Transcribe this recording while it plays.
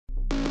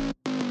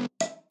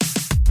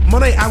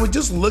Monet, I was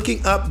just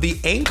looking up the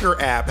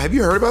Anchor app. Have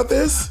you heard about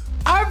this?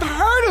 I've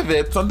heard of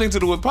it. Something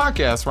to do with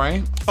podcasts,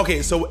 right?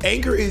 Okay, so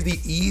Anchor is the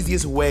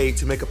easiest way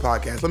to make a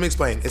podcast. Let me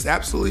explain. It's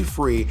absolutely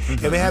free. And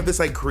they have this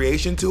like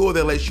creation tool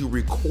that lets you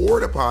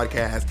record a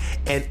podcast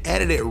and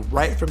edit it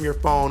right from your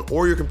phone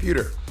or your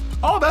computer.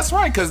 Oh, that's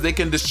right, because they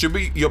can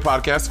distribute your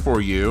podcast for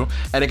you,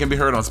 and it can be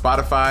heard on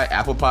Spotify,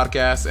 Apple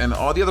Podcasts, and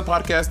all the other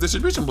podcast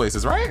distribution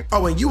places, right?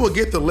 Oh, and you will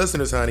get the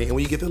listeners, honey. And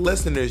when you get the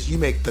listeners, you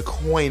make the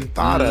coin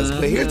fadas.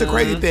 But here's the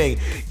crazy thing.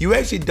 You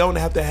actually don't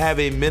have to have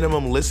a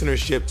minimum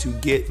listenership to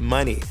get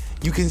money.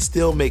 You can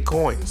still make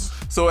coins.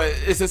 So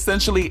it's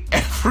essentially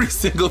every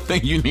single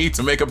thing you need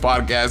to make a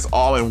podcast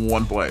all in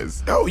one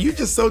place. Oh, you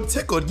just so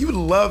tickled. You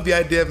love the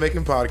idea of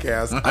making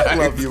podcasts. I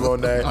love you,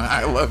 Monet.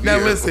 I love Now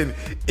you. listen,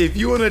 if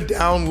you want to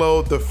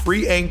download the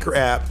free Anchor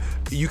app,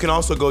 you can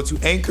also go to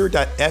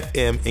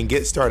anchor.fm and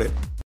get started.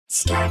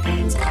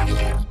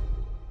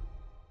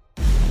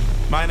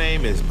 My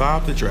name is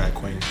Bob the Drag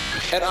Queen.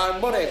 And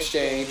I'm Money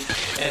Exchange.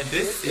 And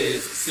this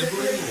is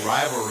Sibling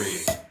Rivalry.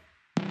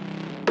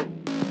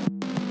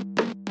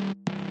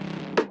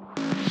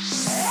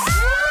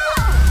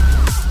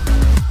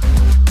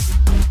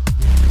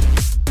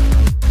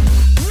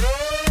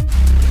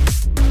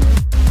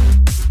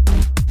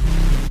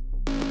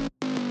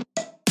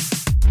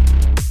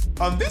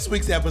 On this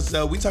week's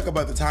episode, we talk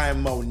about the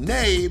time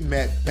Monet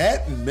met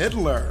Bette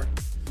Midler.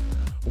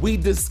 We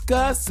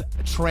discuss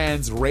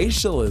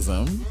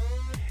transracialism.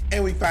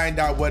 And we find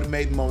out what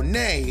made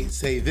Monet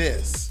say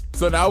this.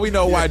 So now we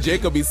know why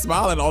Jacob be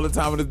smiling all the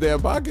time on his damn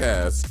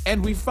podcast.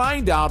 And we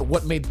find out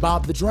what made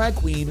Bob the Drag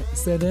Queen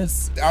say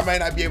this. I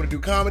might not be able to do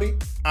comedy.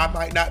 I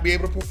might not be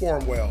able to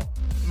perform well.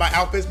 My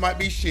outfits might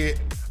be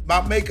shit.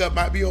 My makeup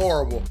might be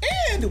horrible.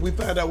 And we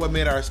find out what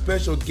made our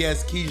special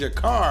guest, Keisha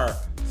Carr,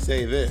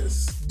 say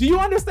this. Do you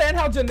understand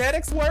how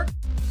genetics work?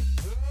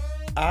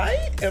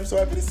 I am so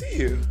happy to see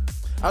you.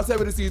 I was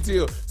happy to see you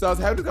too. So I was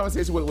having a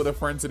conversation with a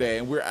friend today,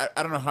 and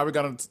I don't know how we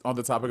got on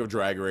the topic of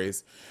Drag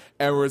Race,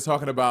 and we were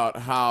talking about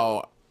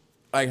how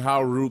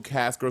Rue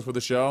cast girls for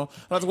the show.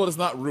 And I was like, well, it's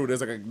not Rue.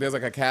 There's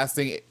like a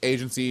casting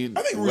agency.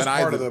 I think Rue's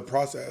part of the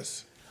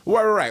process.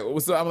 Right.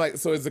 So I'm like,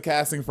 so it's the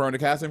casting firm. The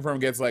casting firm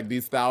gets like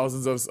these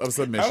thousands of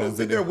submissions. I don't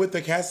think they're with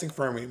the casting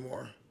firm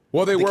anymore.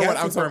 Well, they were when the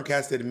casting firm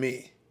casted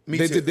me.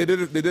 They did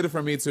it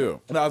for me too.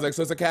 And I was like,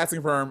 so it's a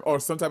casting firm or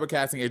some type of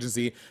casting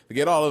agency to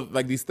get all of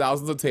like these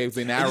thousands of tapes.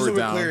 They narrow it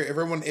down. Clear,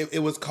 everyone,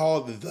 it was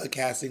called the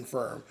casting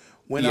firm.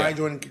 When I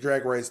joined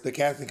Drag Race, the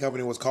casting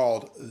company was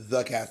called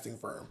the casting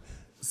firm.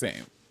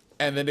 Same.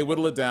 And then they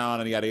whittle it down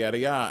and yada, yada,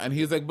 yada. And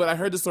he's like, but I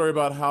heard the story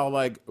about how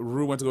like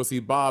Rue went to go see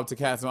Bob to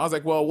cast him. I was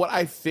like, well, what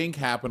I think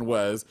happened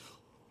was,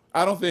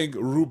 I don't think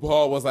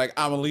RuPaul was like,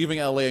 I'm leaving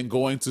LA and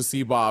going to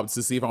see Bob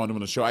to see if I want him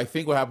on the show. I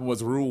think what happened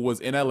was Ru was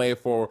in LA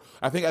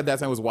I think at that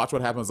time it was Watch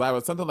What Happens Live or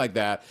something like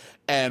that.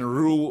 And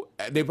Ru,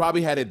 they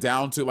probably had it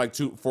down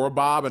to for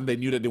Bob, and they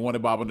knew that they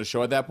wanted Bob on the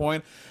show at that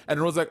point. And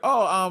Ru was like,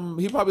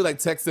 he probably like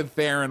texted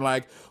Theron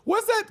like,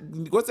 what's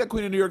that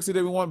queen of New York City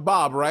that we want?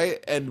 Bob,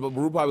 right? And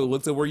Ru probably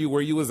looked at where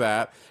you was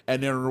at.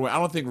 And then I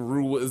don't think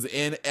Ru was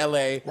in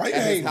LA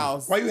his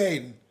house. Why you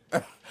hating?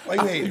 Why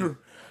you hating?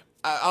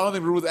 I don't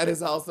think Ru was at his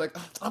house like,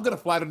 I'm going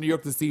to fly to New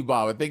York to see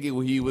Bob. I think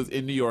he was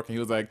in New York, and he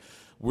was like...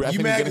 You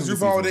mad because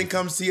RuPaul didn't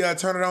come see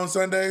Turn It On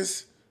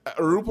Sundays?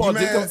 RuPaul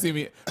did come see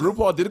me.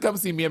 RuPaul did come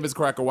see me and Miss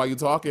Cracker while you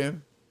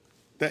talking.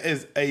 That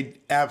is an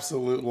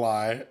absolute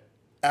lie.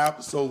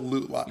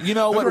 Absolute lie. You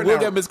know what? We'll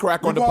get Miss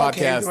Cracker on the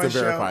podcast to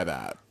verify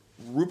that.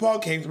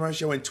 RuPaul came to my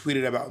show and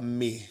tweeted about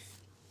me.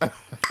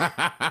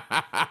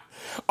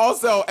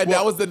 Also,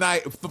 that was the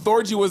night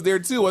Thorgy was there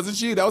too, wasn't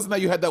she? That was the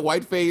night you had that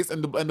white face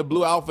and the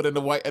blue outfit and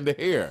the white and the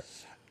hair.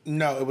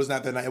 No, it was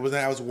not that night. It was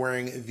that I was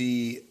wearing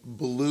the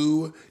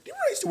blue. Do you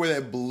remember I used to wear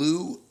that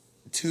blue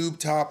tube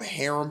top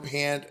harem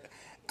pant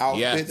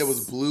outfit that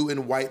was blue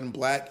and white and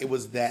black? It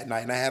was that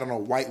night, and I had on a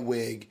white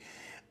wig.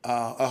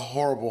 A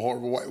horrible,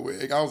 horrible white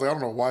wig. I was like, I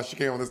don't know why she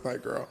came on this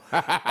night, girl.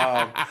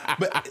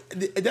 But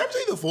did I tell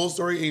you the full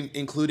story,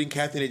 including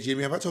Kathy and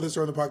Jimmy? Have I told this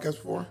story on the podcast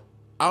before?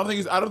 I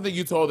don't think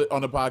you told it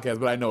on the podcast,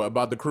 but I know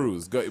about the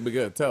cruise. Go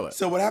tell it.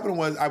 So what happened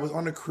was I was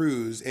on a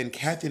cruise, and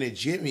Kathy and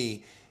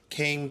Jimmy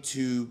came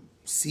to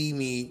see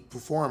me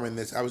perform in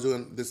this. I was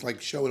doing this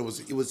like show, and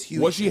it was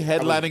huge. Was she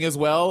headlining as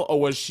well, or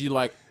was she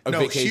like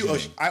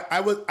vacationing? I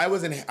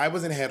wasn't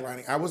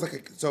headlining. I was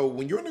like so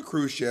when you're on a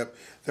cruise ship,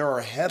 there are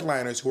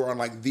headliners who are on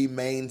like the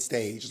main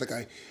stage. It's like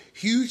a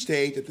huge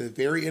stage at the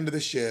very end of the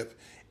ship,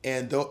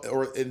 and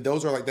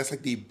those are like that's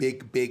like the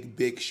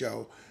big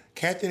show.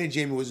 Kathy and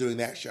Jimmy was doing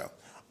that show.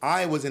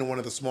 I was in one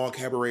of the small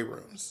cabaret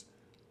rooms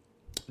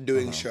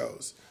doing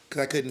shows because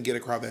I couldn't get a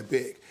crowd that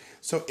big.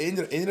 So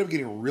it ended up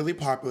getting really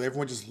popular.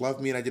 Everyone just loved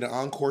me, and I did an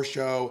encore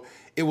show.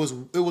 It was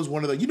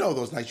one of the,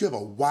 those nights. You have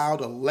a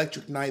wild,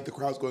 electric night. The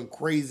crowd's going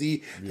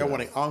crazy. They're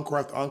wanting encore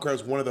after encore. It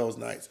was one of those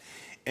nights.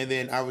 And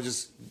then I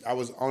was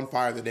on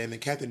fire the day. And then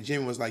Kathy and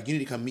Jimmy was like, you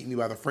need to come meet me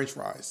by the French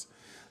fries.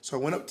 So I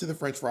went up to the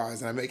French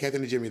fries, and I met Kathy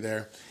and Jimmy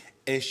there.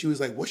 And she was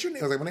like, what's your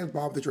name? I was like, my name's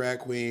Bob the Drag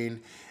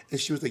Queen. And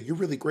she was like, you're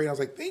really great. I was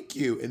like, thank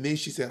you. And then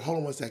she said, hold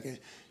on one second.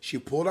 She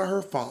pulled out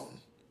her phone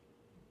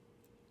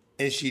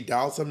and she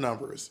dialed some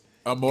numbers.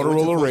 A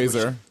Motorola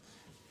Razr.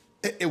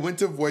 It went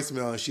to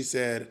voicemail and she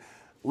said,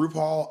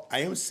 RuPaul, I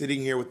am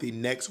sitting here with the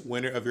next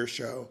winner of your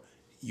show.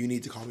 You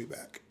need to call me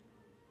back.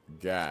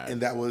 God.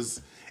 And that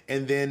was,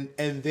 and then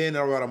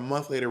about a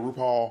month later,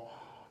 RuPaul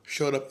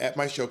showed up at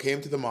my show,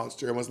 came to the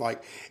Monster, and was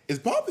like, "Is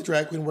Bob the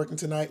Drag Queen working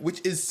tonight?"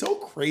 Which is so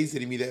crazy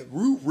to me that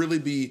Ru really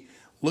be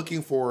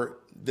looking for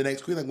the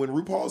next queen. Like when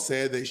RuPaul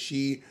said that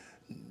she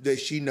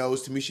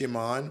knows Tamisha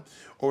Iman,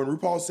 or when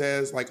RuPaul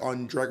says like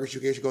on Drag Race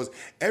UK, she goes,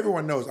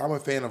 "Everyone knows I'm a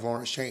fan of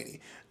Lawrence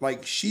Chaney."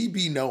 Like she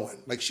be knowing,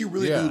 like she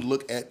really do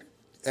look at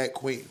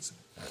queens.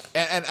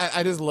 And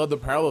I just love the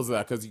parallels of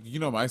that because you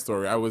know my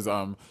story. I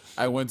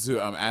went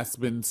to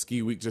Aspen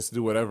Ski Week just to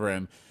do whatever,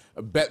 and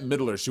Bette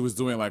Midler, she was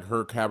doing like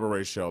her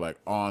cabaret show like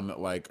on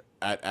like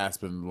at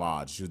Aspen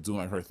Lodge. She was doing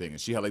like her thing,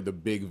 and she had like the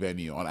big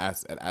venue on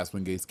at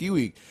Aspen Gay Ski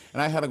Week,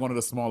 and I had like one of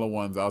the smaller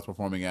ones I was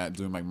performing at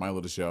doing like my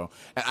little show,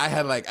 and I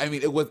had like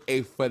it was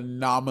a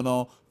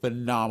phenomenal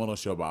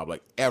show, Bob.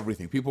 Like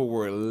everything, people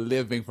were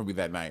living for me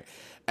that night.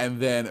 And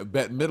then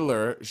Bette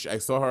Midler, I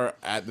saw her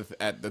at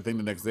the thing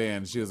the next day,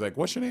 and she was like,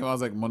 "What's your name?" I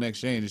was like, "Monet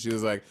Exchange." And she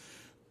was like,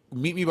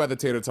 "Meet me by the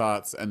Tater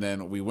Tots." And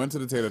then we went to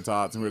the Tater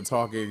Tots, and we were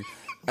talking.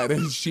 And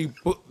then she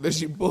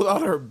pulled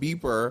out her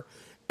beeper,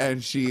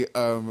 and she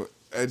was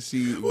this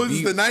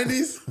the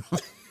 90s?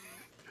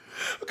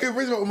 Okay,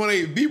 first of all,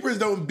 Monet, beepers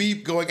don't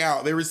beep going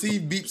out; they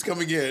receive beeps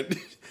coming in.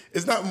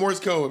 It's not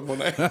Morse code,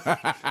 Monet.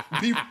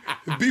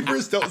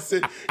 Beepers don't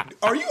sit.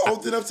 Are you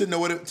old enough to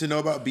know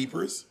about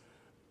beepers?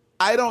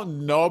 I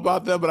don't know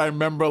about them, but I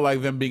remember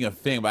like them being a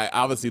thing. But I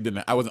obviously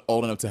didn't. I wasn't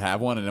old enough to have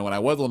one, and then when I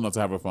was old enough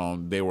to have a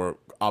phone, they were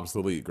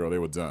obsolete, girl. They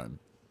were done.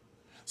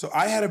 So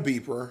I had a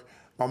beeper.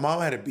 My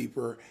mom had a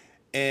beeper,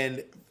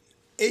 and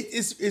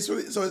it's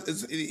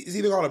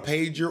either called a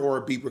pager or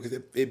a beeper because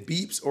it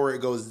beeps or it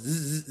goes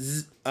zzz,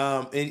 zzz.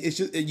 And it's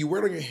just, and you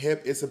wear it on your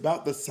hip. It's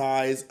about the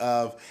size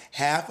of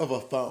half of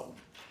a phone,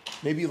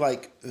 maybe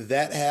like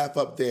that half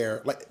up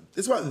there. Like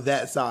it's about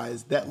that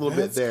size, that little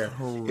bit there.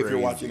 Crazy. If you're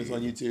watching this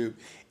on YouTube,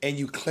 and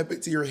you clip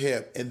it to your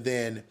hip, and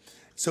then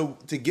so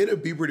to get a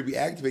beeper to be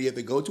activated, you have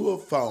to go to a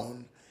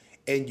phone,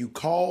 and you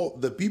call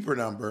the beeper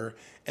number,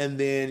 and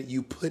then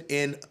you put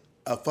in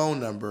a phone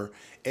number,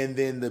 and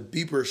then the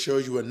beeper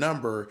shows you a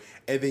number,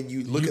 and then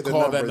you look at the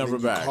number, and then you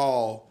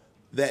call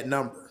that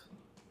number.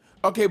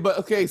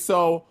 Okay,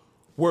 so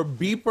were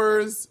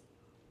beepers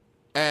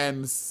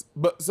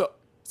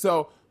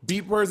so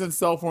beepers and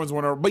cell phones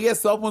weren't, but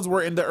yes, cell phones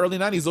were in the early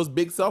 90s, those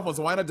big cell phones,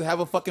 so why not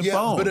have a fucking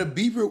phone? But a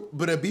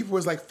beeper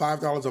was like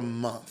 $5 a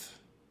month.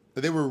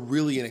 But they were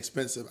really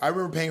inexpensive. I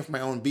remember paying for my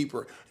own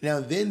beeper.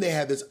 Now then they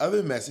had this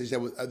other message that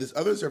was this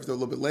other service a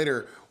little bit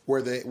later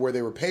where they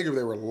were pager,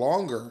 they were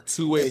longer.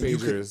 Two-way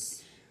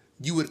pagers.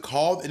 You would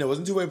call, and it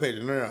wasn't two-way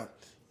pagers. No.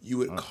 You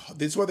would call,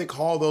 this is what they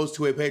call those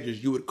two-way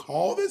pagers. You would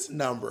call this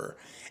number,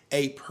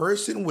 a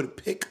person would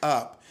pick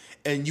up,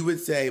 and you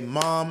would say,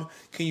 "Mom,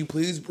 can you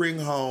please bring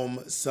home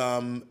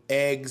some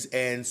eggs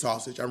and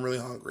sausage? I'm really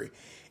hungry."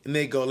 And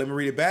they go, "Let me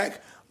read it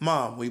back.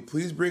 Mom, will you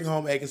please bring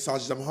home egg and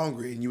sausage? I'm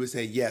hungry." And you would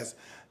say, "Yes."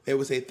 They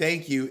would say,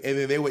 "Thank you." And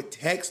then they would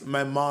text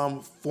my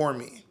mom for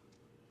me.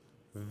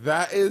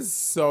 That is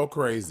so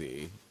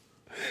crazy.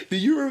 Do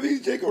you remember these,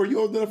 Jake? Or are you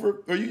old enough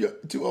are you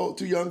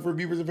too young for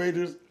beepers and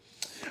pagers?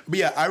 But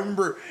yeah, I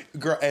remember,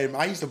 girl, and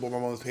I used to blow my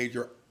mom's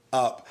pager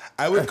up.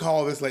 I would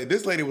call this lady.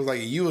 This lady was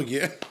like, "You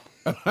again?"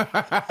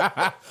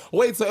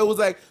 Wait, so it was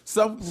like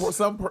some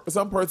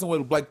person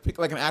would like pick,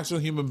 like an actual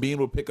human being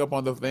would pick up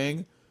on the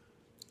thing?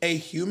 A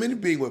human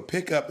being would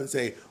pick up and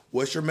say,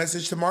 "What's your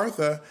message to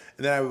Martha?"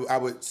 And then I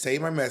would say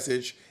my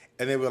message,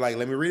 and they would like,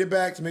 "Let me read it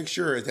back to make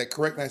sure. Is that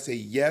correct?" And I say,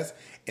 "Yes."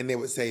 And they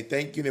would say,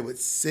 "Thank you." And they would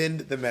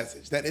send the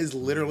message. That is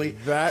literally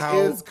that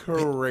is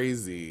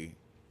crazy.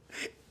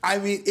 I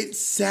mean, it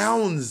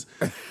sounds...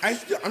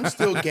 I'm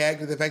still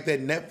gagged at the fact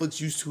that Netflix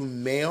used to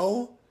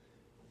mail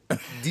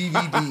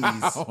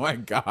DVDs oh my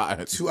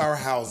God. to our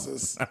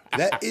houses.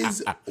 That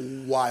is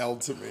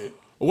wild to me.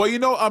 Well, you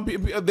know,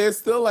 there's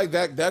still like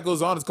that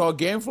goes on. It's called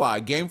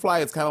GameFly.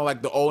 GameFly is kind of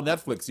like the old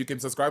Netflix. You can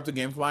subscribe to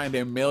GameFly and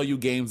they mail you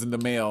games in the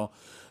mail.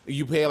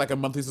 You pay like a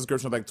monthly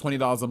subscription of like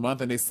 $20 a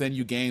month, and they send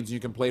you games, and you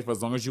can play for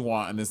as long as you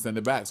want, and then send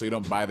it back, so you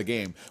don't buy the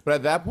game. But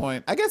at that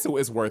point, I guess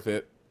it's worth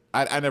it.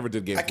 I never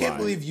did GameFly. I can't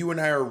believe you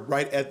and I are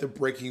right at the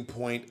breaking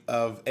point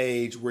of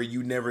age where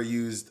you never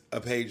used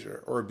a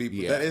pager or a beeper.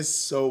 Yeah. That is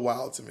so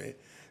wild to me.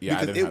 Yeah,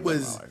 because it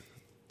was.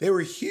 They were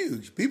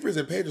huge. Beepers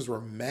and pagers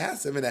were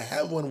massive, and to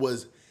have one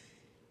was.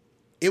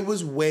 It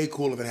was way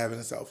cooler than having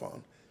a cell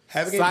phone.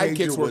 Having a pager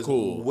sidekicks were was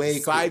cool. Way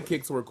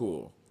sidekicks were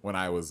cool when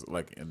I was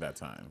like in that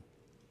time.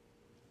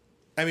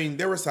 I mean,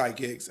 there were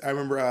sidekicks. I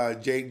remember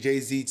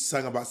Jay-Z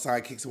sung about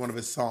sidekicks in one of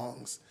his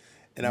songs.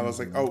 And I was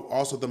like, oh,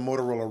 also the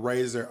Motorola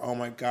Razr. Oh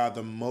my God,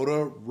 the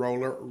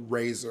Motorola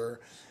Razr.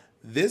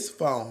 This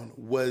phone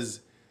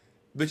was,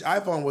 bitch,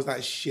 iPhone was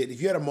not shit.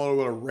 If you had a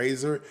Motorola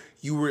Razr,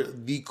 you were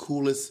the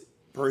coolest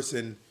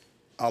person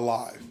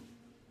alive.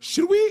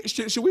 Should we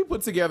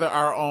put together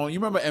our own? You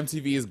remember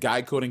MTV's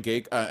Guy Code and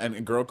Gay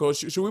and Girl Code?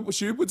 Should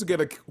we put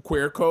together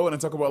Queer Code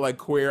and talk about like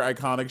queer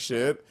iconic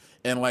shit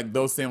and like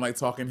those same like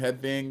talking head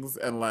things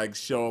and like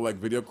show like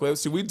video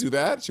clips? Should we do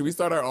that? Should we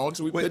start our own?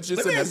 Should we pitch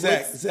this to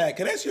Netflix? Zach,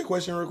 can I ask you a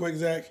question real quick,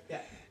 Zach?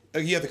 Yeah.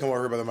 You have to come over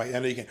here by the mic. I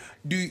know you can.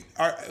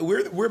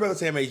 We're about the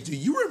same age. Do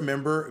you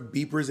remember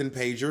beepers and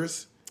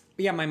pagers?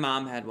 Yeah, my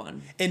mom had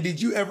one. And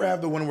did you ever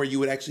have the one where you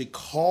would actually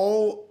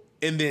call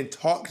and then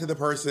talk to the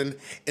person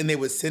and they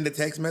would send a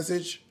text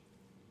message?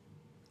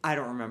 I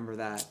don't remember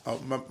that. Oh,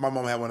 my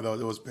mom had one of those.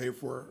 It was paid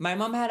for. My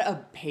mom had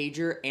a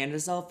pager and a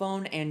cell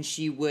phone, and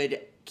she would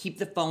keep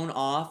the phone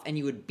off, and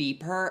you would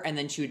beep her, and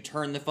then she would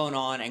turn the phone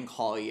on and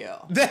call you.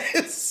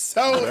 That's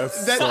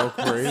so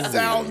crazy.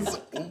 Sounds.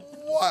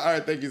 All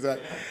right, thank you, Zach.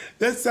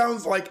 That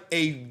sounds like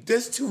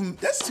that's too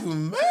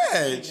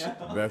much.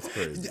 That's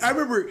crazy. I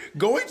remember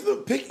going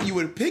to you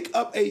would pick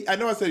up I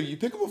know I said you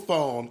pick up a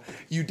phone,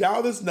 you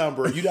dial this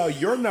number, you dial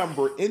your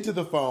number into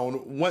the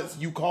phone. Once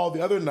you call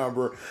the other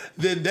number,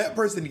 then that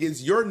person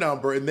gets your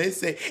number and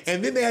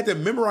then they had to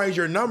memorize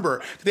your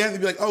number. They have to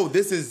be like, oh,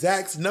 this is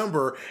Zach's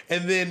number,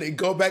 and then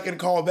go back and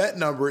call that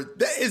number.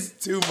 That is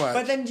too much.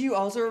 But then do you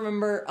also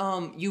remember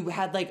you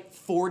had like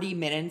 40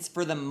 minutes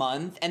for the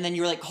month, and then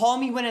you were like, call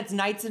me when it's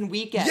nights and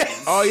weekends.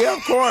 Yes. Oh yeah,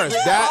 of course.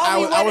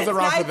 I was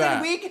around for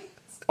that. Weekends.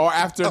 Or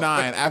after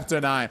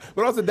 9.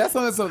 But also, that's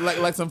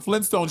something like some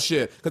Flintstone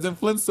shit. Because in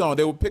Flintstone,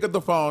 they would pick up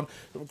the phone.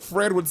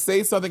 Fred would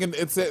say something and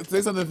say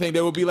something.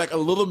 There would be like a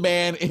little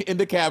man in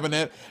the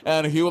cabinet,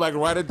 and he would like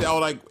write it down,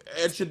 like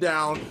etch it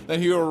down.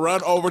 Then he would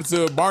run over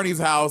to Barney's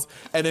house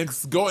and then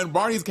go in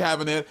Barney's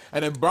cabinet,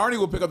 and then Barney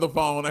would pick up the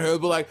phone and he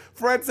would be like,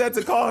 "Fred said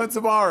to call him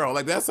tomorrow."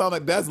 Like that's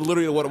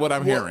literally what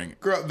I'm hearing.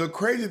 Girl, the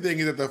crazy thing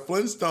is that the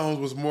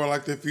Flintstones was more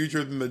like the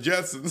future than the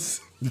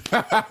Jetsons.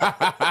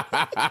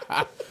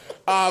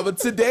 But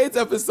today's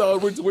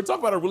episode, we're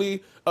talking about a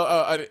really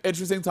an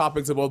interesting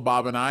topic to both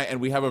Bob and I, and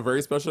we have a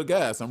very special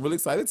guest. I'm really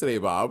excited today,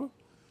 Bob.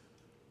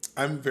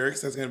 I'm very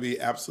excited. It's going to be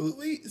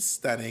absolutely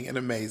stunning and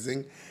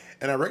amazing,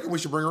 and I reckon we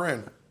should bring her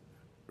in.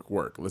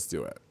 Let's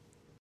do it.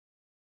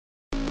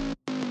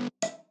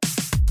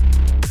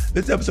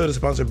 This episode is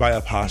sponsored by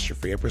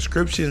Apostrophe, a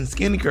prescription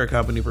skincare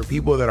company for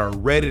people that are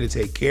ready to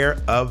take care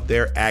of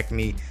their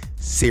acne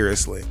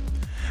seriously.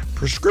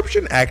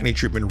 Prescription acne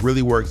treatment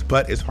really works,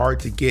 but it's hard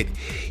to get.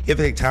 You have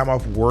to take time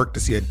off work to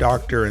see a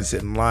doctor and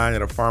sit in line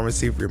at a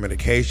pharmacy for your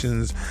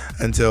medications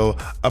until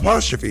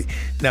Apostrophe.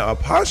 Now,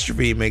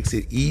 Apostrophe makes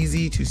it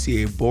easy to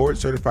see a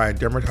board-certified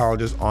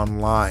dermatologist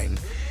online.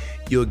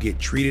 You'll get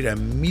treated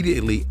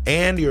immediately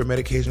and your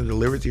medication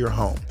delivered to your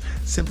home.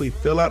 Simply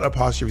fill out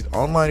Apostrophe's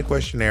online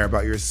questionnaire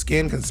about your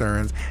skin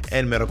concerns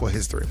and medical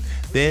history.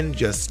 Then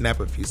just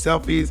snap a few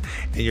selfies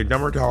and your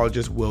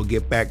dermatologist will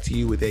get back to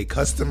you with a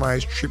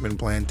customized treatment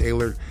plan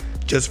tailored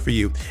just for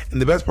you.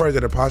 And the best part is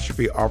that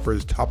Apostrophe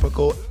offers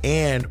topical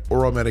and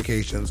oral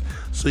medications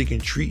so you can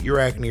treat your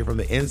acne from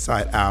the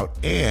inside out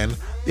and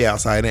the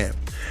outside in.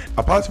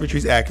 Apostrophe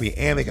treats acne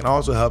and they can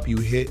also help you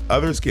hit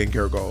other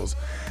skincare goals.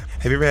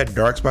 Have you ever had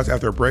dark spots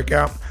after a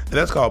breakout?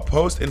 That's called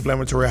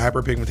post-inflammatory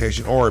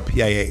hyperpigmentation, or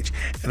PIH.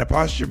 And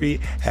Apostrophe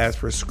has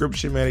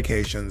prescription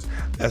medications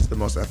that's the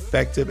most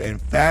effective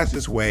and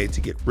fastest way to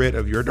get rid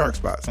of your dark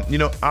spots. You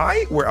know,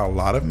 I wear a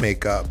lot of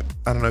makeup.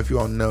 I don't know if you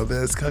all know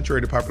this.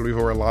 Contrary to popular belief,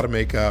 I wear a lot of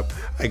makeup.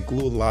 I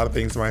glue a lot of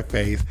things to my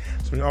face.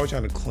 So I'm always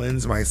trying to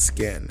cleanse my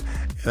skin.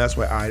 And that's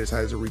why I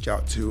decided to reach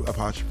out to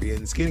Apostrophe.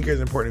 And skincare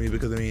is important to me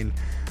because,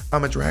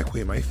 I'm a drag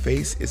queen. My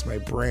face is my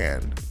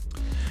brand.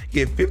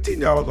 Get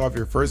 $15 off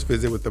your first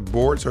visit with the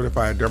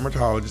board-certified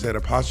dermatologist at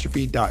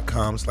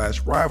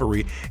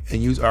apostrophe.com/rivalry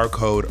and use our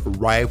code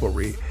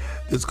RIVALRY.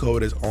 This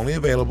code is only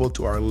available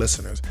to our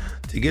listeners.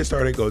 To get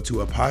started, go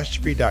to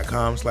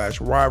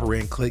apostrophe.com/rivalry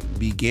and click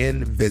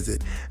begin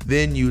visit.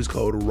 Then use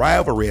code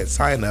RIVALRY at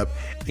sign up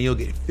and you'll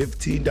get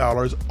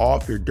 $15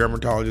 off your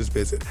dermatologist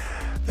visit.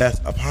 That's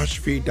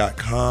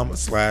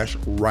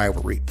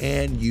apostrophe.com/rivalry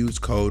and use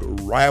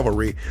code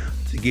RIVALRY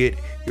to get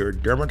your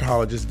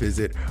dermatologist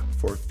visit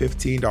for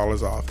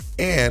 $15 off.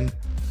 And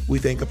we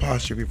thank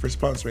Apostrophe for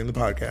sponsoring the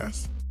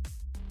podcast.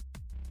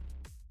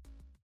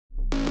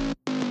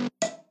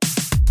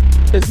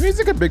 Is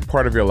music a big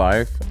part of your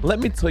life?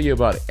 Let me tell you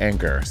about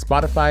Anchor,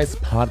 Spotify's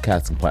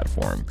podcasting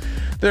platform.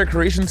 There are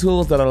creation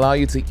tools that allow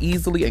you to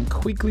easily and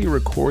quickly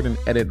record and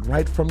edit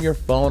right from your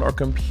phone or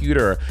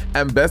computer.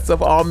 And best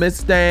of all, Miss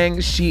Stang,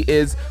 she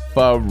is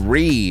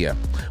free.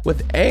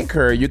 With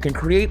Anchor, you can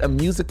create a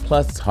Music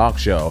Plus talk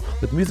show.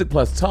 With Music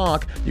Plus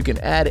Talk, you can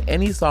add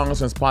any songs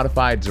from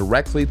Spotify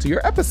directly to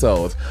your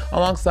episodes,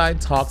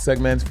 alongside talk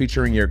segments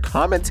featuring your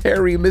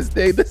commentary. Miss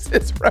Stang, this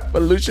is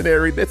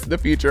revolutionary. This is the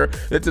future.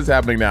 This is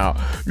happening now.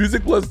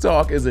 Music Plus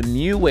Talk is a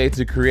new way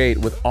to create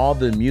with all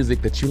the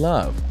music that you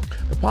love.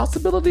 The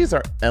possibilities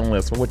are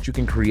endless for what you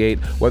can create,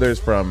 whether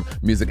it's from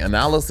music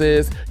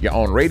analysis, your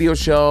own radio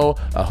show,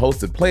 a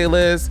hosted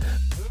playlist,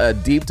 a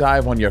deep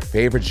dive on your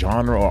favorite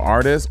genre or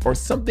artist, or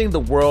something the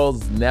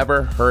world's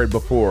never heard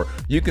before,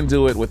 you can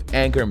do it with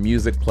Anchor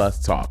Music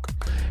Plus Talk.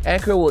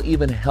 Anchor will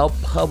even help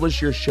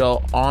publish your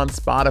show on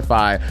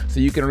Spotify so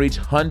you can reach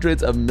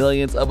hundreds of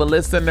millions of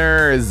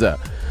listeners.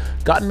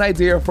 Got an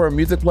idea for a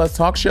Music Plus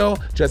Talk show?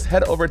 Just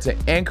head over to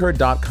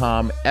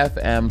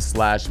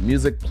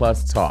anchor.com/Music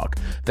Plus Talk.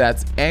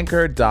 That's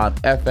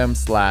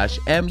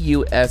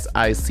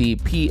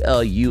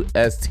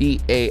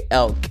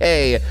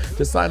anchor.fm/MusicPlusTalk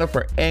to sign up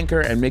for Anchor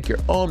and make your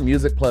own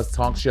Music Plus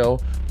Talk show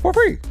for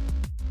free.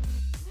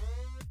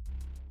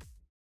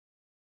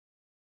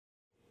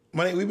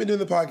 Money, we've been doing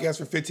the podcast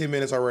for 15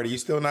 minutes already. You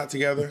still not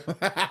together?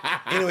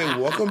 Anyway,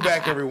 welcome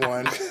back,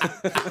 everyone.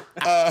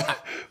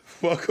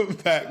 Welcome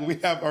back. We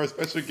have our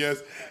special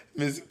guest,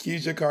 Ms.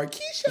 Keyshia Carr.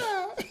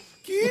 Keyshia!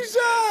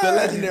 The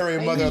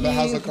legendary mother of the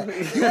House of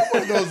Cards. You're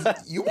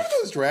one of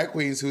those drag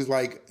queens who's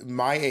like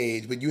my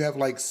age, but you have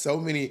like so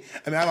many.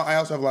 I mean, I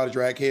also have a lot of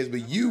drag kids,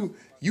 but you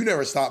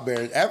never stopped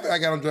bearing. After I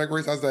got on Drag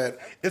Race, I said,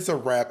 it's a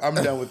wrap. I'm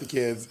done with the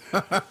kids.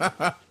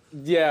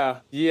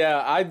 Yeah.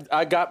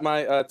 I got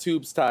my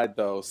tubes tied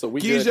though, so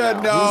we Keyshia,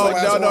 good now.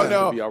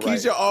 no. Be all right.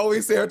 Keyshia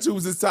always say her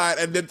tubes is tied,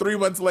 and then 3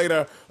 months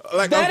later,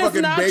 like That a is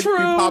fucking not baby true.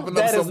 popping up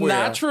That is somewhere.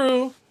 not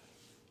true.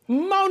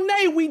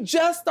 Monet, we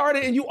just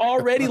started and you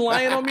already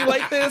lying on me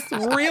like this?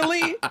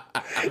 Really?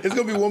 It's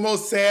gonna be one more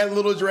sad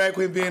little drag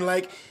queen being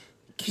like,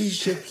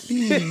 Keyshia,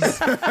 please,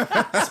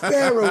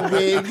 spare a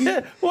wig.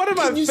 What am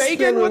Can I you faking?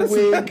 spare What a is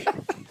wig?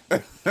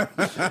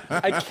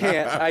 I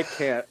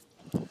can't.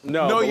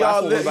 No, No, the last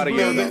y'all, one was about a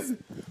year ago.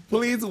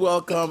 please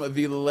welcome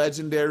the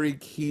legendary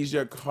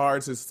Keyshia Carr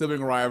to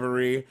Sibling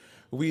Rivalry.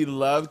 We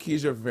love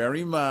Keyshia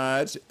very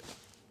much.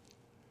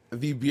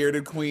 The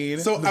bearded queen.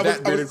 So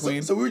bearded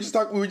queen. So we were just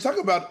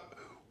talking about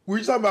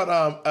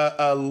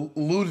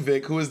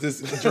Ludwig, who is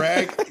this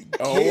drag kid.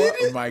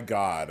 Oh my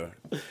God.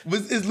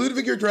 Is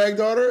Ludwig your drag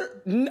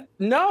daughter?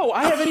 No,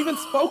 I haven't even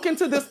spoken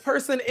to this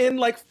person in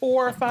like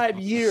 4 or 5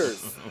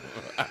 years.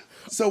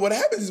 So what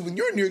happens is when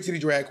you're a New York City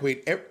drag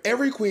queen,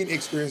 every queen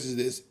experiences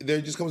this.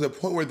 There just comes a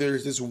point where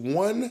there's this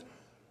one,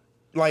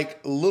 like,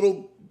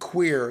 little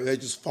queer that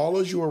just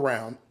follows you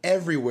around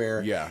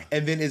everywhere. Yeah.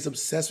 And then is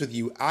obsessed with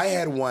you. I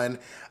had one.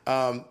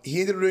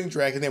 He ended up doing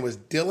drag. His name was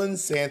Dylan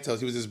Santos.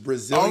 He was this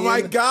Brazilian. Oh my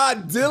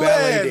God, Dylan.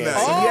 ballet dancer.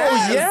 Oh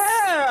Yes.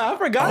 yeah, I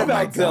forgot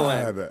about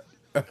Dylan. God.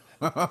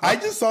 I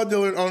just saw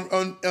Dylan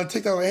on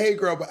TikTok. Like, hey,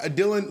 girl, but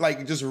Dylan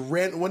like just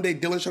ran one day.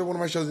 Dylan showed up one of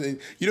my shows, and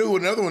you know who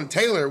another one?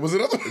 Taylor was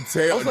another one.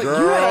 Taylor, I was like,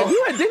 girl.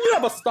 didn't you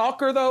have a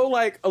stalker though?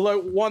 Like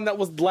one that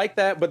was like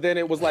that, but then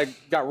it was like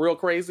got real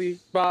crazy.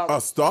 Bob.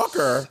 A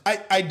stalker?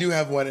 I do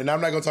have one, and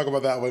I'm not gonna talk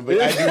about that one, but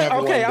I do have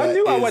one. Okay, I that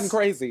knew I is- wasn't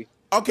crazy.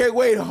 Okay,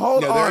 wait,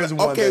 hold No, there on. is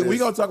one Okay, that we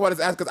is- gonna talk about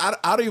his ass because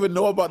I don't even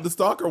know about the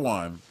stalker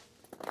one.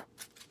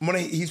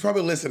 He's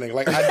probably listening.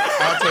 Like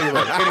I'll tell you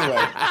later.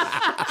 Anyway.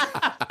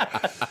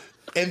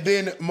 And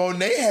then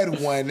Monet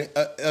had one,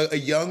 a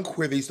young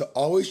queer that used to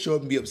always show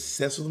up and be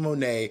obsessed with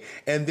Monet.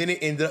 And then it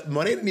ended up,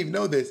 Monet didn't even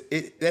know this.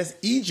 That's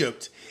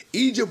Egypt.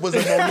 Egypt was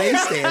a Monet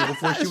stand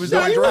before she was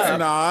doing No, drag. it's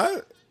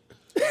not.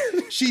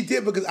 She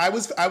did because I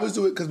was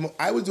doing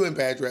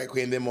Bad Drag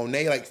Queen, and then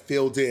Monet like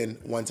filled in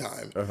one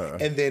time,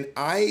 and then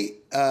I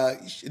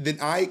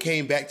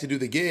came back to do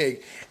the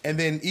gig, and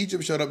then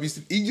Egypt showed up.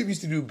 Egypt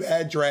used to do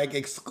Bad Drag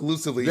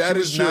exclusively. That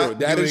She is was true. not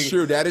That is doing-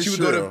 true. That is she would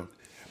go true.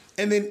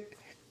 and then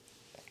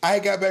I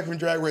got back from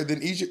Drag Race.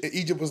 Then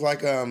Egypt was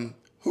like,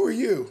 "Who are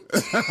you?"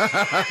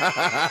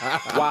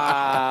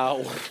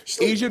 Wow.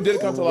 Egypt did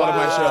come to a lot of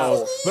my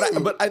Wow.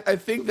 shows, but I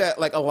think that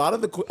like a lot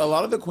of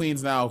the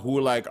queens now who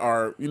like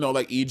are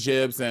like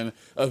Egypt's and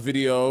a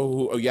video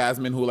who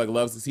Yasmin who like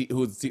loves to see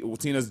who's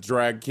Tina's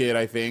drag kid,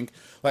 I think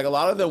like a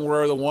lot of them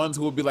were the ones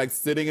who would be like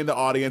sitting in the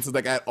audiences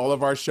like at all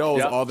of our shows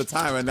Yep. all the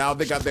time, and now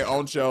they got their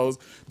own shows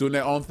doing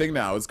their own thing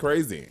now. It's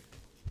crazy.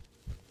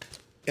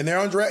 And they're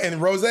on drag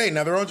and Rose.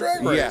 Now they're on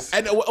Drag Race. Yeah,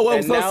 and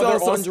And now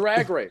they're on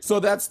Drag Race.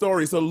 So that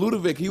story. So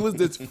Ludovic, he was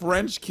this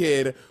French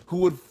kid who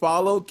would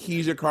follow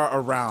Keyshia Carr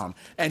around,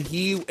 and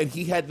he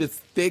had this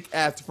thick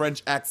ass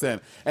French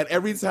accent. And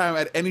every time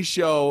at any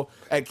show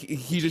at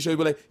Keyshia show, he'd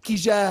be like,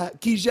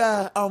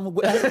 Keyshia,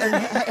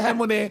 hi,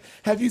 Monet,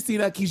 have you seen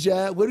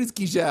Keyshia? Where is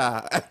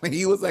Keyshia? And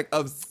he was like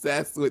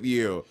obsessed with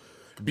you.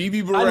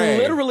 BB Beret. I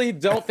literally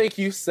don't think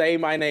you say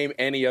my name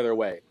any other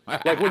way.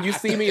 Like when you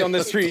see me on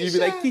the street, you'd be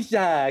like,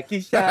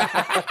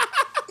 Keyshia.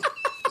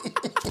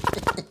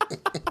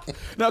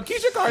 Now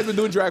Keyshia Carr has been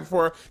doing drag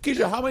for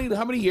Keyshia. How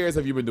many years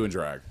have you been doing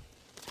drag?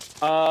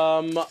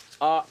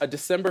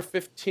 December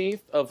 15th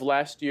of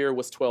last year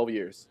was 12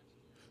 years.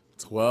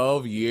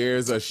 12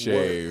 years a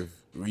shave.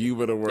 You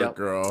better work, Yep.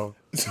 girl.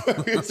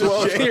 12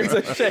 years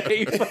of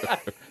shave.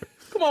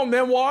 Come on,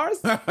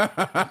 memoirs. No,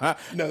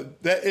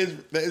 that is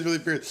really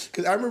fierce.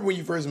 Because I remember when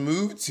you first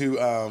moved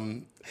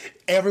to,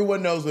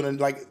 everyone knows when,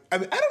 I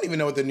don't even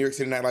know what the New York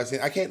City nightlife scene.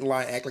 I can't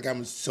lie and act like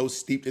I'm so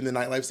steeped in the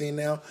nightlife scene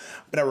now.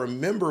 But I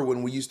remember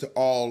when we used to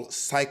all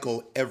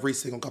cycle every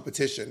single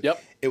competition.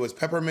 Yep. It was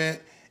Peppermint.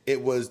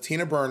 It was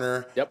Tina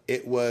Burner. Yep.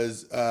 It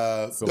was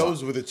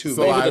those were the two.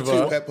 Saliva. Those were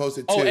the two that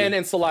posted two. Oh,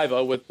 and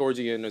Saliva with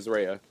Georgie and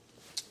Azrea.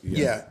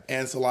 Yeah,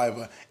 and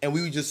Saliva. And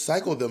we would just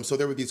cycle them. So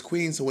there were these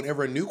queens. So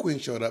whenever a new queen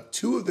showed up,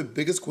 two of the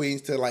biggest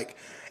queens to like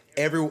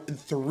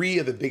three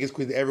of the biggest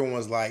queens that everyone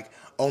was like,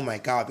 oh my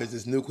God, there's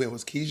this new queen,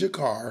 was Keisha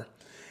Carr.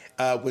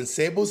 When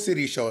Sable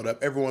City showed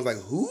up, everyone was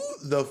like, who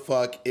the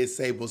fuck is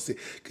Sable City?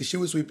 Because she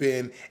was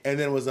sweeping. And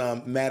then it was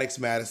Maddox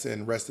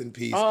Madison, rest in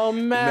peace. Oh,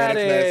 Maddox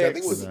Madison. I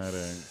think it was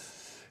Maddox.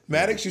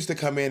 Maddox used to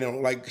come in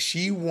and like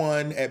she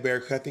won at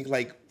Bearcat, I think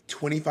like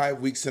 25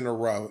 weeks in a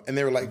row, and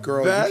they were like,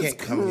 "Girl, That's you can't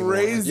come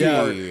crazy.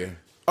 anymore." Yeah.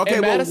 Okay,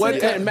 And well, Madison,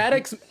 what?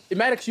 and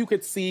Maddox, you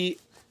could see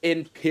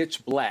in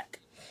pitch black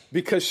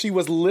because she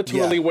was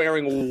literally Yeah.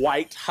 wearing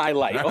white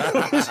highlight.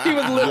 She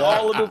was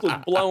all of this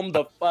was blown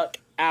the fuck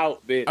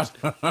out, bitch.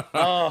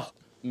 Oh,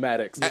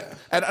 Maddox.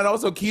 And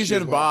also Keisha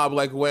and Bob,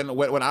 like when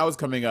I was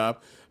coming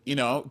up, you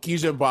know,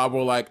 Keisha and Bob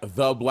were like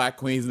the black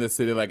queens in the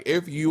city. Like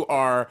if you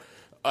are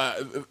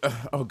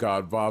oh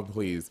God, Bob,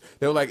 please.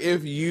 They were like,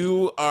 if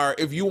you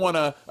want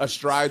to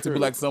strive to be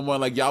like someone,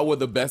 like y'all were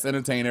the best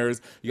entertainers.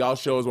 Y'all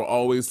shows were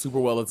always super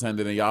well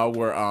attended, and y'all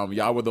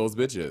were those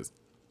bitches.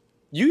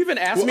 You even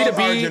asked me Well, to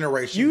be our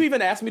generation. You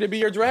even asked me to be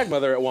your drag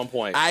mother at one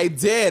point. I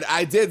did.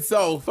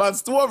 So fun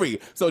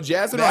story. So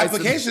Jasmine The Rice.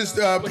 application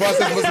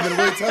process must have been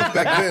really tough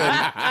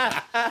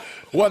back then.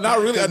 Well, not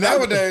really.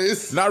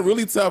 Nowadays, Not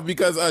really tough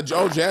because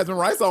Jasmine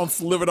Rice on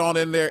slivered on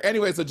in there.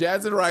 Anyway, so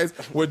Jasmine Rice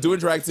were doing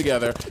drag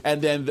together,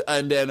 and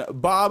then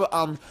Bob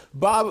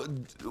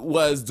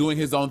was doing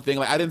his own thing.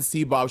 Like I didn't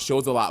see Bob's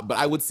shows a lot, but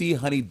I would see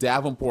Honey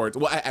Davenport.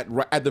 Well,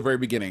 at the very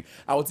beginning,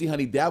 I would see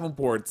Honey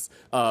Davenport's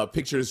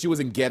pictures. She was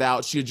in Get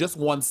Out. She had just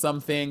won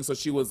something, so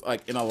she was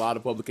like in a lot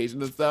of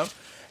publications and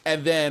stuff.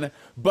 And then,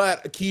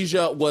 but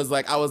Keisha was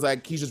like, I was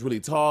like, Keisha's really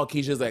tall.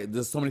 Keisha's like,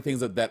 there's so many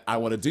things that I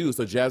want to do.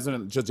 So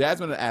Jasmine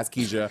asked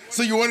Keisha.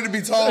 so you wanted to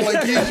be tall like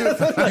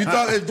Keisha? You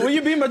thought if Will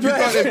you be my you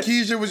thought drag? if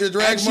Keisha was your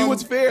drag And she mom,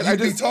 was fair.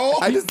 you'd be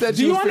tall? I just said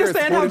Do she you was fair.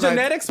 understand how 49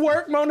 genetics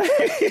work, Monet?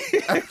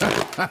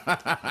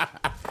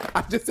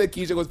 I just said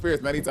Keisha was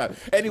fierce many times.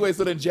 Anyway,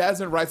 so then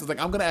Jasmine Rice was like,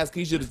 I'm gonna ask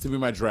Keisha to be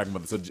my drag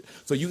mother. So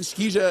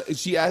Keisha,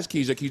 she asked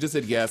Keisha. Keisha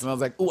said yes, and I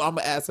was like, oh, I'm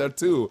gonna ask her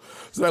too.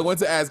 So I went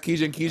to ask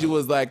Keisha, and Keisha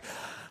was like,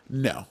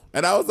 no,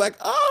 and I was like,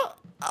 oh,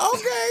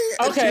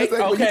 okay. And she Okay, was like,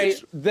 well, you okay.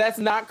 can- That's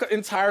not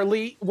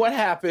entirely what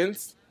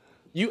happens.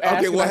 You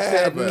asked, and what I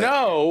said happened?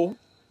 no,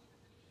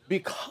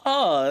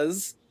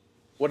 because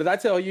what did I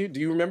tell you? Do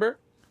you remember?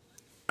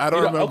 I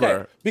don't remember.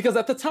 Okay, because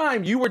at the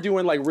time you were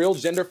doing like real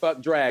gender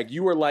fuck drag.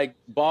 You were like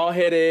bald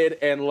headed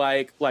and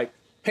like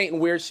painting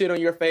weird shit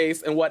on your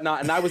face and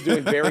whatnot. And I was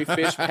doing very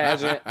fish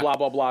pageant, blah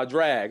blah blah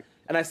drag.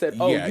 And I said,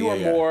 "Oh, Yeah, you yeah, are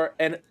yeah. more."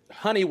 And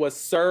Honey was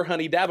Sir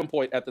Honey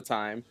Davenport at the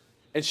time,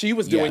 and she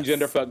was doing Yes.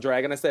 gender fuck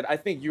drag. And I said, "I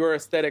think your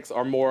aesthetics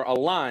are more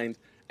aligned."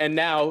 And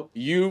now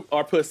you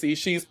are pussy,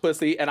 she's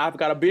pussy, and I've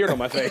got a beard on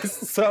my face.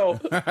 So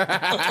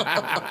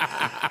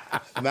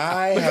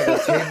My, how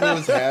the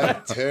tables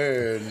have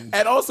turned.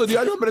 And also, do you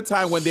remember the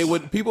time when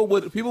people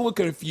would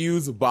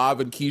confuse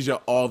Bob and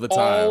Keisha all the time?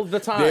 All the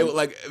time.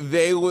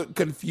 They would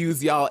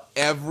confuse y'all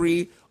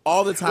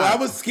all the time. Well, I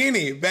was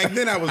skinny. Back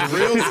then, I was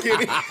real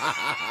skinny.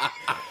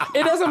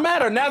 it doesn't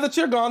matter. Now that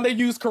you're gone, they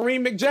use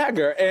Kareem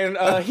McJagger,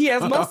 and he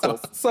has muscles.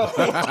 So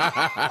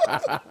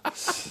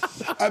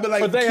I'd be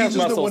like, But they have Keisha's the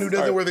one who muscles.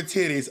 doesn't All wear the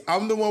titties.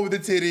 I'm the one with the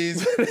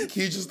titties.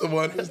 Keisha's the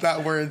one who's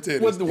not wearing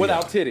titties.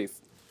 without titties.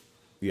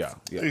 yeah.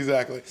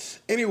 Exactly.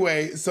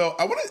 Anyway, so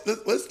I want to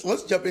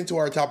let's jump into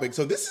our topic.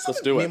 So this is Let's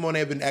something do me it. and Monet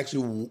have been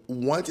actually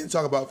wanting to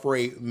talk about for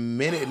a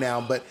minute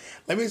now. But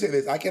let me say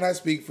this: I cannot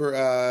speak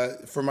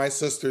for my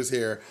sisters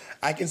here.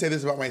 I can say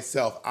this about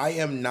myself: I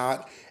am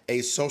not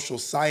a social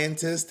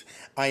scientist.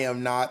 I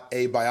am not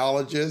a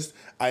biologist.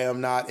 I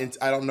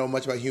don't know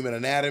much about human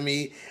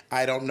anatomy.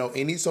 I don't know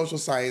any social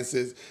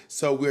sciences.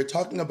 So we're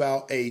talking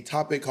about a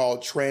topic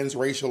called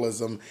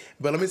transracialism.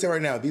 But let me say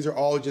right now, these are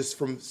all just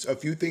from a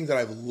few things that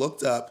I've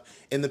looked up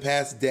in the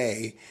past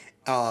day.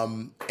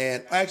 And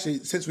actually,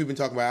 since we've been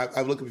talking about it,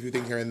 I've looked up a few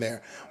things here and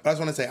there. But I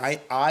just want to say,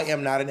 I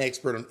am not an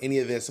expert on any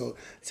of this. So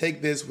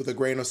take this with a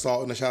grain of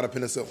salt and a shot of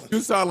penicillin.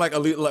 You sound like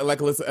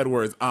Alyssa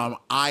Edwards.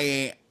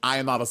 I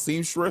am not a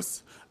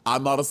seamstress.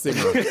 I'm not a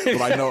singer,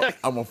 but I know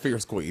I'm a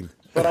fierce queen.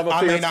 But I'm a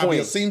I may fierce not be queen.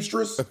 a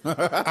seamstress.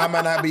 I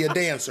may not be a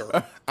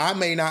dancer. I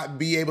may not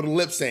be able to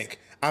lip sync.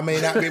 I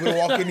may not be able to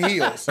walk in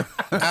heels.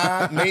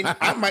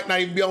 I might not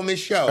even be on this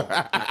show.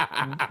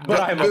 But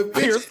I'm a bitch,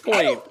 fierce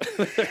queen.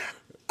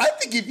 I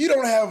think if you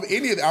don't have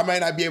any of that, I might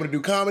not be able to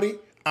do comedy.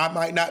 I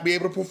might not be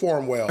able to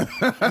perform well.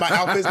 My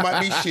outfits might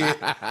be shit.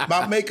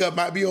 My makeup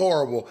might be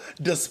horrible.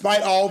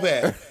 Despite all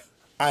that,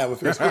 I am a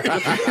fierce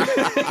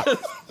queen.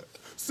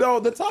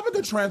 So the topic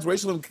of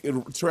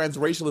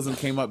transracialism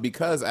came up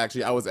because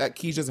actually I was at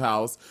Keisha's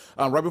house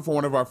right before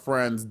one of our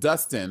friends,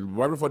 Dustin,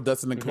 right before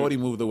Dustin and Cody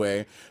moved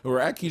away. We were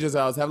at Keisha's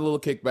house having a little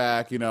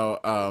kickback,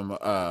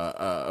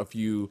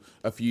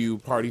 a few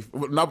party.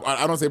 Not,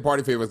 I don't say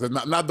party favors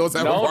because not those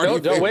type of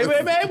party favors.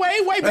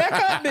 Wait, back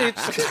up,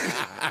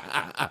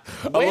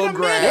 bitch. A little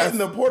grass. What in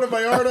the Puerto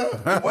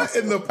Vallarta? What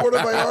in the Puerto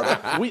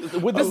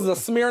Vallarta? This is a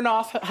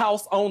Smirnoff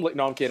house only.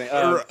 No, I'm kidding.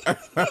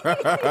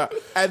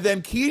 And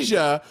then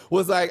Keisha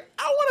was like,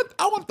 I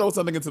want to throw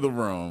something into the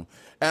room.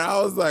 And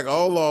I was like,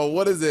 oh Lord,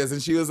 what is this?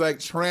 And she was like,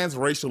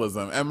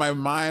 transracialism. And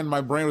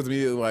my brain was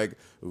immediately like,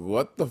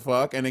 what the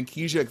fuck? And then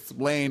Keisha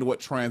explained what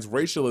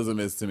transracialism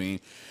is to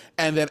me.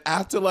 And then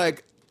after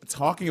like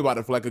talking about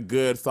it for like a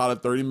good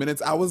solid 30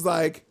 minutes, I was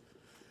like,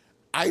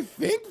 I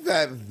think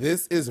that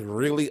this is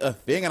really a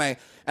thing, and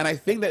I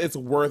think that it's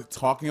worth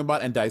talking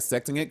about and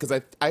dissecting it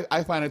because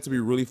I find it to be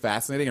really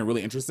fascinating and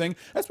really interesting,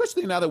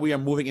 especially now that we are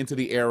moving into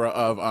the era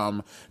of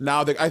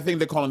I think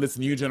they're calling this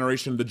new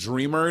generation the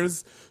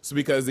Dreamers, so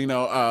because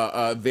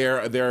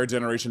their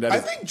generation that I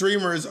think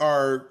Dreamers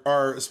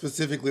are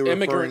specifically referring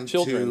immigrant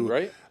children, to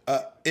right?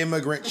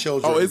 Immigrant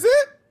children. Oh, is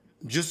it?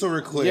 Just so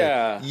we're clear.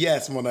 Yeah.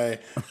 Yes, Monet.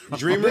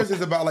 Dreamers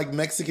is about like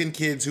Mexican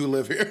kids who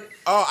live here.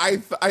 Oh, I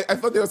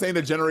thought they were saying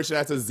the generation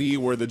after Z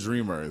were the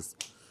Dreamers.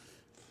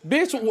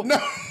 Bitch,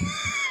 No.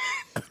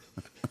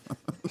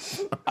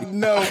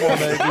 No,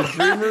 Monet. The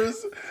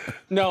Dreamers.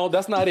 no,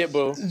 that's not it,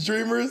 boo.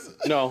 Dreamers.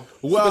 No.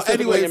 Well,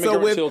 Specifically anyway, so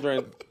immigrant with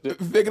children.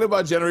 thinking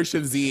about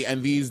Generation Z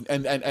and these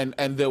and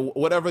the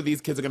whatever these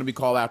kids are going to be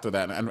called after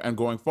that and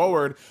going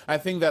forward, I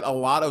think that a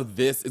lot of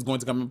this is going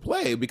to come in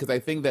play because I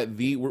think that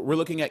we're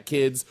looking at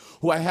kids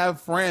who I have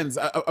friends.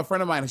 A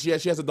friend of mine, she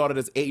has a daughter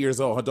that's 8 years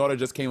old. Her daughter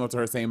just came up to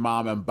her saying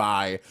 "mom" and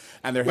 "bye,"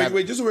 and they're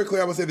Wait, just so we're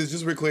clear, I'm gonna say this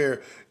just so we're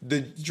clear.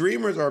 The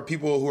Dreamers are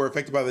people who are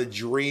affected by the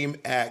DREAM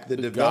Act, the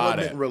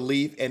Development,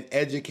 Relief, and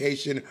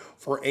Education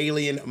for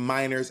Alien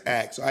Minors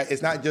Act. So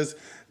it's not just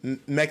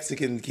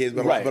Mexican kids,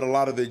 but Right. but a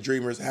lot of the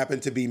Dreamers happen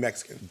to be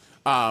Mexican.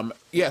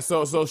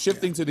 So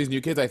shifting to these new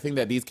kids, I think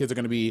that these kids are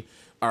going to be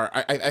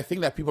I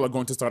think that people are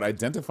going to start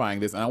identifying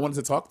this, and I wanted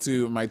to talk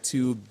to my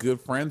two good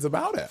friends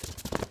about it.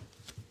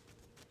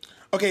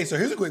 Okay, so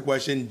here's a quick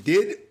question: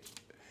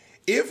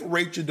 if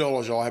Rachel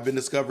Dolezal had been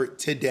discovered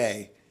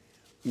today,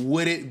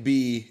 would it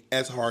be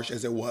as harsh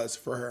as it was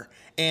for her?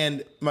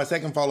 And my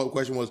second follow-up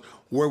question was: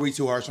 were we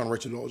too harsh on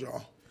Rachel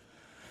Dolezal?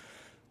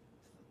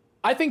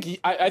 I think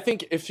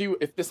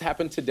if this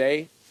happened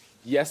today,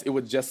 yes, it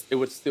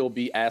would still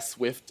be as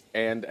swift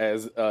and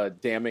as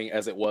damning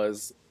as it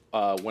was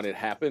when it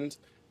happened.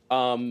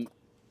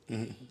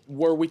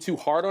 Were we too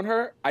hard on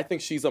her? I think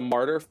she's a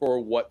martyr for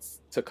what's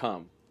to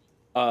come.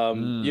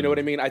 You know what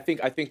I mean? I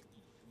think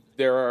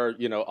there are,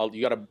 you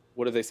gotta,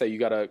 what do they say? You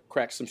gotta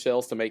crack some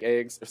shells to make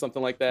eggs or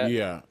something like that.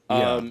 Yeah.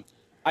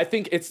 I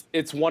think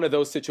it's one of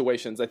those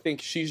situations. I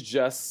think she's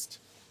just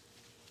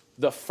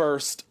the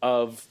first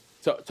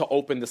to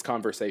open this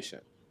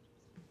conversation.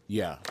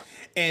 Yeah.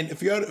 And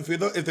if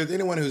there's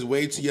anyone who's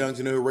way too young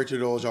to know who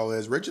Richard Dolezal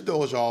is, Richard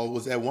Dolezal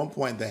was at one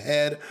point the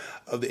head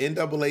of the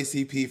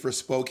NAACP for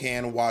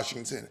Spokane,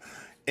 Washington.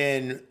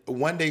 And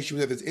one day she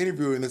was at this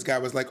interview and this guy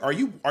was like, "Are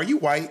you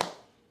white?"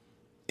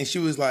 And she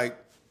was like,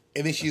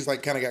 and then she's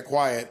like kind of got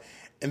quiet.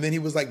 And then he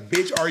was like,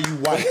 "Bitch, are you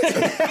white?"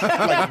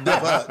 Like, the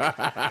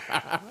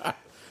fuck?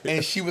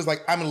 And she was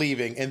like, "I'm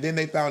leaving." And then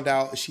they found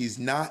out she's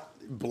not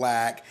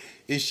black.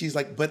 And she's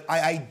like, "But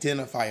I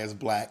identify as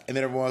black." And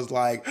then everyone was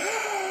like,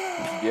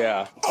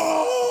 Yeah.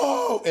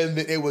 "Oh!" And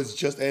then it was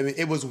just, I mean,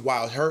 it was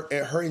wild.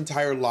 Her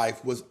entire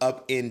life was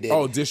upended.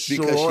 Oh,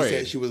 destroyed. Because she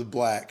said she was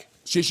black.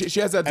 She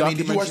has that I mean, documentary.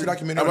 did you watch the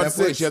documentary I'm on about to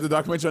say, Netflix? she has a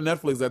documentary on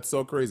Netflix that's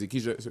so crazy.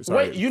 Keisha,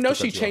 sorry. Wait, you know to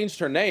she cut you off. changed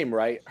her name,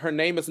 right? Her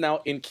name is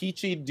now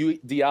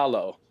Nkechi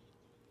Diallo.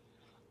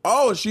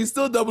 Oh, she's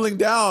still doubling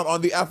down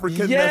on the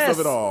Africanness of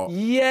it all.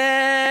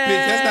 Yes.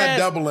 Bitch, that's not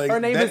doubling. Her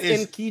name That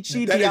is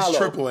Nkechi That Diallo. is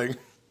tripling.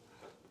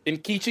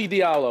 Nkechi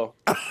Diallo.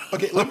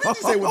 Okay, let me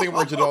just say one thing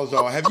about Rachel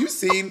Dolezal. Have you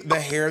seen the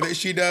hair that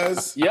she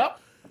does? Yep.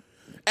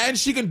 And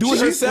she can do it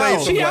She herself.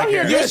 slays some She out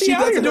here, Yeah, she out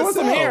does here it doing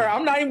some herself. hair.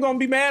 I'm not even gonna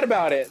be mad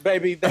about it,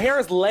 baby. The hair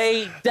is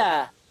laid.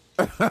 Let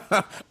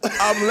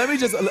me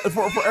just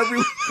for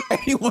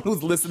anyone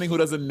who's listening who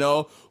doesn't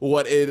know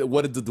what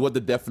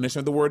the definition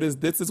of the word is.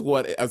 This is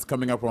what is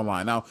coming up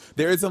online. Now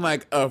there isn't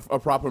like a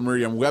proper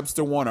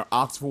Merriam-Webster one or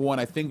Oxford one.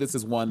 I think this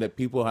is one that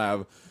people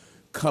have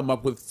come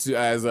up with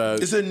as a.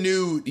 It's a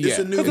new. Yeah. It's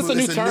a new. 'Cause it's a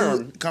new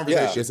term.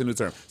 conversation. It's a new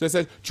term. So it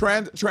says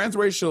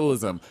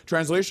transracialism.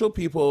 Transracial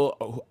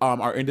people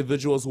are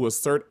individuals who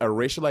assert a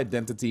racial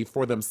identity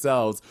for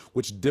themselves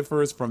which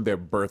differs from their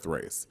birth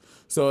race.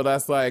 So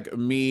that's like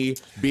me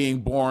being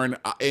born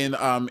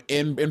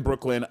in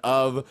Brooklyn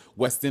of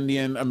West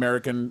Indian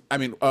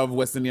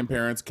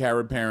parents,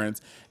 Carib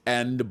parents,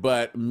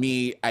 but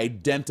me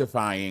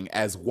identifying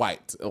as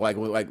white. Like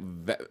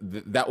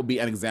that would be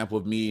an example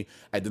of me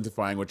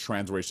identifying with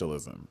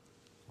transracialism.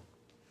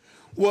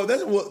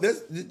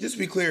 That's just to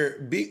be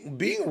clear.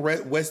 Being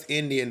West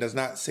Indian does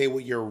not say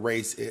what your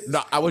race is.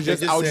 No, I was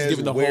just says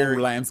giving the where-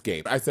 whole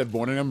landscape. I said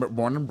born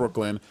in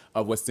Brooklyn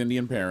of West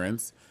Indian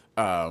parents,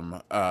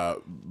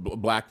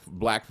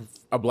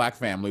 black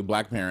family,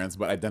 black parents,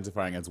 but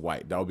identifying as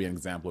white. That would be an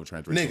example of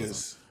transracialism.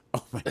 Niggas.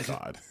 Oh my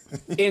god.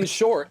 In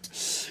short,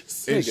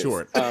 In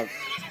short.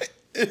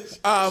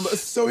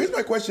 So here's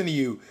my question to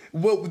you.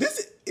 Well,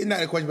 this is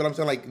not a question, but I'm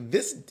saying like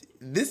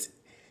this.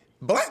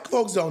 Black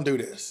folks don't do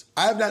this.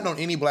 I have not known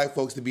any black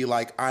folks to be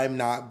like,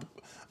 I'm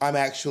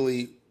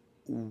actually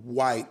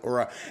white,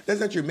 or that's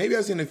not true. Maybe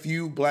I've seen a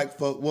few black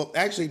folk. Well,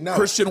 actually, no.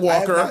 Christian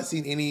Walker. I have not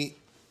seen any.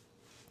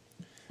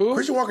 who?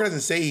 Christian Walker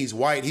doesn't say he's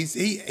white.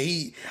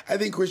 He. I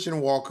think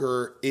Christian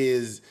Walker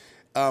is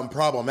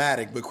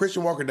problematic, but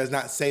Christian Walker does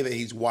not say that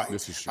he's white.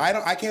 This is true.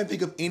 I can't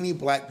think of any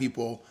black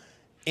people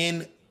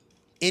in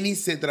any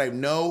set that I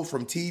know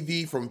from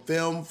TV, from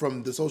film,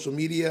 from the social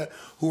media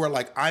who are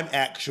like, I'm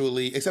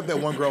actually, except that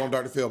one girl on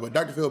Dr. Phil, but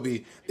Dr. Phil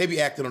they be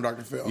acting on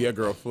Dr. Phil. Yeah,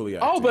 girl, fully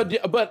Oh, acting.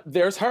 but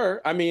there's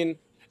her. I mean,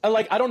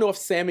 like I don't know if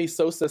Sammy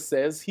Sosa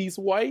says he's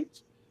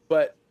white,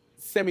 but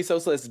Sammy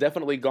Sosa has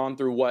definitely gone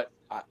through what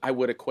I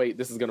would equate.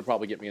 This is going to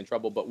probably get me in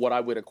trouble, but what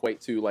I would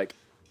equate to like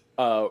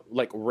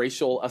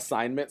racial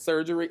assignment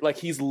surgery. Like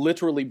he's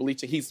literally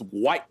bleaching. He's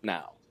white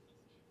now.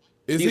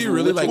 Is he's he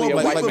really like,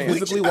 literally a white man.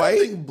 physically I white?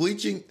 think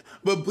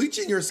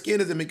bleaching your skin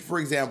doesn't make, for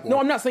example. No,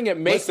 I'm not saying it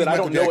makes let's it. see I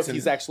don't Michael know Jackson. if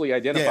he's actually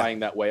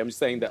identifying that way. I'm just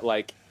saying that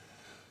like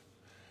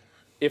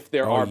if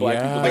there Oh, are black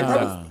people that yeah.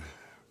 does.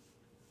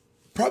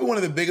 Probably one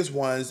of the biggest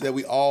ones that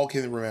we all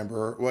can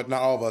remember. Well,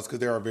 not all of us, because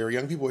there are very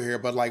young people here.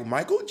 But like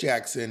Michael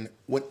Jackson,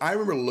 when I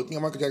remember looking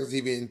at Michael Jackson's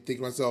TV and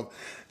thinking to myself,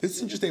 this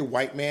isn't just a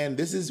white man.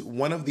 This is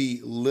one of the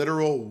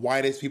literal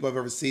whitest people I've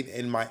ever seen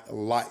in my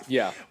life.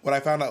 Yeah. When I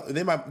found out,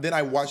 then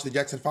I watched the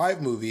Jackson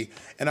 5 movie,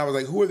 and I was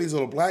like, who are these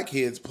little black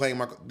kids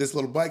playing this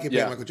little black kid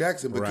playing Yeah. Michael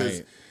Jackson?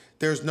 Because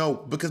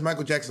Right. because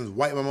Michael Jackson's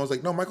white. My mom was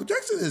like, no, Michael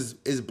Jackson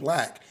is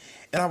black,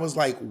 and I was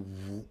like,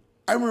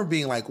 I remember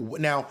being like,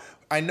 now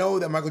I know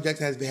that Michael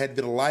Jackson has had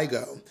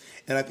vitiligo,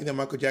 and I think that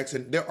Michael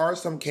Jackson, there are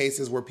some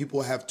cases where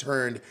people have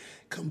turned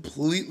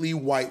completely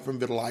white from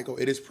vitiligo.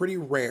 It is pretty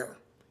rare.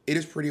 It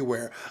is pretty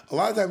rare. A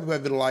lot of times people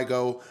have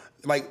vitiligo,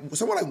 like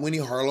someone like Winnie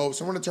Harlow,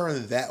 someone to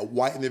turn that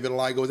white in their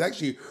vitiligo is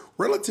actually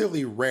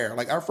relatively rare.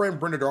 Like our friend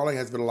Brenda Darling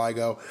has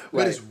vitiligo, but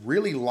Right. it's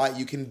really light.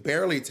 You can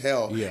barely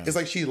tell. Yeah. It's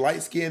like she's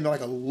light skinned,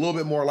 like a little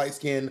bit more light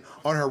skinned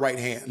on her right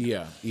hand.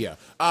 Yeah.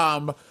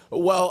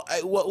 Well,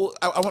 I want.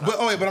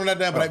 But but I'm not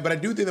done. But I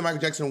do think that Michael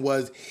Jackson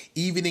was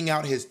evening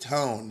out his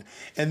tone,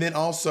 and then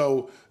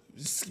also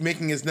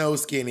making his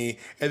nose skinny,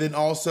 and then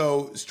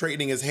also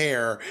straightening his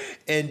hair,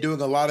 and doing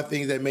a lot of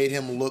things that made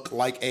him look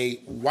like a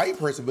white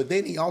person. But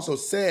then he also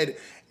said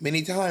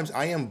many times,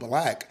 "I am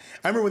black."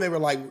 I remember when they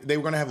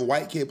were going to have a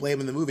white kid play him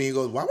in the movie. And he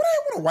goes, "Why would I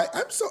want a white?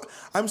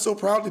 I'm so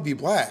proud to be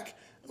black."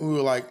 And we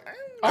were like,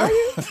 Are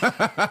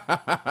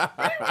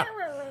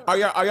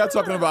you? Are y'all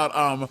talking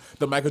about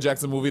the Michael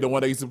Jackson movie, the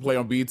one that used to play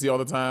on BET all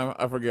the time?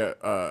 I forget.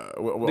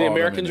 The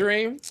American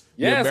Dream? The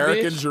Yes,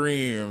 American bitch.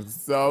 Dream.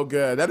 So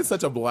good. That is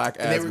such a black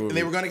ass and movie.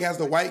 they were going to cast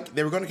a white.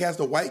 They were going to cast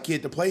a white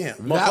kid to play him.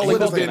 That Macaulay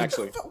would have Culkin, been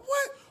actually.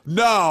 What?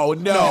 No.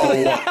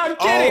 I'm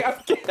kidding. I'm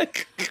kidding.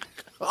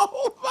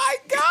 Oh my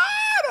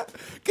God!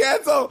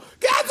 Cancel!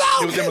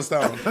 It was Emma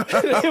Stone.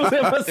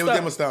 It was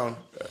Emma Stone.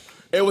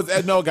 It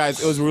was no,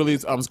 guys. It was really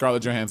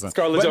Scarlett Johansson.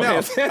 Scarlett But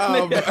no,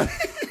 Johansson.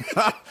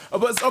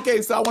 but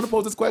okay, so I want to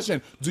pose this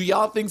question: do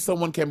y'all think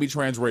someone can be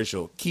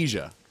transracial?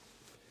 Keisha.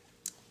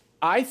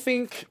 I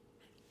think,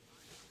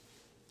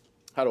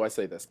 how do I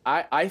say this?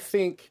 I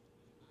think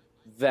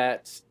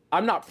that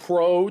I'm not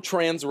pro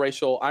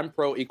transracial, I'm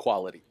pro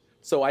equality.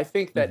 So I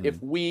think that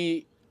if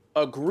we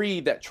agree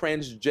that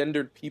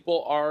transgendered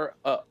people are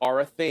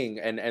a thing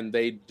and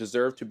they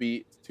deserve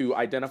to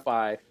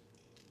identify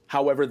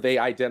however they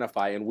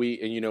identify, and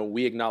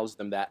we acknowledge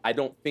them, that I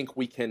don't think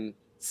we can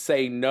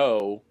say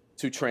no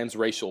to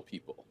transracial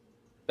people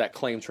that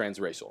claim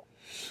transracial.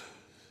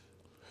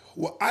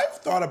 Well, I've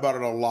thought about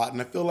it a lot,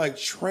 and I feel like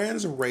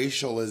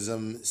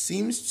transracialism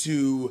seems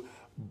to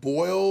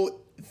boil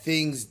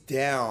things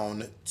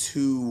down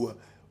to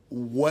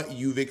what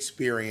you've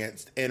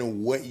experienced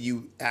and what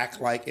you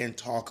act like and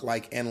talk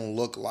like and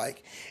look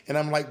like. And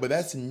I'm like, but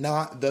that's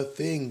not the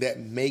thing that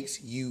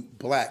makes you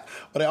black.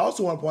 But I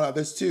also want to point out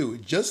this too,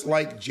 just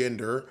like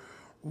gender,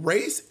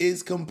 race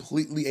is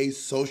completely a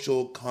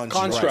social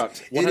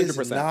construct. 100%. It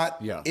is not.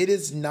 Yeah. It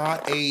is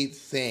not a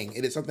thing.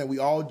 It is something we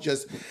all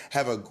just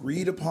have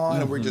agreed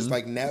upon, and we're just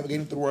like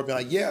navigating through the world, being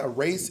like, yeah,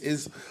 race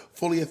is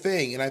fully a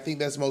thing. And I think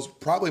that's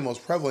probably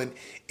most prevalent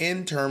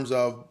in terms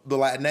of the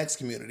Latinx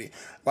community.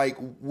 Like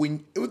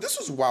this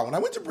was wild. When I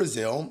went to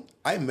Brazil,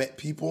 I met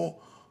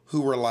people who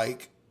were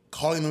like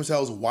calling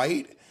themselves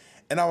white,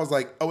 and I was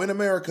like, oh, in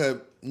America,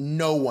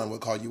 no one would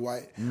call you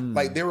white.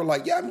 Like they were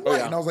like, yeah, I'm white.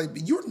 yeah. And I was like,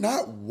 you're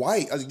not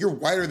white. I was like, you're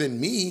whiter than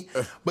me,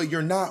 but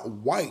you're not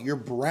white. You're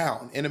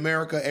brown. In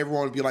America,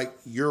 everyone would be like,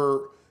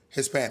 you're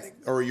Hispanic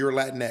or you're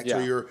Latinx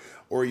Yeah.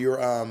 or you're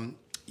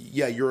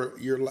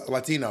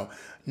Latino.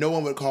 No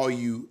one would call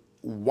you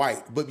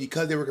white, but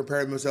because they were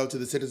comparing themselves to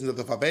the citizens of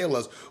the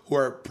favelas, who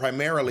are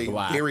primarily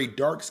Black. very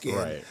dark skinned,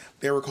 Right.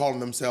 they were calling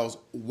themselves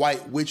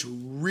white, which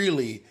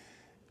really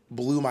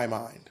blew my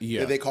mind.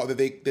 Yeah. That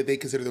they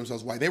consider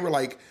themselves white. They were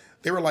like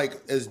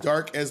as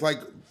dark as like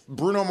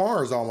Bruno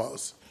Mars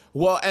almost.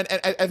 Well, and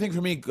I think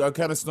for me,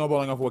 kind of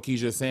snowballing off what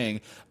Keisha's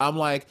saying, I'm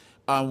like,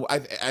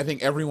 I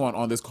think everyone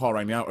on this call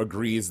right now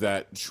agrees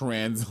that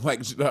transgender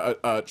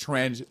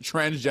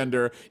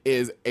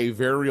is a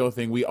very real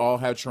thing. We all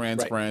have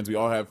trans friends. We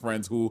all have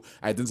friends who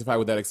identify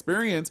with that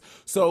experience.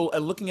 So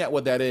looking at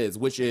what that is,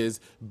 which is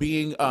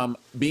being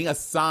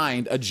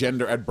assigned a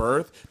gender at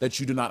birth that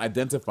you do not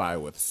identify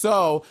with.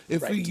 So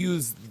if we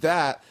use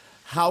that,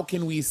 how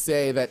can we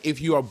say that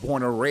if you are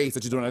born a race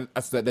that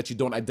you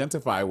don't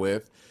identify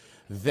with,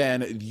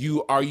 then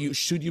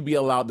should you be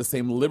allowed the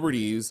same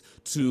liberties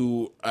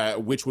to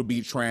which would be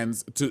be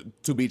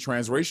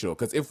transracial?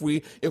 Because if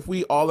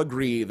we all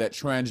agree that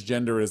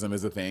transgenderism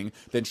is a thing,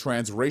 then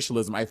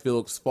transracialism, I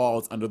feel,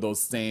 falls under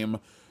those same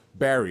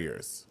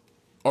barriers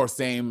or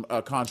same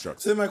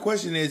constructs. So my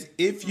question is,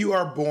 if you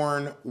are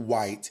born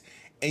white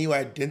and you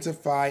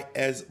identify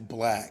as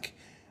black,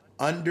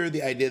 under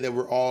the idea that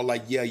we're all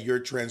like, yeah, you're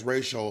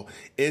transracial,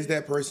 is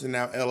that person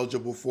now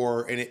eligible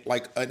for an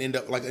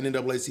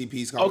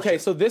NAACP scholarship? Okay,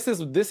 so this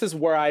is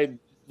where I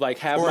like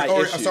have my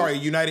issues. Sorry,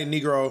 United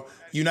Negro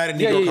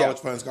College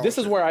Fund scholarship. This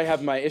is where I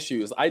have my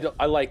issues. I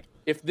like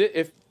if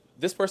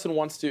this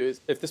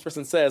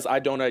person says I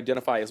don't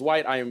identify as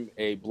white, I am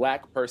a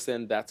black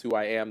person. That's who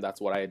I am.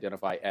 That's what I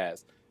identify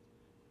as.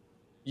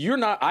 You're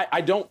not.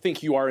 I don't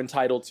think you are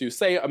entitled to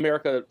say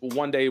America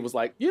one day was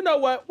like, you know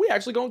what, we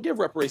actually gonna give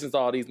reparations to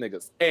all these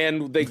niggas,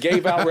 and they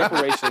gave out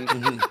reparations,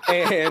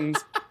 and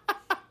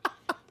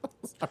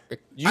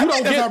you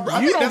don't get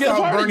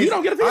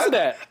a piece of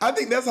that. I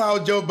think that's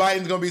how Joe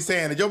Biden's gonna be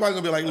saying it. Joe Biden's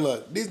gonna be like,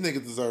 look, these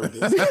niggas deserve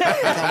this.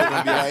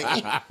 Gonna be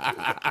like,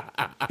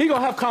 he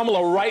gonna have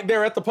Kamala right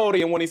there at the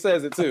podium when he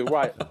says it too,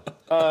 right?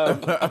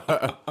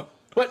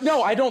 But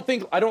no, I don't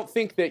think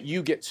that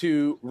you get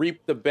to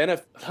reap the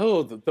benefit.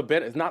 Oh, the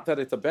benefit. Not that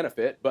it's a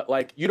benefit, but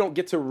like you don't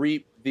get to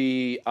reap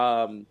the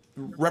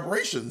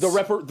reparations,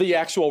 the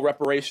actual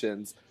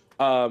reparations,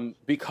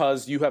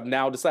 because you have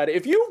now decided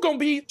if you're gonna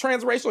be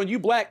transracial and you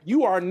black,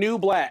 you are new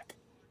black.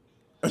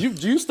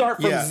 You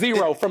start from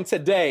zero from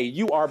today.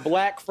 You are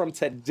black from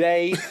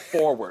today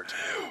forward.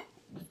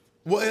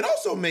 Well, it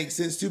also makes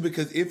sense, too,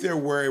 because if there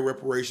were a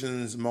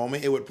reparations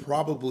moment, it would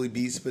probably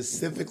be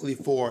specifically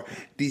for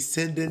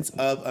descendants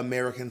of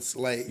American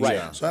slaves. Right.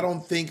 Yeah. So I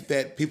don't think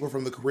that people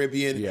from the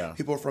Caribbean,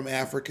 people from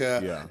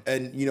Africa,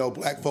 and,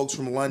 black folks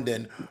from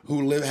London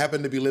who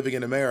happen to be living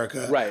in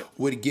America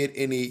would get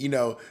any,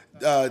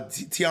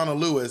 Tiana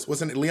Lewis,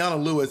 Leona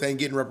Lewis ain't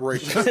getting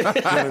reparations. You know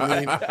what I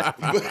mean?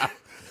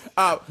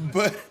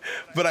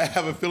 But I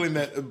have a feeling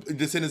that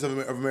descendants of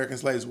American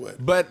slaves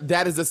would. But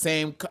that's the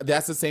same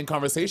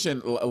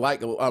conversation.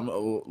 Like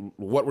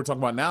what we're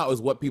talking about now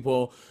is what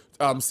people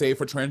say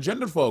for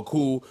transgender folk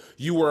who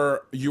you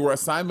were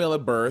assigned male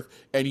at birth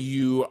and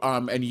you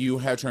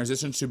have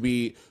transitioned to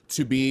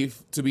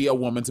be a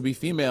woman, to be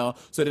female.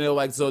 So then they're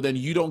like, so then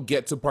you don't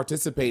get to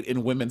participate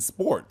in women's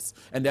sports,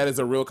 and that is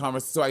a real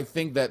conversation. So I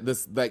think that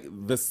this, like,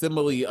 the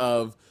simile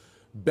of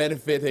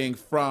benefiting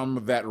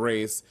from that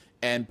race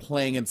and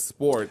playing in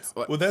sports.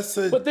 Well, but there's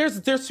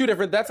two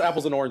different. That's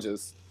apples and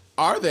oranges.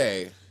 Are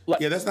they?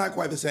 Yeah, that's not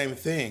quite the same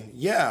thing.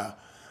 Yeah,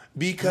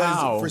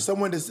 because for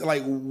someone to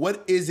like,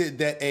 what is it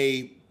that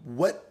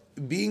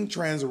being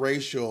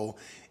transracial?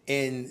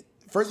 And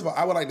first of all,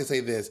 I would like to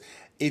say this: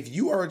 if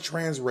you are a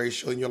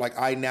transracial and you're like,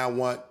 I now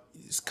want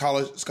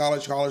college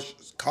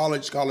scholarships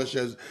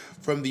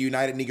from the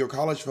United Negro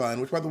College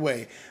Fund, which, by the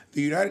way,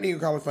 the United Negro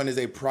College Fund is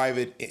a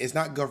private. It's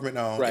not government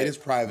owned. Right. It is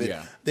private.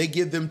 Yeah. They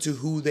give them to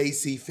who they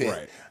see fit.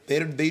 Right. They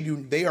do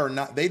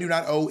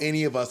not owe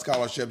any of us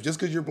scholarships. Just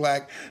because you're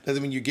black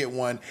doesn't mean you get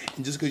one,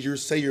 and just because you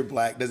say you're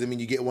black doesn't mean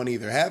you get one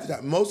either. Half the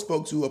time, most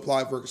folks who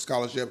apply for a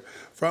scholarship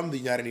from the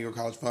United Negro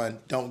College Fund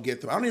don't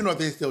get them. I don't even know if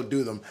they still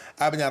do them.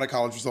 I've been out of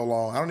college for so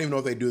long. I don't even know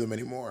if they do them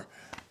anymore,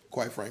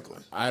 quite frankly.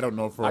 I don't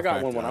know for I a got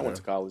fact one when I either. went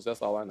to college.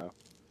 That's all I know.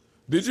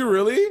 Did you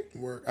really?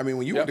 I mean,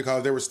 when you went to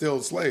college, they were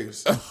still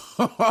slaves.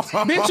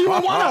 Bitch, you were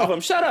one of them.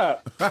 Shut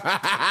up. But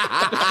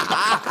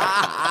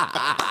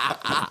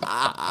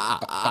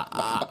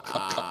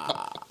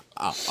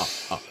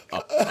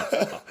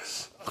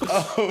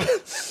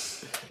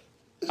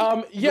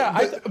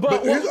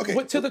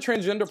to the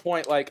transgender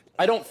point, like,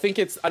 I don't think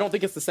it's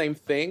the same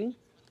thing.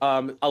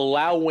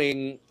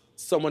 Allowing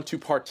someone to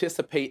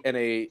participate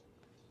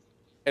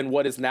in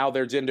what is now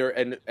their gender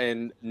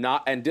and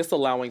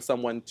disallowing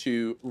someone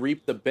to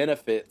reap the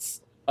benefits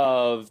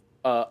of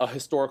a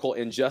historical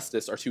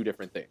injustice are two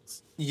different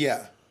things.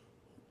 Yeah.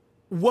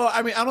 Well,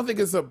 I mean, I don't think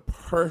it's a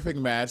perfect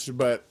match,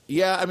 but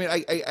yeah, I mean,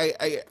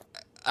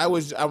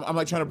 I'm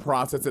like trying to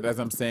process it as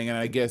I'm saying, and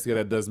I guess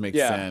that does make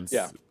sense.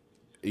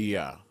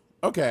 Yeah.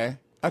 Okay,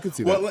 I could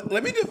see that. Well,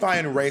 let me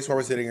define race while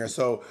we're sitting here.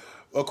 So,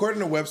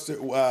 according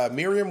to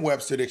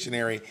Merriam-Webster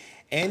dictionary,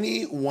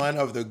 any one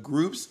of the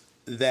groups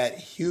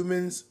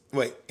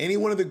any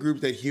one of the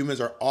groups that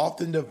humans are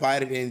often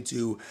divided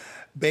into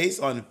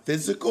based on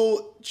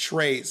physical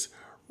traits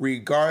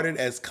regarded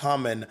as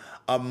common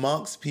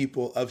amongst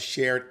people of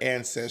shared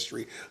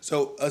ancestry.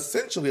 So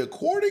essentially,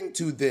 according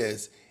to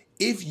this,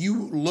 if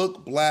you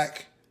look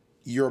black,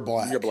 you're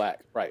black. You're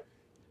black, right?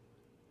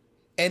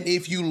 And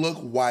if you look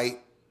white,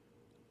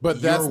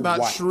 But that's you're not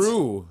white.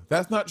 true.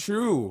 That's not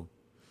true.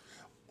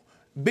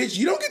 Bitch,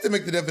 you don't get to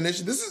make the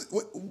definition. This is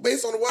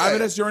based on what? I mean,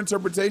 that's your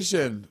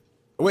interpretation.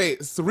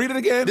 Wait, so read it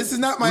again. This is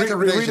not my Read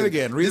interpretation. it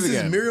again. Read this it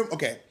again. is Miriam.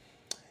 Okay.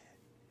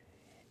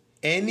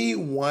 Any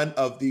one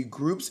of the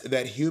groups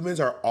that humans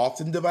are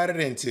often divided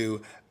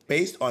into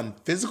based on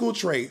physical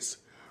traits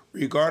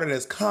regarded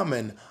as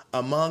common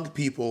among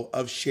people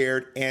of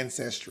shared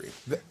ancestry.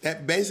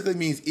 That basically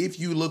means if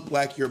you look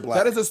black, you're black.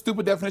 That is a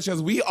stupid definition.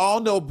 'Cause we all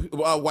know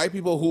white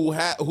people who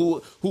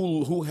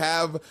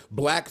have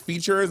black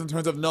features in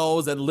terms of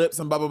nose and lips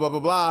and blah blah blah blah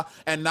blah,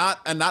 and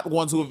not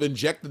ones who have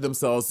injected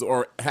themselves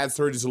or had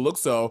surgery to look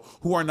so,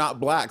 who are not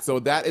black. So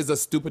that is a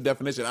stupid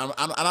definition.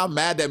 I'm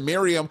mad that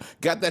Miriam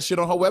got that shit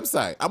on her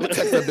website. I'm gonna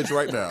text that bitch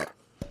right now.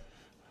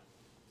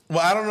 Well,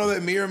 I don't know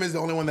that Miriam is the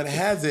only one that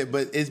has it,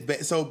 but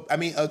so. I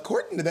mean,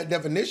 according to that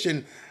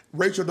definition,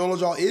 Rachel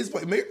Dolezal is.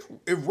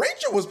 If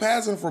Rachel was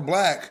passing for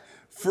black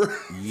for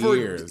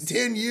Years.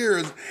 10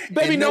 years,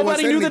 Baby, and no one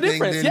nobody said knew the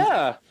anything, difference.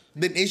 Yeah.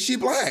 then is she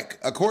black?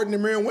 According to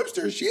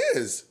Merriam-Webster, she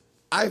is.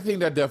 I think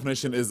that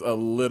definition is a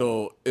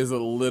little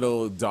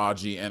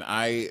dodgy, and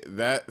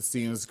that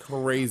seems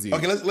crazy.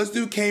 Okay, let's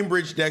do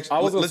Cambridge. Let's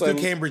do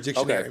Cambridge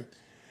Dictionary. Okay.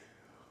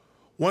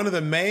 One of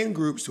the main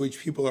groups to which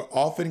people are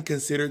often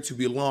considered to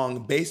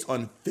belong based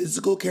on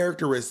physical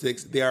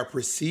characteristics they are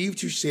perceived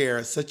to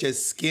share, such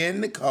as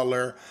skin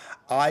color,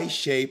 eye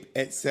shape,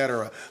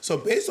 etc. So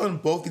based on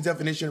both the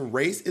definition,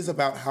 race is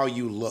about how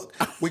you look,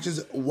 which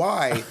is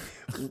why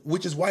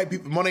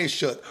people, Monet is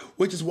shook,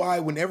 which is why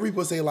whenever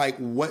people say like,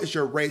 what is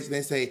your race? And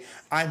they say,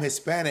 I'm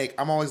Hispanic.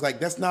 I'm always like,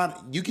 that's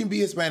not, you can be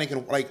Hispanic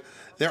and like,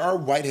 there are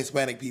white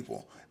Hispanic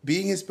people.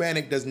 Being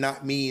Hispanic does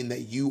not mean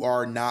that you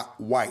are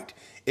not white.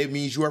 It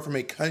means you are from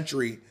a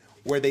country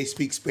where they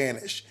speak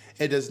Spanish.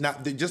 It does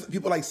not, just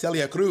people like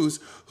Celia Cruz,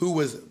 who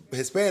was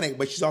Hispanic,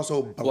 but she's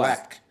also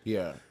black.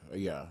 Yeah,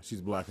 she's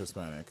black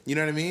Hispanic. You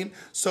know what I mean?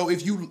 So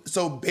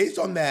based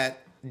on that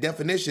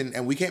definition,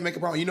 and we can't make a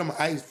problem,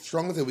 I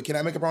strongly say we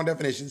cannot make a problem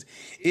definitions.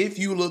 If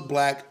you look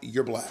black,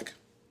 you're black.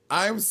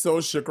 I'm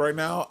so shook right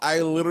now.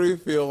 I literally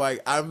feel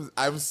like I'm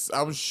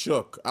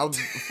shook. I'm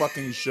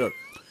fucking shook.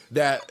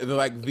 That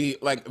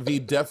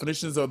the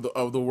definitions of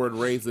the word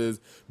race is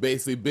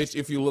basically, bitch,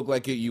 if you look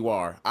like it, you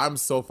are. I'm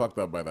so fucked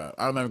up by that.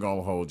 I'm not even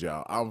gonna hold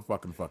y'all. I'm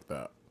fucking fucked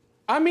up.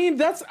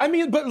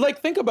 But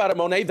like, think about it,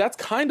 Monet. That's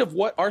kind of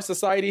what our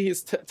society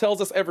tells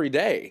us every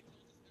day.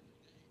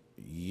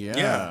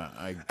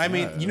 Yeah. I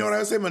mean, you know what I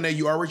would say, Monet?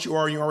 You are what you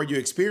are, and you are what you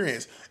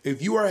experience.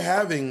 If you are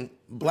having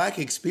black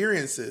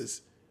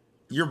experiences,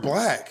 you're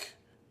black.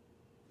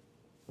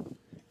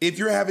 If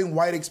you're having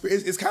white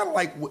experience, it's kind of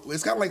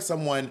like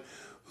someone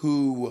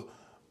who,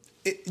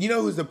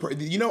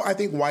 I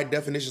think why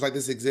definitions like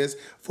this exist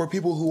for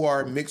people who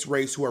are mixed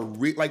race, who are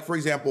like, for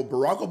example,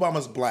 Barack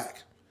Obama's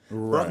black.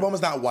 Right. Barack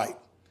Obama's not white.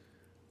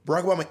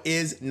 Barack Obama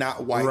is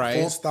not white. Right.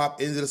 Full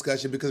stop, end of the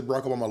discussion, because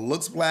Barack Obama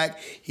looks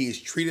black. He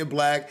is treated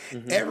black.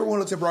 Mm-hmm. Everyone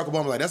looks at Barack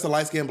Obama like, that's a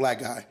light-skinned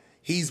black guy.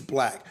 He's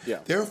black. Yeah.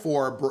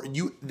 Therefore,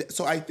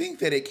 so I think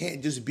that it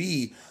can't just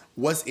be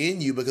what's in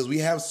you, because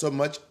you have so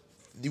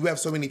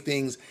many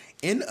things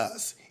in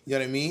us. You know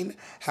what I mean?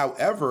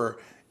 However,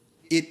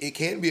 it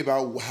can be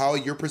about how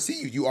you're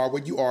perceived. You are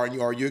what you are, and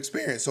you are your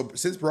experience. So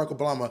since Barack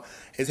Obama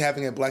is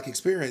having a black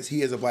experience,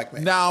 he is a black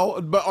man. Now,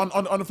 but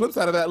on the flip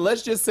side of that,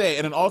 let's just say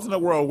in an alternate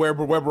world where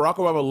Barack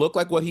Obama looked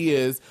like what he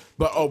is,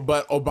 but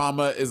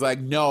Obama is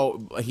like,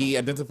 no, he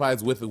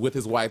identifies with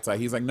his white side.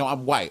 He's like, no,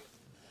 I'm white.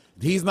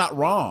 He's not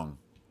wrong.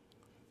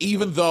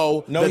 Even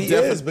though no, he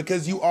is,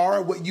 because you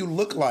are what you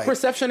look like.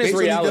 Perception is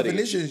reality.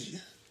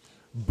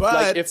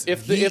 But like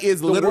he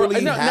is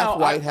literally half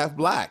white, half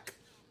black.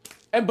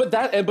 But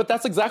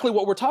that's exactly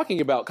what we're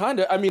talking about, kind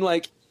of. I mean,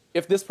 like,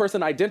 if this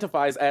person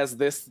identifies as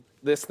this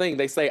thing,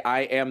 they say, I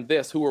am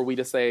this. Who are we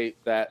to say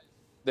that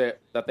they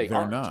They're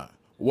aren't? not.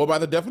 Well, by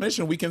the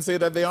definition, we can say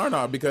that they are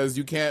not, because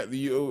you can't.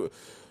 I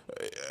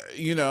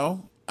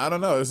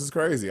don't know. This is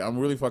crazy. I'm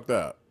really fucked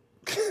up.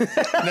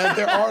 Now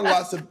there are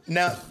lots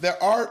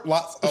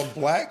of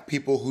black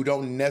people who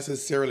don't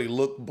necessarily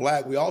look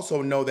black. We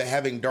also know that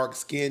having dark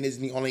skin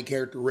isn't the only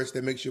characteristic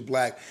that makes you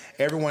black.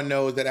 Everyone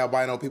knows that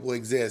albino people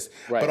exist,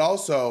 right. But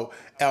also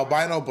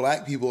albino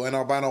black people and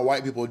albino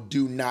white people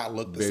do not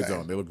look the same. They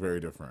don't. They look very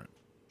different.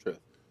 True.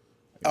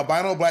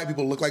 Albino black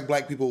people look like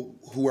black people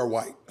who are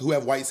white, who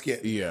have white skin.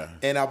 Yeah.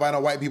 And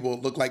albino white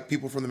people look like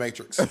people from the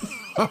Matrix.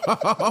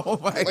 Oh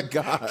my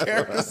God.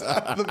 Characters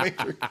out of the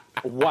Matrix.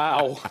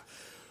 Wow.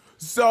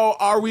 So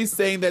are we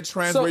saying that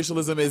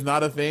transracialism is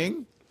not a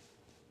thing?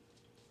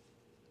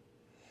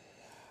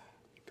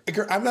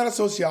 I'm not a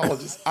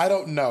sociologist. I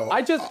don't know.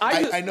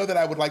 I know that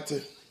I would like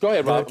to. Go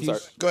ahead, Rob. I'm sorry.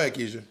 Go ahead,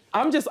 Keisha.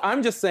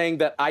 I'm just saying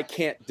that I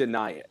can't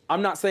deny it.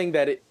 I'm not saying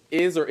that it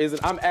is or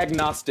isn't. I'm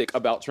agnostic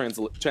about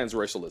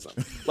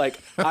transracialism.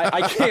 Like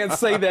I can't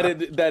say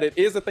that it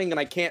is a thing, and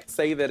I can't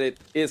say that it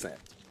isn't,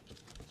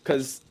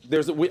 because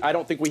I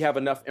don't think we have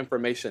enough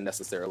information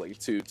necessarily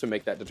to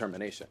make that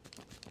determination.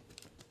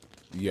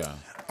 Yeah.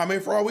 I mean,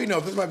 for all we know,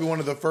 this might be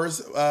one of the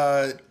first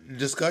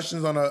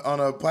discussions on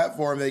a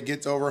platform that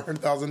gets over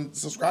 100,000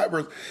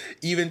 subscribers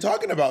even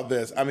talking about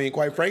this. I mean,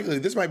 quite frankly,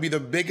 this might be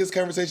the biggest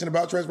conversation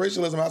about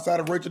transracialism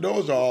outside of Rachel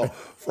Dolezal,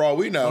 for all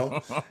we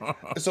know.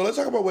 So let's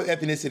talk about what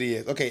ethnicity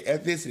is. Okay,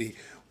 ethnicity.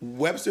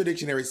 Webster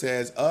Dictionary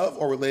says, of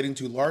or relating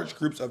to large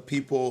groups of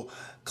people,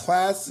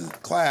 class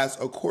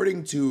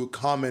according to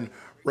common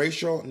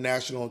racial,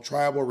 national,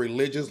 tribal,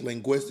 religious,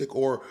 linguistic,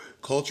 or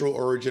cultural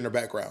origin or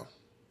background.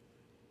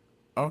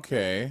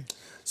 Okay.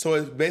 So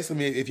it's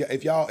basically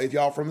if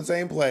y'all from the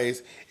same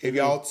place, if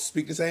y'all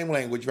speak the same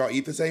language, if y'all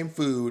eat the same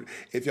food,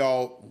 if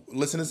y'all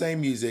listen to the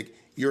same music,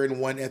 you're in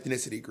one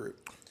ethnicity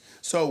group.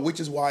 So which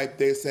is why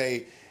they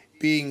say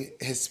being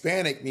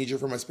Hispanic means you're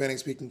from a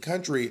Hispanic-speaking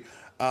country,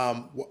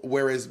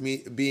 whereas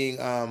being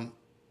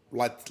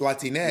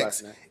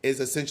Latinx is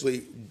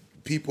essentially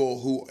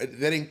people who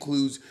that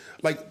includes,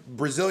 like,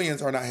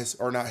 Brazilians are not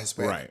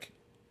Hispanic. Right.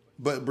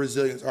 But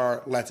Brazilians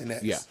are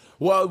Latinx. Yeah.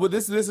 Well,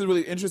 this is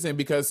really interesting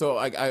because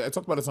I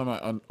talked about this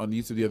on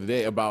YouTube the other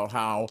day about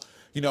how,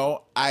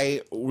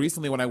 I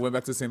recently, when I went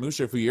back to St.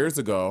 Lucia a few years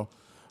ago,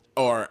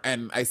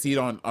 and I see it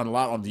on a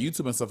lot on the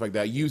YouTube and stuff like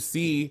that, you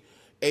see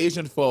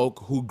Asian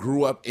folk who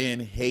grew up in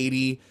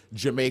Haiti,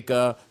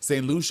 Jamaica,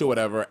 St. Lucia,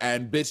 whatever,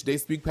 and bitch, they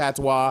speak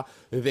patois.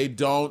 They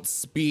don't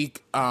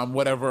speak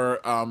whatever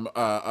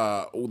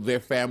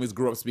their families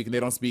grew up speaking. They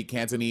don't speak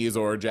Cantonese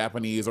or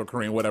Japanese or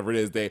Korean, whatever it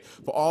is. They,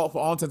 for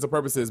all intents and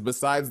purposes,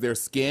 besides their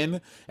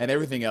skin and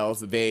everything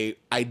else, they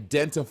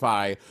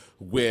identify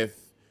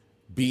with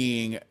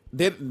being.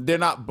 They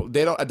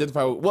don't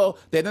identify with, well,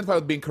 they identify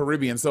with being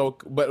Caribbean. So,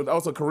 but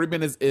also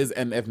Caribbean is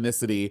an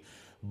ethnicity.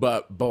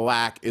 But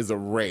black is a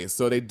race.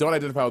 So they don't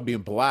identify with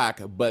being black,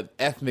 but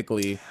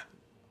ethnically.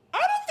 I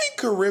don't think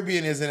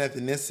Caribbean is an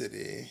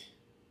ethnicity.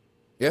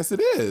 Yes,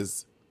 it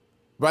is.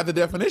 By the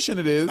definition,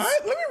 it is.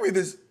 Let me read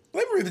this.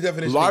 Let me read the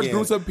definition Large again.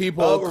 groups of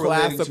people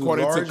classed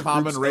according to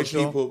common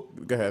racial.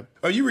 Go ahead.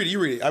 Oh, you read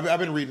it. I've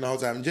been reading the whole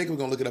time. Jacob's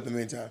going to look it up in the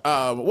meantime.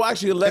 Well,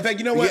 actually, in fact,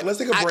 you know what? Let's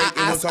take a break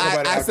and we'll talk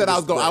about it after I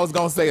was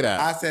going to say that.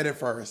 I said it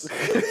first.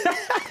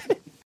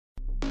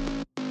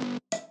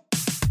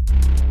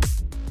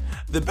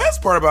 The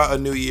best part about a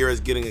new year is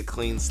getting a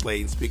clean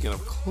slate. And speaking of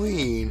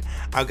clean,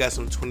 I've got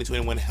some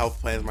 2021 health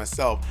plans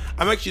myself.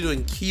 I'm actually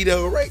doing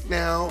keto right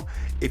now.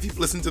 If you've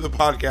listened to the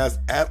podcast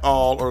at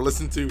all or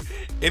listened to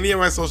any of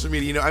my social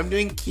media, I'm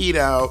doing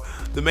keto.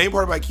 The main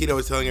part about keto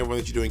is telling everyone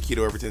that you're doing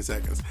keto every 10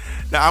 seconds.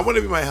 Now, I want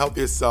to be my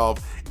healthiest self,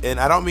 and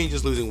I don't mean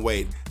just losing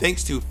weight.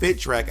 Thanks to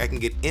FitTrack, I can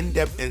get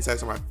in-depth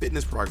insights on my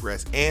fitness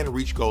progress and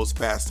reach goals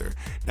faster.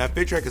 Now,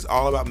 FitTrack is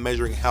all about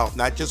measuring health,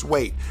 not just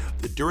weight.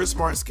 The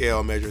DuraSmart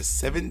scale measures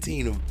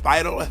 17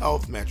 vital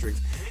health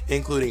metrics,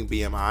 including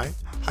BMI,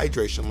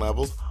 hydration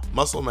levels,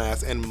 muscle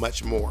mass, and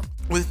much more.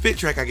 With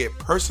FitTrack, I get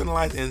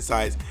personalized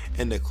insights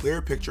and a clear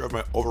picture of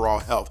my overall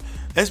health.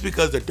 That's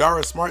because the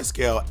DuraSmart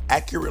scale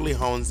accurately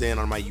hones in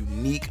on my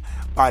unique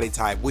body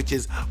type, which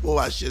is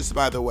luscious,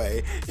 by the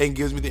way, and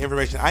gives me the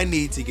information I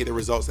need to get the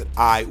results that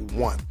I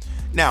want.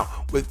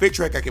 Now, with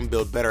FitTrack, I can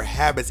build better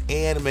habits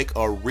and make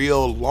a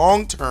real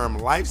long-term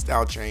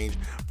lifestyle change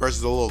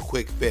versus a little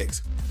quick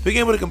fix. Being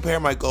able to compare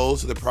my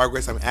goals to the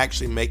progress I'm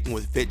actually making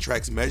with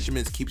FitTrack's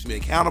measurements keeps me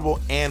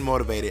accountable and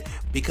motivated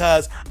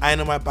because I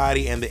know my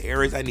body and the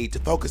areas I need to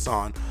focus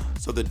on.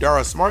 So the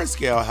DuraSmart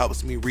scale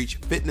helps me reach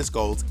fitness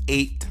goals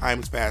 8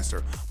 times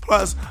faster.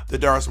 Plus, the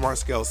DuraSmart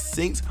scale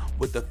syncs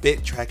with the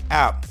FitTrack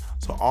app.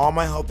 So all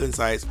my health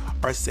insights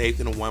are saved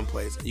in one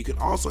place. You can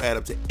also add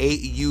up to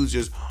 8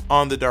 users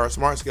on the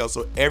DuraSmart scale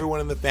so everyone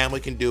in the family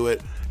can do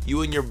it.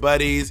 You and your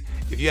buddies,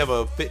 if you have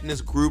a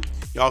fitness group,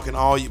 y'all can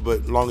all,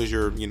 but as long as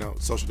you're,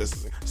 social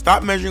distancing.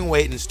 Stop measuring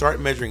weight and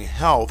start measuring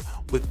health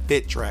with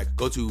FitTrack.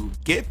 Go to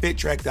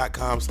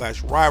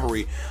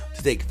getfittrack.com/rivalry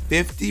to take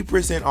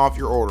 50% off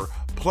your order.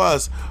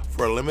 Plus,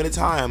 for a limited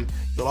time,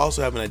 you'll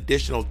also have an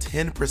additional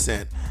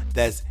 10%.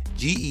 That's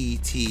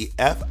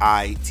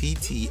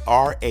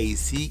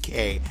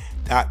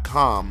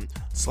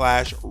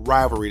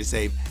getfittrack.com/rivalry to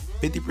save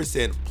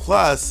 50%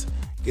 plus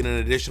get an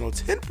additional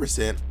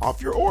 10% off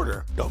your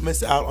order. Don't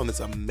miss out on this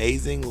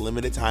amazing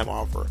limited time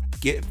offer.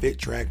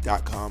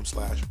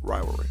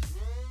 Getfittrack.com/rivalry.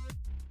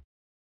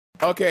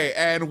 Okay,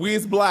 and we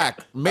is black.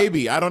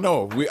 Maybe. I don't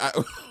know.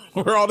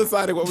 We're all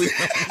deciding what we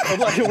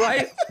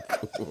right?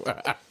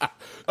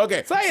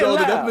 Okay, say it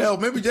loud. Hell,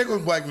 maybe Jake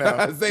was black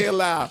now. Say it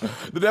loud.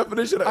 The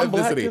definition of I'm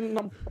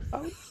ethnicity.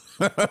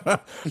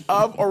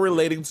 Of or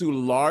relating to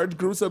large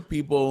groups of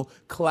people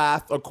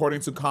classed according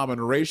to common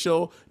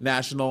racial,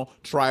 national,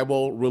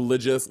 tribal,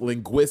 religious,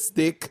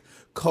 linguistic,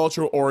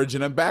 cultural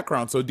origin, and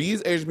background. So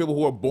these Asian people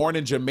who are born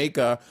in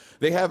Jamaica,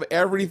 they have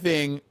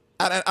everything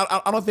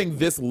I don't think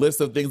this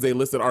list of things they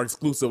listed are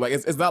exclusive. Like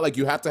it's not like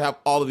you have to have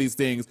all of these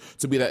things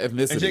to be that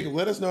ethnicity. And Jacob,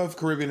 let us know if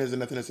Caribbean is an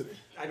ethnicity.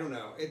 I don't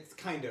know. It's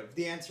kind of.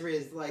 The answer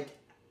is like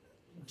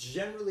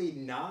generally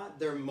not.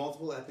 There are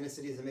multiple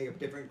ethnicities that make up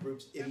different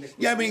groups in the Caribbean.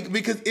 Yeah, I mean,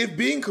 because if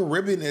being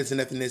Caribbean is an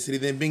ethnicity,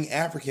 then being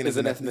African is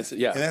an ethnicity.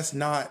 Yeah, and that's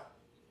not.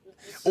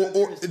 So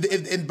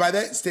And by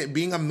that,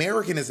 being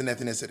American is an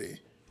ethnicity.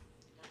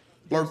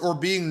 Or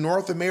being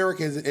North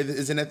American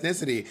is an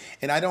ethnicity,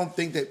 and I don't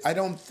think,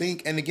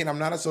 and again, I'm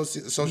not a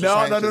social scientist.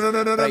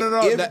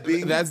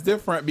 No. That's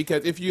different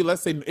because if you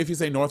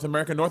say North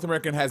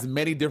American has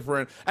many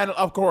different, and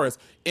of course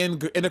in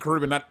the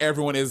Caribbean, not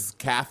everyone is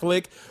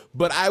Catholic,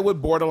 but I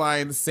would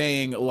borderline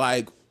saying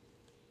like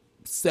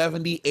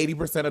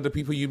 70-80% of the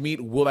people you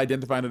meet will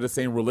identify under the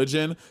same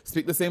religion,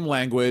 speak the same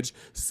language,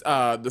 this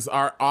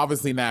are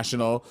obviously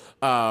national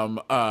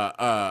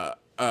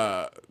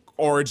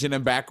origin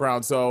and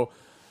background. So,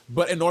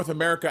 but in North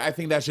America, I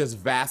think that's just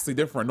vastly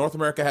different. North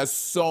America has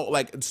so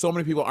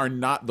many people are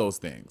not those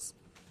things.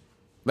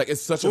 Like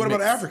it's such. So a what mix.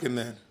 about African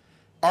then?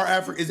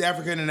 Is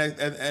African an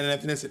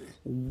ethnicity?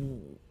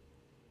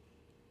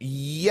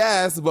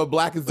 Yes, but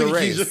black is the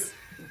race.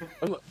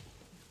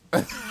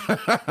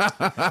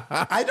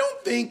 I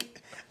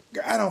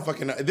don't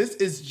fucking know. This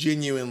is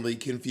genuinely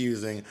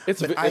confusing.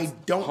 It's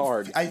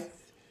hard.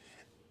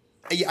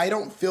 I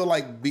don't feel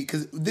like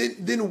because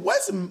then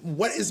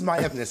what is my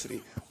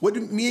ethnicity? What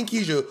do me and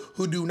Keisha,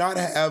 who do not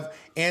have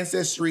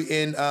ancestry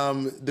in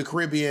the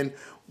Caribbean,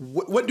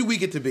 what do we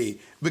get to be?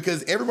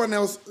 Because everyone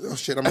else, oh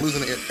shit, I'm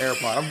losing an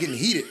AirPod. I'm getting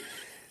heated.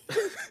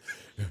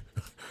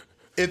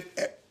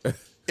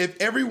 If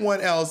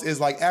everyone else is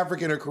like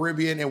African or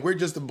Caribbean and we're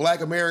just the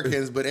Black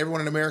Americans, but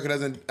everyone in America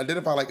doesn't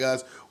identify like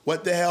us,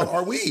 what the hell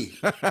are we?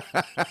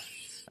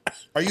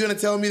 Are you going to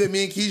tell me that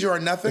me and Keisha are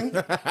nothing?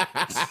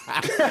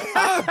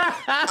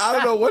 I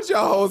don't know what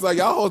y'all hoes are.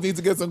 Y'all hoes need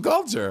to get some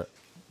culture.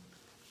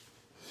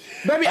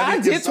 Baby, I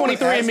did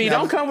 23andMe.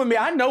 Don't come. come with me.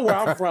 I know where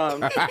I'm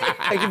from.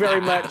 Thank you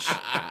very much.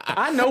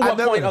 I know what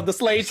point of the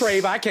slave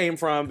trade I came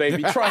from,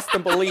 baby. Trust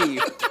and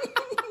believe.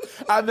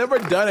 I've never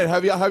done it.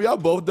 Have y'all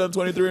both done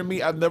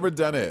 23andMe? I've never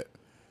done it.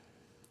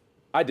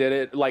 I did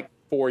it like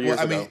 4 years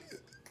ago. mean,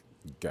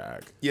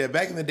 Gag. yeah,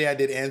 back in the day, I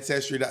did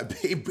Ancestry.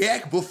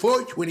 Back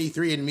before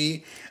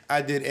 23andMe,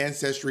 I did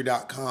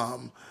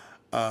Ancestry.com,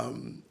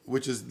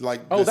 which is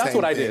like Oh, the that's same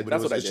what I thing, did. but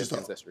That's it what I was did. just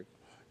Ancestry.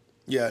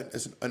 Yeah,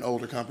 it's an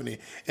older company,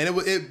 and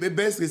it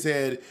basically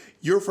said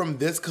you're from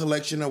this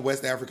collection of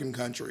West African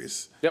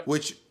countries, Yep.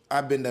 which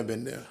I've been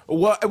there.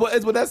 Well,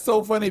 that's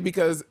so funny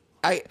because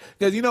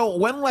you know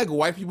when like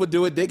white people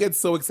do it, they get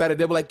so excited.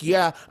 They're like,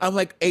 "Yeah, I'm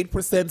like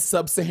 8%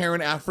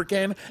 Sub-Saharan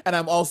African, and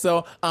I'm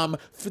also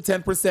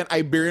 10%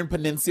 Iberian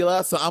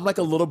Peninsula, so I'm like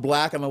a little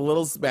black and a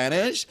little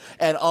Spanish,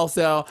 and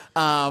also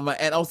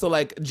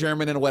like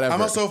German and whatever."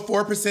 I'm also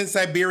 4%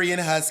 Siberian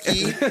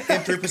Husky and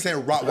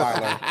 3%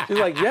 Rottweiler. She's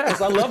like,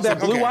 yes, I love that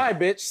blue Okay. eye,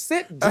 bitch.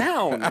 Sit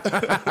down.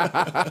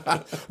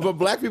 But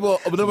black people,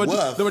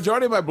 the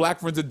majority of my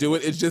black friends that do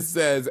it, it just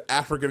says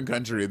African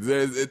countries.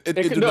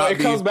 It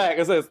comes back.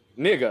 It says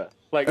nigga.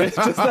 Like it's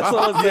just that's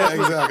all it says. Yeah,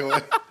 exactly.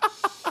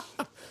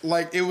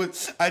 Like it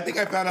was. I think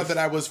I found out that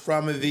I was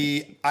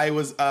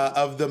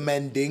of the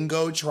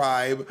Mandingo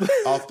tribe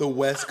off the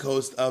west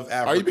coast of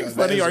Africa. Are you being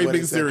funny or are you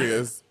being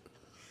serious?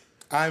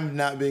 I'm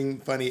not being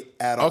funny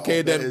at all.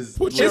 Okay, then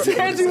put your- It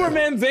said you were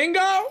Mandingo?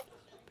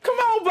 Come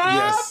on, Bob.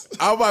 Yes.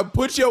 I'm like,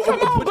 put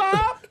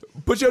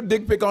your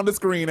dick pic on the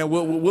screen and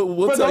we'll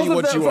For tell those you of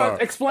what them, you are.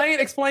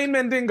 Explain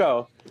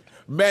Mandingo.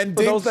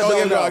 Mandingo. those that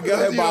don't know. Go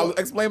ahead, You Bob. know-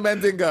 Explain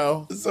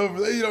Mandingo. So for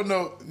those you don't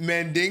know,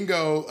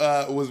 Mandingo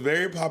was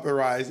very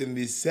popularized in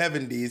the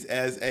 70s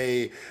as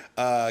a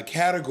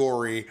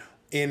category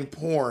in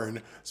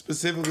porn,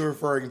 specifically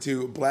referring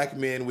to black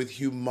men with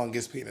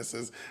humongous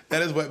penises.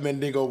 That is what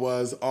Mandingo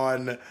was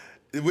on.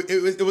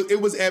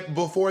 It was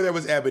before there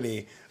was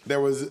Ebony.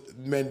 There was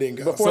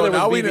Mandingo. Before So there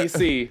now we was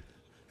BBC.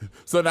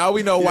 So now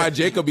we know why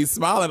Jacob be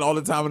smiling all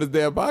the time on his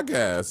damn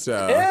podcast.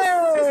 Child.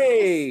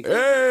 Hey!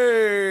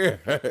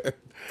 Hey.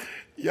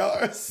 Y'all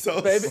are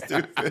so Baby.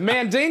 stupid.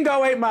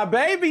 Mandingo ate my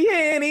baby,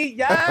 Henny.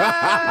 Yes!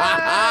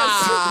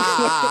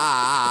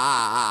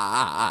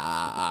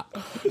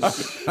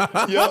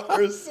 Y'all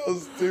are so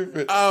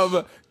stupid.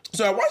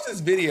 So I watched this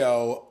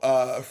video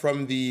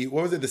from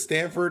the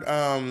Stanford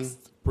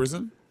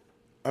Prison?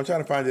 I'm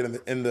trying to find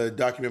it in the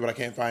document, but I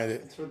can't find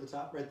it. It's toward the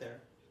top, right there.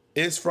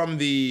 It's from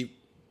the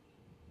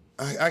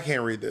I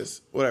can't read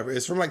this. Whatever.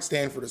 It's from like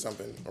Stanford or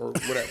something or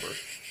whatever.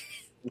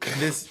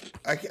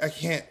 I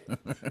can't.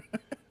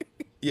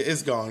 Yeah,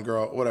 it's gone,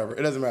 girl. Whatever.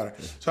 It doesn't matter.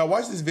 So I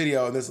watched this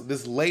video and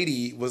this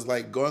lady was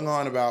like going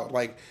on about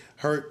like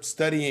her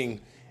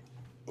studying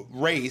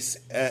race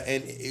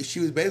and she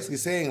was basically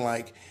saying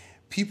like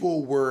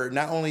people were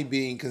not only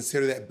being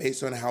considered that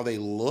based on how they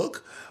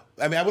look.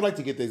 I mean, I would like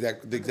to get the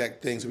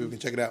exact thing so people can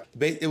check it out.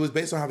 It was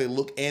based on how they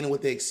look and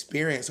what they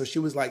experience. So she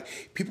was like,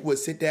 people would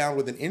sit down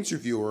with an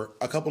interviewer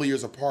a couple of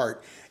years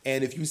apart,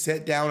 and if you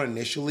sat down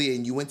initially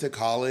and you went to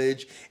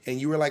college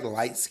and you were like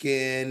light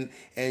skinned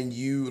and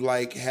you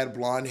like had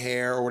blonde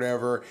hair or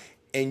whatever,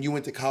 and you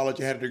went to college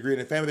and had a degree in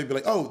the family, they'd be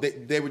like, oh,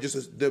 they were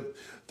just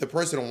the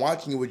person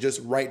watching you would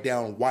just write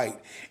down white.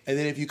 And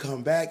then if you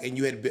come back and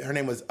you had, her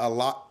name was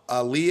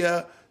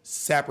Aaliyah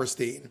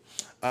Saperstein,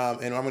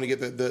 and I'm gonna get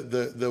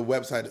the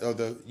website or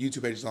the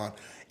YouTube page is on,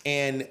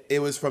 and it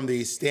was from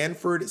the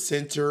Stanford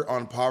Center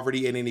on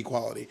Poverty and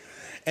Inequality.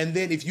 And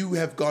then if you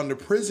have gone to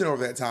prison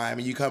over that time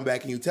and you come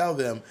back and you tell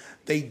them,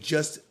 they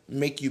just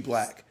make you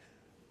black.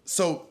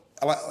 So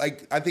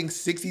like I think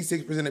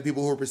 66% of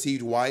people who were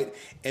perceived white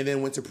and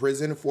then went to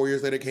prison 4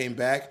 years later came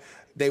back,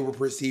 they were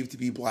perceived to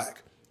be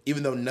black.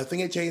 Even though nothing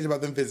had changed about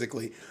them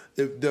physically,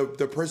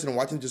 the person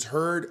watching just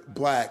heard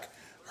black,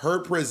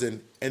 heard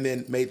prison, and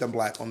then made them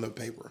black on the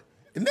paper.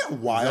 Isn't that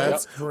wild?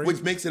 That's crazy.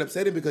 Which makes it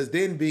upsetting because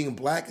then being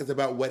black is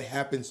about what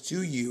happens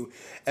to you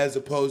as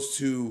opposed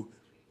to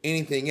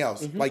anything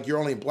else. Like you're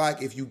only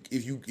black if you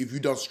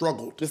don't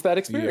struggle. Just that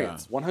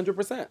experience.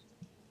 100%.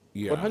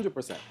 Yeah.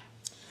 100%.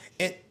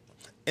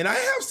 And I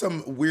have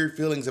some weird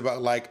feelings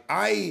about like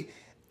I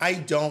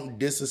don't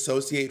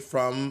disassociate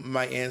from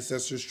my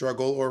ancestors'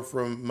 struggle or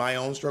from my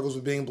own struggles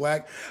with being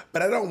black,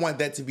 but I don't want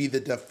that to be the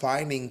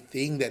defining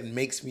thing that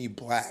makes me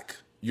black.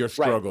 Your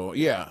struggle.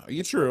 Yeah,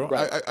 you're true.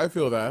 Right. I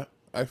feel that.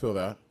 I feel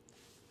that.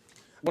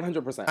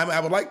 100%. I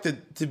would like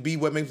to be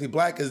what makes me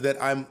black is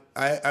that I'm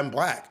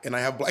black and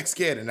I have black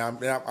skin and I'm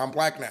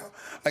black now.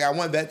 Like I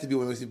want that to be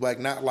what makes me black,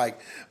 not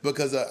like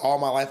because all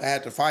my life I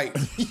had to fight.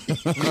 You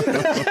know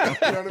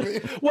what I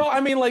mean? Well, I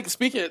mean, like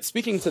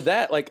speaking to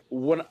that, like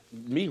when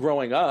me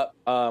growing up,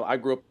 I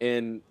grew up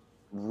in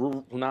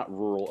not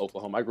rural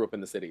Oklahoma. I grew up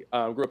in the city.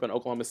 Grew up in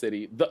Oklahoma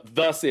City,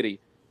 the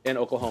city in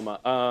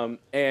Oklahoma,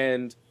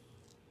 and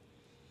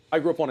I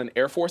grew up on an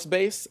Air Force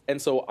base,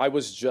 and so I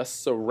was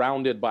just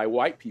surrounded by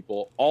white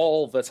people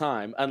all the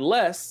time,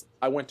 unless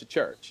I went to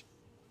church.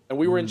 And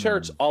we were in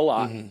church a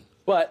lot. Mm-hmm.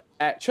 But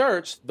at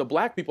church, the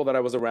black people that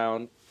I was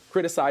around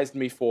criticized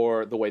me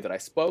for the way that I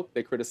spoke.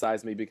 They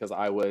criticized me because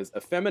I was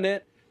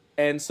effeminate.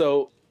 And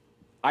so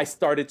I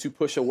started to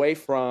push away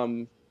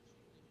from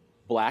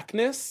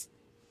blackness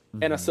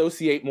and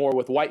associate more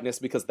with whiteness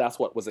because that's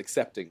what was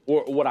accepting,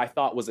 or what I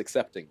thought was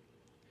accepting.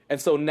 And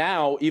so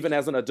now, even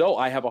as an adult,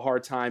 I have a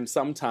hard time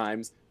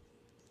sometimes,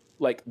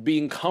 like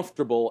being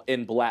comfortable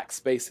in black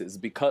spaces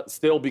because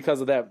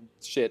of that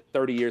shit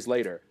 30 years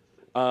later.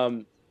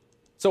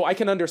 So I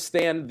can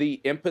understand the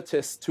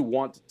impetus to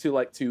want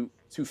to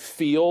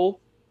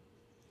feel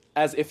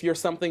as if you're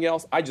something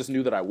else. I just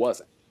knew that I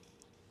wasn't.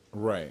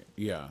 Right.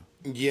 Yeah.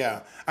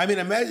 Yeah. I mean,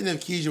 imagine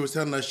if Keisha was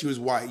telling us she was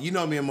white. You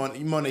know me and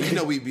Mona, you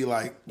know we'd be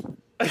like...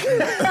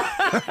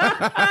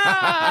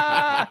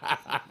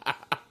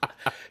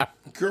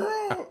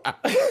 Girl,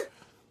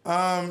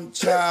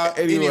 child.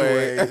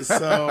 Anyway,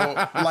 so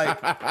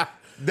like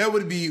that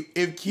would be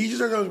if Keisha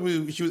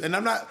started she was, and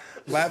I'm not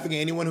laughing at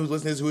anyone who's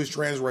listening to who is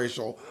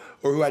transracial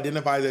or who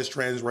identifies as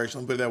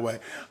transracial. I'll put it that way.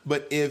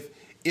 But if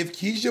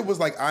Keisha was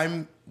like,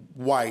 I'm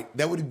white,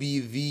 that would be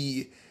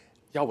the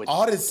Y'all would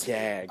oddest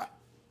gag.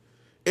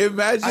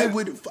 Imagine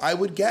I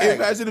would gag.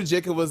 Imagine if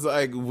Jacob was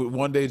like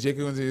one day he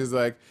was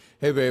like,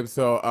 "Hey babe,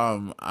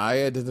 so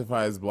I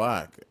identify as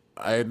black.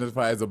 I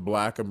identify as a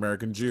black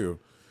American Jew."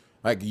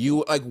 Like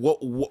you, like what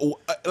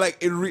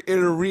like in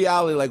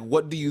reality, like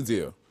what do you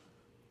do?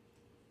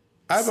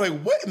 I'd be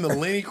like, what in the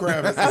Lenny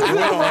Kravitz is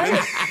going on?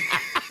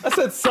 I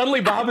said,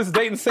 suddenly Bob is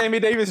dating Sammy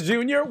Davis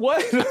Jr.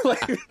 What?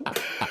 Like,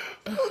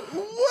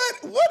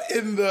 what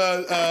in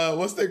the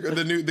what's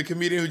the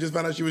comedian who just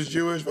found out she was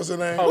Jewish? What's her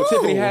name? oh,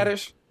 Tiffany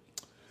Haddish.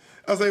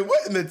 I was like,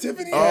 what in the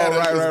Tiffany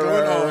Haddish is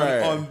going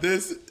right. on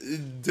this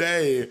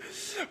day?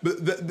 But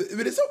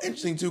it's so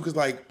interesting too, because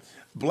like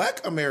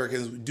Black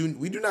Americans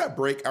we do not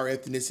break our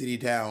ethnicity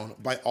down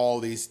by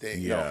all these things.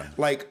 Yeah.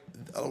 Like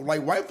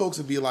white folks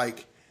would be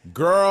like,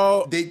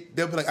 girl,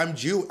 they'll be like, I'm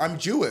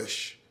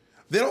Jewish.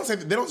 They don't say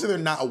they're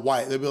not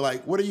white. They'll be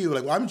like, what are you?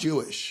 Like, well, I'm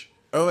Jewish.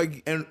 oh,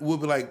 like, And we'll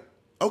be like,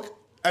 okay.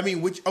 I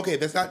mean,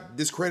 that's not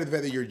discredit the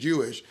fact that you're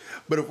Jewish,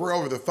 but if we're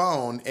over the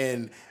phone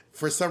and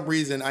for some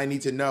reason I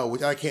need to know,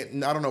 which I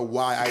don't know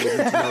why I would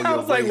need to know your I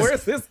was like, race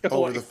where's this going?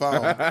 over the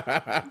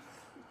phone.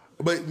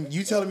 But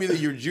you telling me that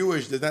you're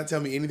Jewish does not tell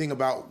me anything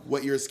about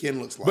what your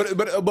skin looks like.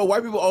 but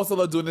white people also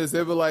love doing this.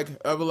 They'll be like,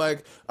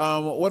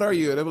 what are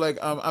you? They'll be like,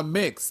 I'm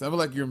mixed. I'll be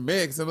like, you're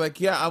mixed. I'm like,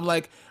 yeah, I'm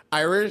like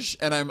Irish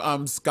and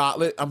I'm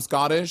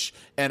Scottish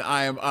and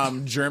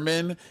I'm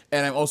German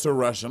and I'm also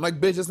Russian. I'm like,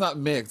 bitch, it's not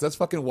mixed. That's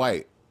fucking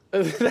white.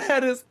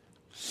 That is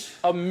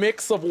a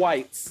mix of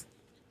whites.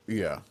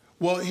 Yeah.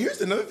 Well, here's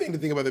another thing to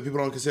think about that people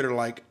don't consider.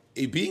 Like,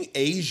 being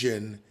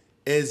Asian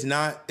it's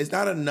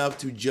not enough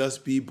to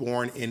just be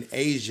born in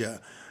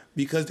Asia,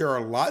 because there are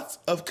lots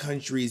of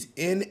countries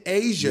in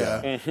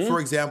Asia. Yeah. Mm-hmm. For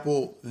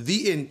example,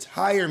 the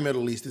entire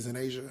Middle East is in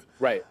Asia.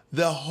 Right.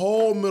 The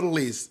whole Middle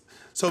East.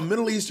 So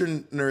Middle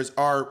Easterners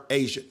are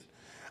Asian.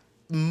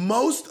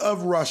 Most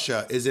of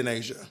Russia is in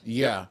Asia.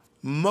 Yeah.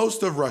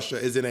 Most of Russia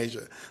is in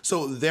Asia.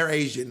 So they're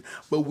Asian,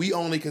 but we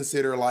only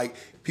consider like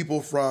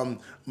people from,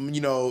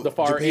 The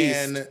Far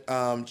Japan,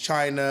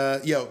 China,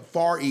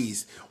 Far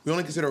East. We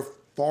only consider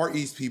Far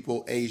East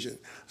people Asian.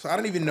 So I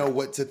don't even know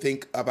what to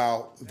think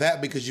about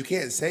that because you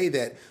can't say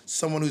that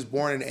someone who's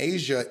born in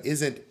Asia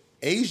isn't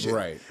Asian.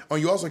 Right. Or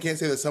you also can't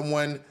say that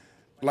someone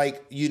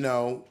like, you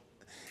know,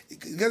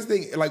 because the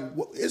thing, like,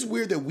 it's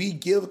weird that we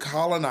give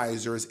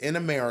colonizers in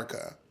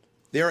America,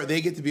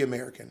 they get to be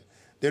American.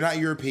 They're not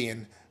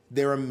European.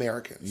 They're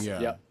Americans. Yeah.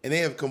 Yep. And they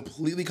have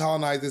completely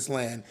colonized this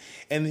land.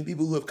 And the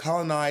people who have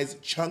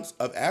colonized chunks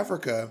of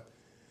Africa,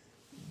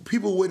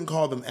 people wouldn't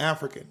call them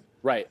African.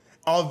 Right.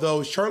 Although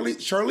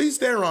Charlize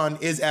Theron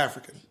is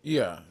African.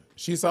 Yeah.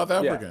 She's South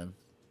African.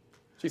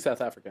 She's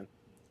South African.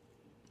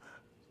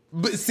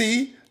 But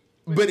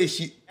is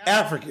she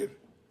African?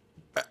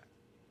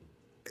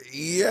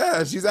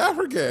 Yeah, she's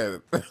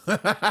African.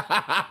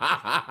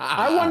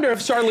 I wonder if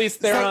Charlize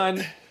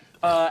Theron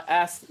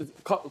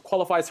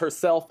qualifies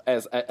herself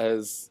as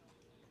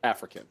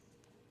African.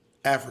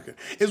 African.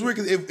 It's weird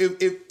because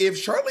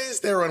if Charlize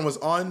Theron was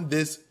on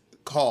this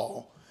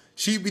call,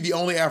 she'd be the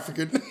only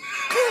African.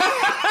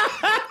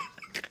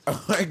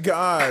 Oh my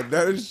God,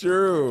 that is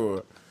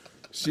true.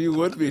 She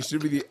would be.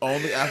 She'd be the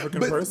only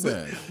African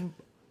person.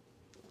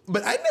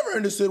 But I never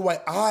understood why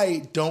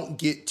I don't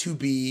get to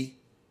be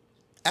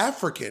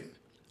African.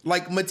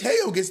 Like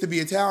Matteo gets to be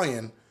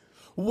Italian.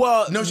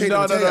 Well, No shade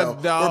no, to Matteo.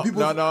 no. Or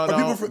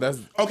people from,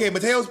 That's- okay,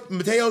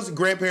 Matteo's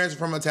grandparents are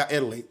from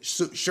Italy.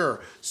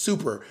 Sure,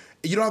 super.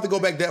 You don't have to go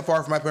back that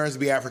far for my parents to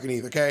be African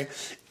either, okay?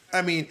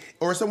 I mean,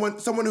 or someone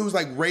who's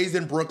like raised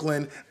in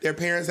Brooklyn, their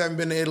parents haven't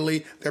been to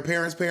Italy, their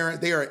parents,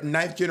 they are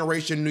 9th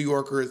generation New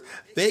Yorkers.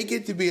 They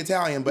get to be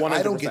Italian, but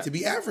I don't 100%. get to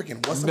be African.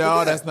 What's up No,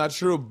 with that? that's not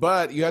true.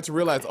 But you have to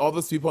realize all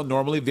those people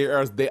normally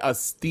they are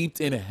steeped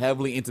in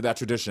heavily into that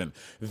tradition.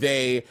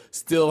 They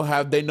still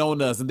have they know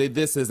us and they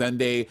this is and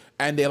they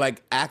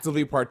like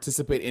actively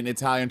participate in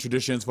Italian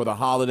traditions for the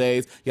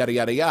holidays, yada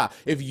yada yada.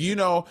 If you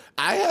know,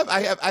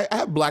 I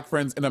have black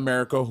friends in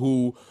America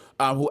who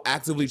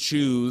actively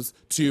choose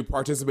to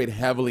participate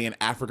heavily in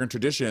African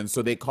traditions,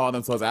 so they call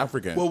themselves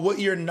African. Well, what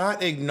you're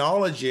not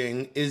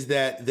acknowledging is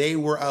that they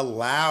were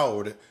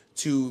allowed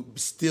to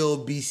still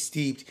be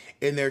steeped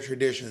in their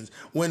traditions.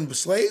 When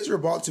slaves were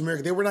brought to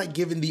America, they were not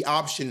given the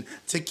option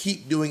to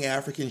keep doing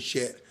African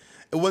shit.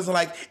 It wasn't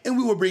like, and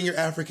we will bring your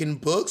African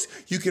books.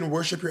 You can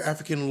worship your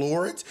African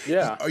lords,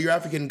 or your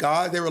African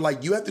gods. They were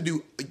like, you have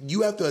to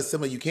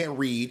assimilate. You can't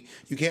read,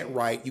 you can't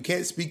write, you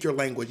can't speak your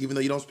language. Even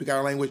though you don't speak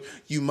our language,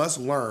 you must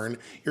learn.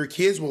 Your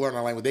kids will learn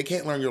our language. They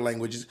can't learn your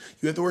languages.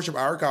 You have to worship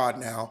our God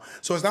now.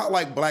 So it's not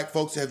like black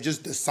folks have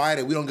just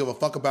decided we don't give a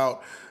fuck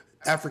about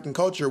African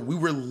culture. We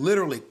were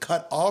literally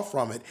cut off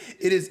from it.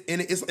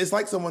 It's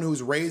like someone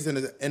who's raised in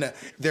a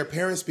their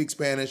parents speak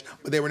Spanish,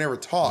 but they were never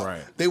taught.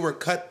 Right. They were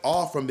cut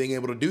off from being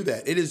able to do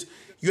that.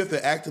 You have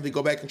to actively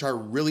go back and try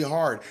really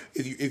hard.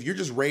 If you're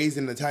just raised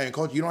in Italian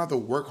culture, you don't have to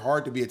work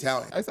hard to be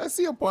Italian. I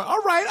see your point.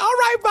 All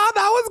right, Bob,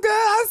 that was good.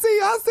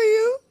 I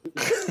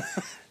see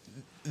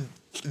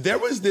you. There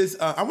was this.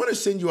 I want to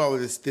send you all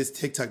of this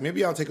TikTok.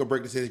 Maybe I'll take a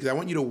break to say this because I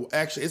want you to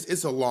actually.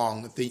 It's a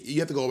long thing. You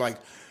have to go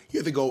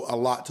a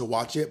lot to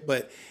watch it.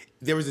 But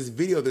there was this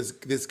video.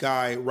 This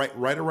guy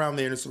right around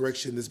the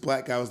insurrection. This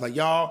black guy was like,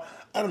 "Y'all,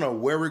 I don't know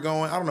where we're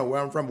going. I don't know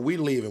where I'm from, but we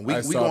leaving. We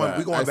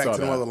going back to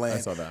the motherland." I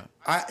saw that.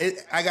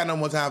 I got no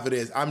more time for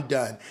this. I'm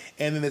done.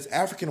 And then this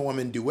African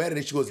woman duetted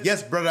and she goes,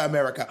 "Yes, brother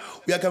America,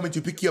 we are coming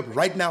to pick you up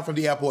right now from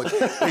the airport."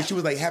 And she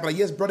was like happy, like,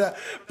 "Yes, brother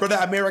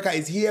America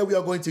is here. We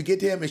are going to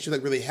get him." And she was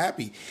like really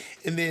happy.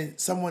 And then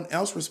someone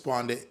else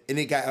responded and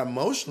it got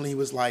emotional. He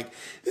was like,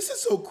 "This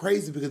is so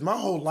crazy because my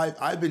whole life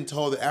I've been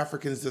told that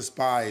Africans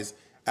despise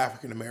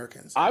African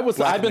Americans."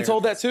 I've been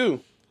told that too.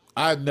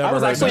 I've never I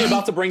was heard actually that.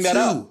 about to bring that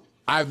up.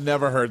 I've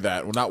never heard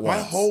that. Well, not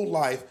once. My whole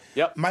life.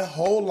 Yep. My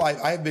whole life,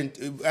 I think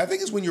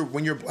it's when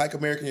you're Black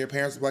American, your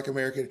parents are Black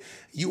American,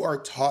 you are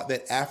taught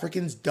that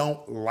Africans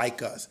don't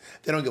like us.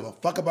 They don't give a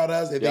fuck about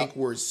us. They think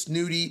we're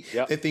snooty.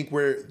 Yep. They think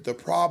we're the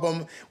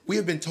problem. We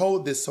have been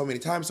told this so many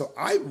times. So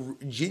I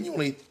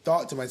genuinely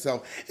thought to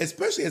myself,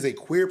 especially as a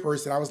queer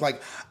person, I was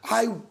like,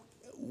 I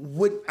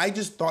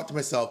just thought to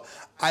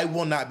myself, I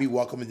will not be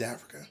welcome in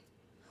Africa,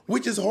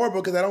 which is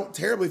horrible because I don't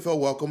terribly feel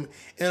welcome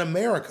in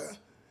America.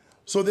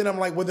 So then I'm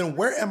like, well, then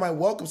where am I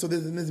welcome? So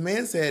this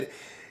man said,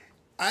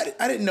 I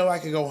didn't know I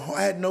could go home.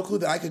 I had no clue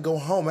that I could go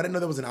home. I didn't know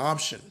that was an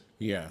option.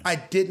 Yeah. I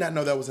did not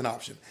know that was an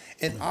option.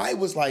 And I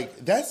was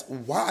like, that's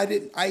why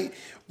that's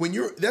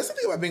the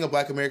thing about being a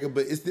Black American,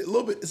 but it's a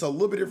little bit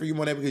different for you,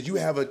 Monet, because you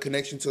have a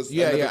connection to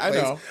another place. I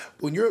know.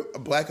 When you're a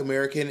Black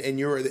American and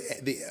you're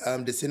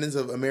the descendants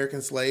of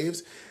American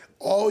slaves,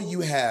 all you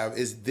have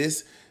is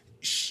this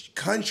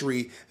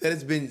country that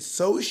has been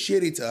so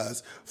shitty to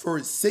us for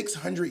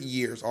 600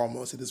 years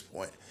almost at this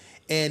point.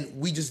 And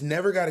we just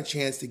never got a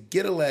chance to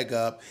get a leg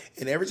up.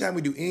 And every time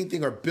we do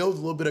anything or build a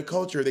little bit of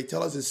culture, they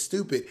tell us it's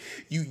stupid.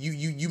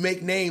 You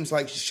make names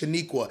like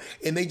Shaniqua,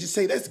 and they just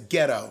say that's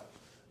ghetto.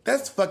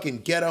 That's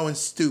fucking ghetto and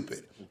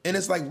stupid. And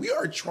it's like we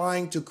are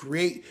trying to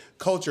create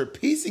culture,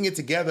 piecing it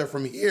together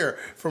from here,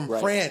 from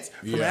France,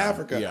 from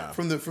Africa,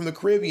 from the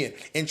Caribbean,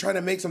 and trying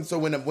to make some. So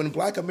when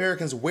Black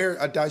Americans wear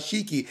a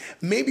dashiki,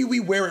 maybe we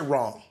wear it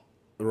wrong.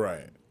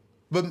 Right.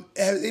 But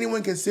has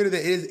anyone considered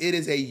that it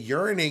is a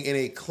yearning and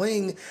a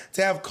cling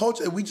to have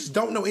culture that we just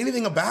don't know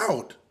anything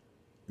about?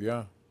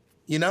 Yeah.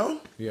 You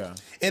know? Yeah.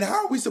 And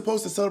how are we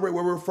supposed to celebrate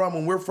where we're from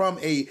when we're from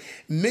a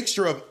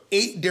mixture of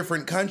 8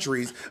 different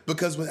countries?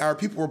 Because when our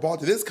people were brought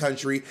to this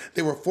country,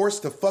 they were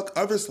forced to fuck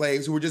other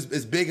slaves who were just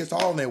as big as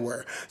tall as they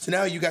were. So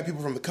now you got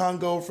people from the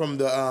Congo, from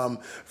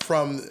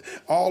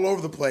all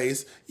over the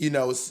place. You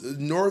know,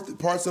 north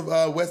parts of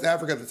West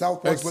Africa, the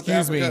south parts of West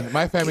Africa. Excuse me,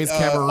 my family's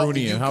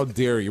Cameroonian. How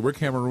dare you? We're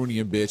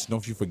Cameroonian, bitch.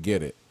 Don't you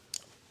forget it.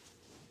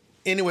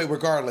 Anyway,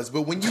 regardless,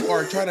 but when you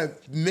are trying to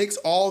mix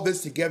all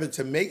this together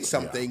to make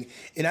something,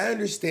 and I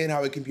understand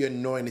how it can be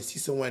annoying to see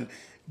someone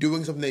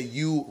doing something that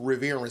you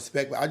revere and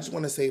respect, but I just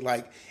want to say,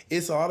 like,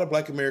 it's a lot of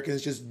Black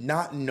Americans just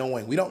not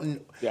knowing. We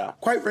don't,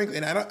 quite frankly,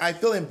 and I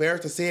feel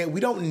embarrassed to say it,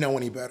 we don't know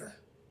any better.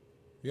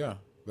 Yeah,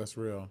 that's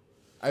real.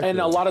 And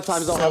a lot of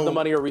times don't have the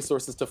money or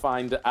resources to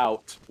find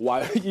out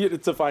why,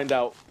 to find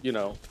out, you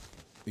know,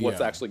 what's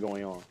actually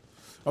going on.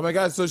 Oh my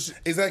God! So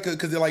exactly,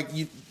 because they're like,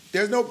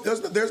 there's no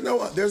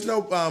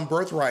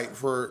birthright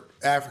for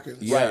Africans,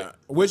 yeah, right?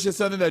 Which is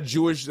something that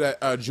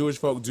Jewish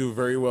folk do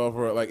very well.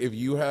 For like, if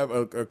you have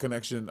a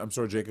connection, I'm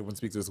sure Jacob can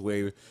speak to this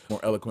way more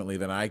eloquently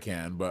than I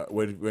can. But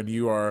when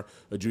you are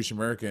a Jewish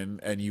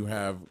American and you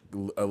have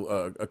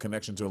a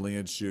connection to a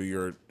lineage to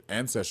your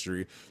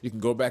ancestry, you can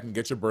go back and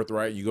get your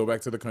birthright. You go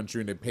back to the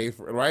country and they pay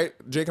for it, right?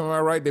 Jacob, am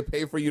I right? They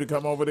pay for you to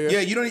come over there.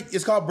 Yeah, you don't.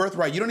 It's called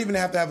birthright. You don't even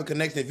have to have a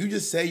connection. If you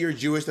just say you're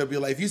Jewish, they'll be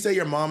like, if you say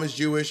your mom is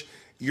Jewish,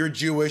 you're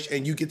Jewish,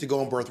 and you get to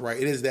go on birthright.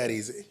 It is that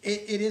easy.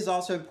 It is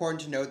also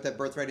important to note that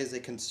birthright is a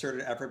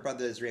concerted effort by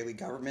the Israeli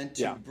government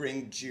to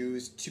bring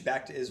Jews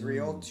back to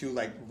Israel, to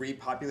like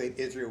repopulate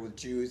Israel with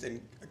Jews and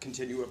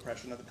continue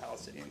oppression of the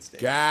Palestinian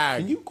state.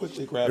 God, can you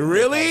quickly grab?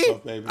 Really?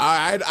 Stuff, baby?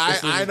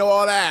 I know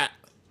all that.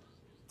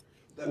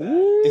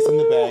 It's in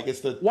the bag. It's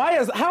the.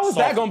 How is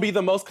that going to be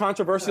the most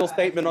controversial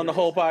statement on the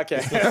whole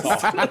podcast?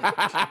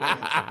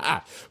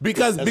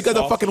 because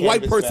a fucking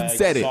white person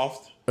said it.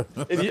 Soft.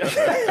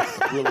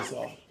 Really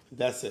soft.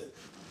 That's it.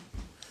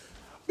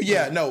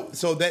 Yeah, no.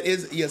 So that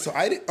is So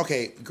I did.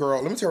 Okay,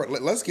 girl. Let me tell you.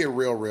 Let's get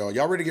real.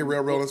 Y'all ready to get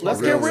real?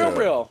 Let's get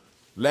real.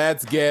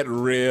 Let's get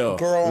real.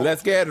 Girl.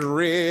 Let's get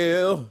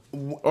real.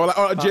 Or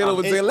Jayla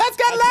would say, let's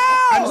get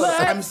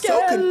loud. I'm so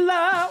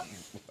loud.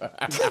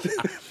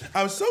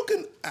 I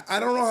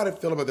don't know how to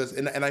feel about this,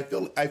 and I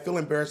feel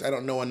embarrassed. I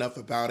don't know enough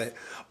about it,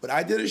 but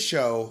I did a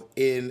show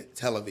in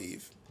Tel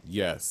Aviv.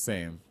 Yes,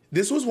 same.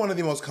 This was one of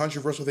the most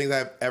controversial things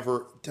I've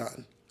ever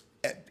done.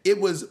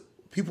 It was,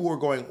 people were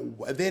going.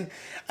 Then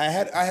I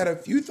had a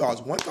few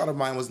thoughts. One thought of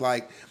mine was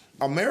like,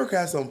 America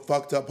has some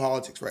fucked up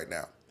politics right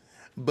now,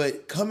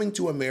 but coming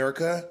to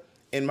America.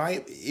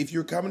 If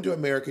you're coming to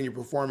America and you're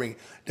performing,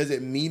 does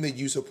it mean that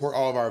you support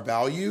all of our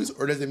values,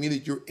 or does it mean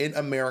that you're in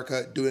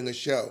America doing a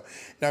show?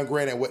 Now,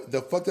 granted, what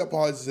the fucked up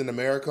politics in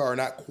America are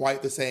not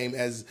quite the same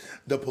as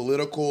the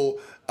political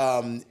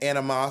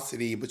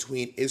animosity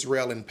between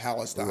Israel and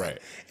Palestine. Right.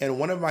 And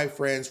one of my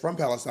friends from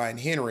Palestine,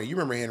 Henry, you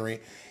remember Henry?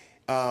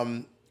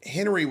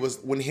 Henry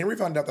when Henry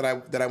found out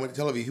that I went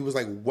to Tel Aviv, he was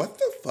like, "What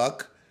the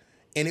fuck?"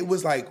 And it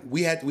was like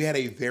we had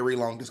a very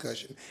long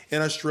discussion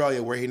in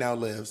Australia, where he now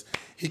lives.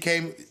 He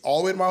came all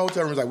the way to my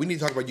hotel room. And was like, "We need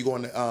to talk about you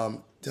going to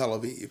Tel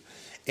Aviv,"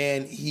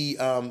 and he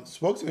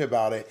spoke to me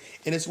about it.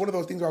 And it's one of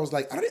those things where I was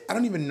like, I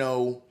don't even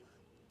know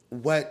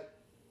what.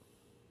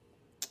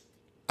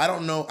 I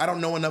don't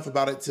know enough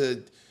about it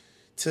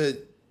to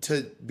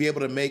be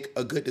able to make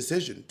a good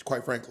decision.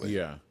 Quite frankly.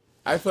 Yeah.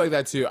 I feel like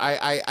that too.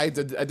 I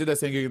did that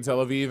same gig in Tel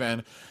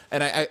Aviv,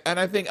 and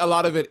I think a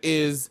lot of it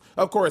is,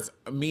 of course,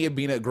 me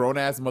being a grown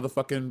ass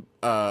motherfucking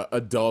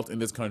adult in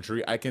this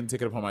country. I can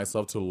take it upon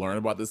myself to learn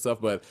about this stuff,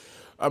 but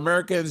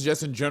Americans,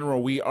 just in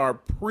general, we are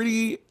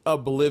pretty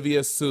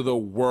oblivious to the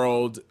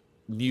world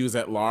news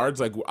at large.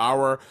 Like we've been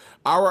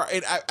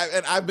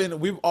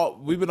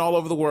all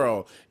over the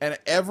world, and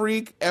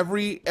every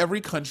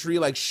country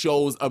like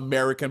shows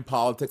American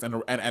politics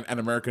and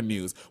American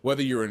news.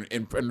 Whether you're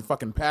in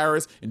fucking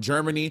Paris, in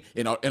Germany,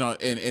 in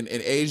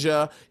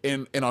Asia,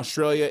 in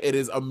Australia, it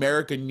is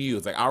American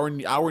news. Like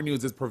our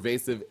news is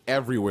pervasive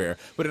everywhere.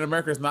 But in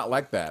America, it's not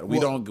like that. We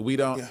don't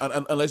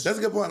unless that's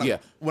a good point. Yeah.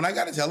 When I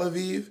got to Tel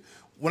Aviv,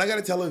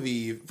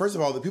 first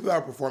of all, the people that I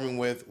was performing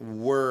with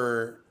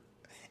were.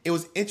 It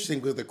was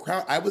interesting because the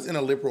crowd, I was in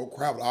a liberal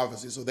crowd,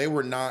 obviously, so they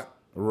were not.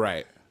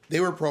 Right.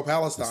 They were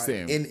pro-Palestine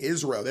Same. in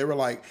Israel. They were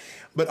like,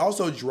 but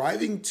also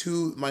driving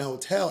to my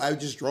hotel, I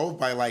just drove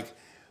by like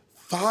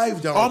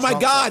 5 Donald Oh my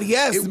Trump God, signs.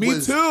 yes,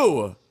 me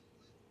too.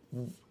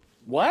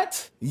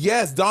 What?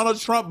 Yes, Donald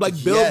Trump, like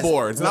Yes.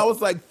 billboards. And I Well-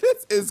 was like,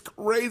 this is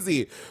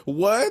crazy.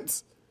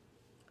 What?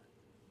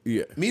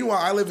 Yeah. Meanwhile,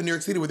 I live in New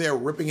York City where they're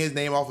ripping his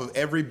name off of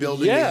every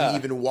building that he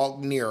even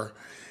walked near.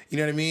 You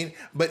know what I mean?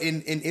 But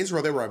in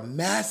Israel, there were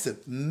massive,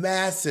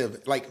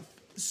 like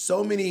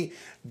so many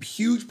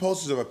huge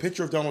posters of a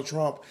picture of Donald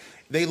Trump.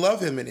 They love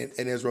him in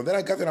Israel. Then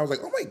I got there and I was like,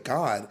 oh my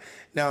God.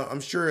 Now,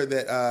 I'm sure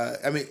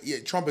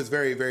that, Trump is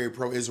very, very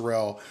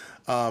pro-Israel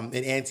and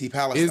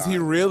anti-Palestine. Is he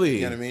really?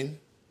 You know what I mean?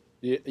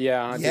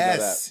 Yeah, I did know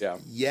Yes. that. Yeah.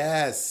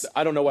 Yes.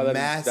 I don't know why that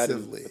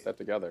massively. didn't put that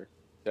together.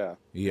 Yeah.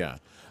 Yeah.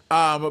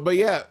 But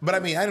yeah, But I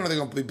mean, I don't know they're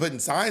gonna be putting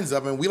signs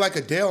up, and we like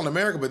Adele in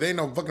America, but they ain't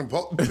no fucking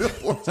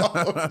billboards all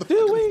over the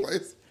fucking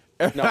place.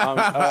 No,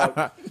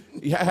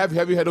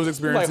 have you had those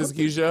experiences,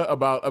 Keisha,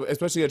 about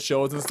especially at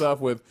shows and stuff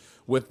with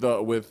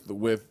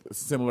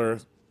similar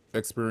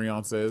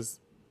experiences?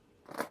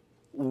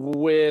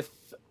 Well,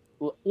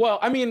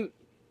 I mean,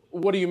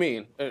 what do you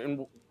mean?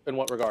 In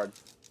what regard?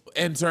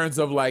 In terms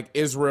of like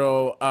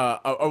Israel,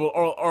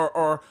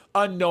 or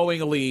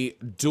unknowingly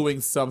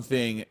doing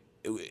something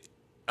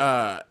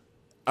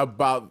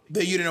about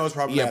That you didn't know was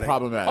problematic. yeah,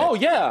 problematic. Oh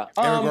yeah.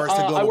 In regards to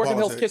global I work in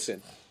Hell's politics.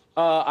 Kitchen.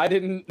 I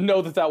didn't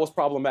know that was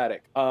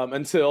problematic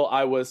until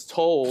I was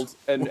told,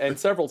 and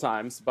several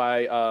times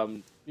by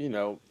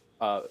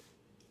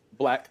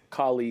black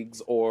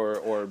colleagues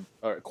or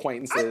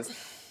acquaintances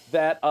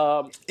that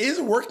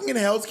Is working in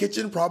Hell's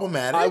Kitchen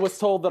problematic? I was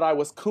told that I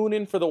was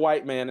cooning for the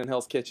white man in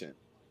Hell's Kitchen.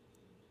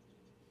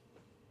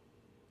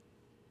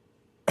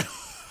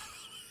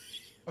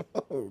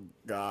 Oh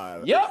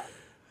God. Yep.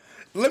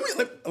 Let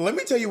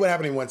me tell you what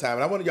happened to me one time,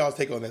 and I wanted y'all's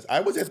take on this. I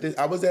was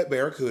at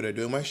Barracuda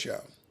doing my show,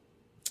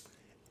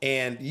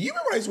 and you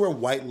remember when I used to wear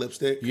white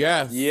lipstick?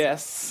 Yes.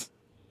 Yes.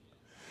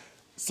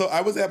 So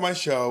I was at my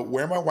show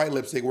wearing my white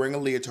lipstick, wearing a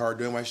leotard,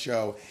 doing my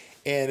show,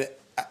 and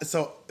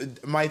so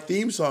my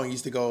theme song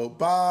used to go,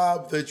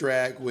 "Bob the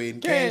drag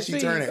queen, can she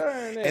turn it?"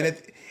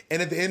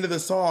 And at the end of the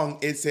song,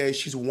 it says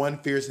she's one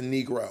fierce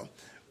Negro.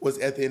 Was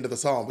at the end of the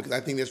song because I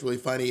think that's really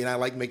funny and I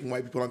like making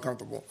white people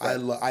uncomfortable.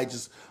 I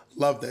just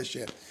love that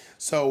shit.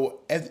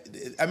 So I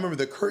remember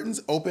the curtains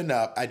open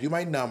up. I do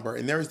my number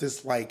and there's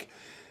this like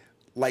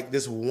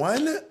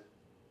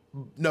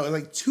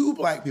two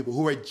black people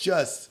who are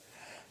just,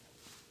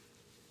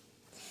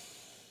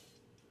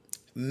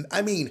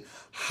 I mean,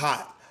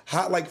 hot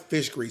like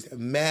fish grease,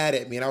 mad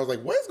at me. And I was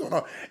like, what is going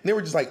on? And they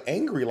were just like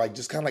angry, like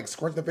just kind of like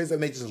scrunching their face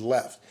and they just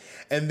left.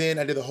 And then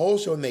I did the whole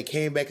show and they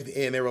came back at the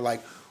end. They were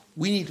like,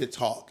 we need to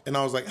talk. And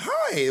I was like,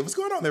 hi, what's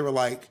going on? They were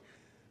like,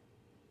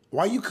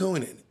 why are you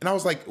cooning? And I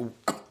was like,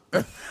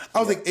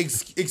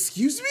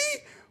 excuse me?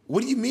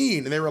 What do you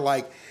mean? And they were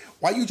like,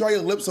 why you draw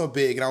your lips so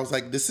big? And I was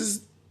like, this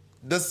is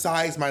the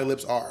size my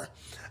lips are.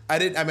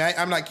 I'm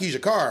not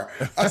Keisha Carr.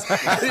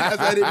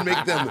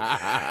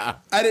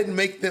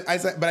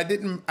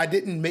 I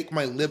didn't make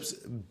my lips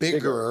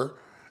bigger.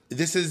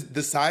 This is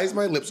the size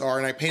my lips are,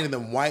 and I painted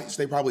them white,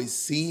 so they probably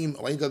seem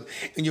like. He goes,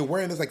 and you're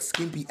wearing this like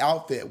skimpy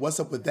outfit. What's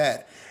up with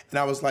that? And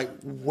I was like,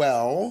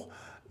 well,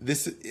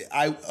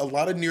 a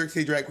lot of New York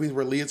City drag queens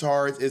wear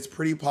leotards. It's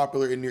pretty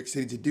popular in New York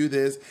City to do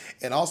this,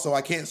 and also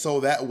I can't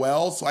sew that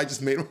well, so I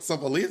just made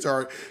myself a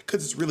leotard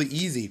because it's really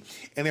easy.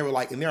 And they were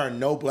like, and there are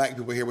no black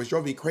people here, which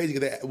drove me crazy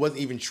because that wasn't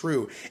even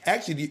true.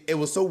 Actually, it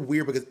was so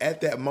weird because at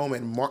that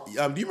moment, do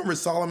you remember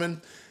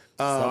Solomon?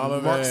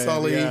 Mark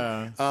Sully,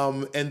 yeah.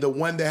 And the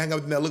one that hung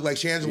out with me that looked like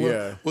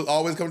Shangela would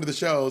always come to the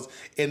shows,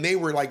 and they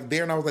were like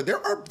there, and I was like,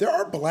 there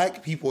are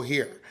black people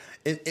here,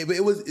 and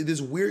it was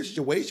this weird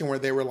situation where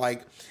they were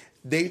like,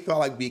 they felt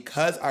like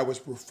because I was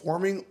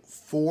performing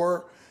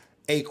for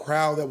a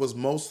crowd that was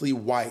mostly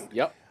white,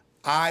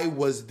 I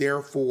was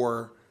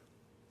therefore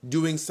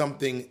doing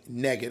something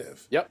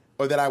negative,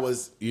 or that I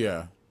was,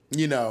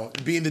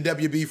 being the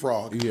WB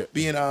frog,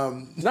 being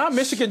not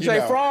Michigan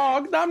J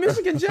Frog, not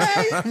Michigan J,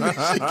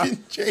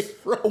 Michigan J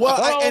Frog.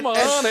 Well,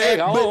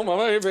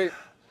 my baby.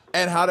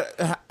 And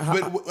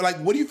but like,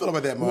 what do you feel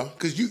about that, Ma?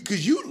 Because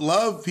you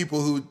love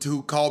people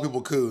who call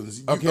people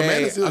coons.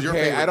 Okay, your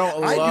favorite. I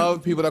don't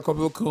love people that call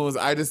people coons.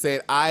 I just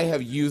said I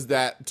have used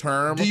that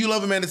term. Do you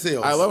love Amanda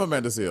Seales? I love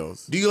Amanda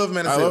Seales. Do you love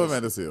Amanda Seales? I love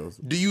Amanda Seales.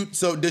 Do you?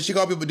 So does she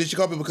call people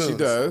coons? She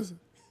does.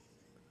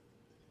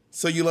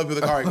 So you love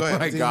people. All right, go ahead. Oh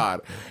my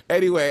God.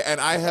 Anyway, and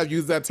I have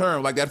used that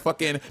term, like that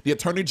fucking, the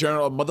Attorney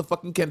General of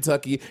motherfucking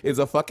Kentucky is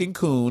a fucking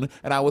coon,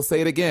 and I will say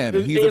it again.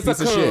 He's a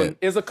piece of shit.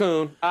 Is a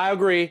coon. I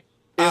agree.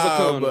 Is a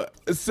coon.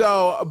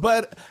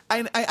 But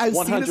I've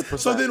 100%. seen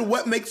this. So then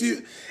what makes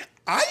you...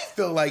 I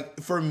feel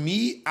like for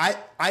me, I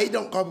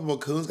don't call people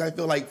coons. I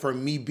feel like for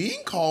me,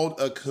 being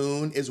called a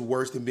coon is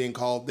worse than being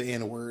called the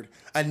N-word.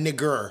 A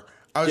nigger.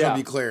 I was going to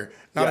be clear.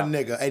 Not a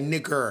nigga. A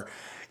nigger.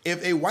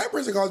 If a white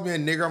person calls me a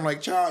nigger, I'm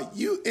like, child,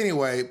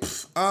 anyway.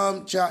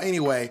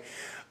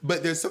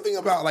 But there's something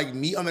about like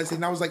me on that stage,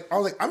 and I was like,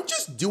 I'm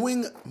just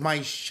doing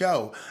my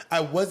show. I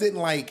wasn't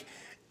like,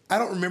 I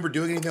don't remember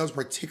doing anything that was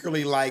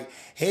particularly like,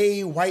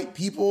 hey, white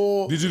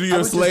people. Did you do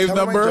your slave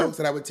number? My jokes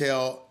that I would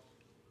tell.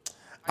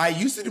 I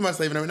used to do my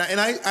slave number, and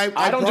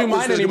I don't do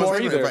mine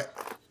anymore either.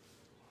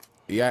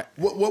 Yeah.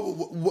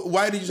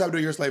 Why did you stop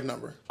doing your slave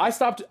number? I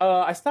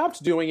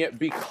stopped doing it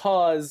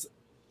because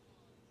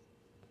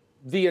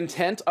the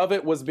intent of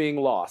it was being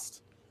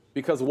lost.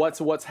 Because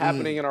what's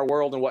happening in our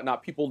world and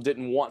whatnot, people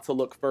didn't want to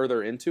look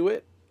further into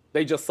it.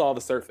 They just saw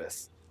the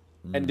surface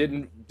and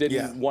didn't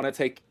want to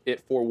take it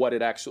for what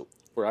it actually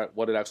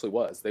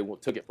was. They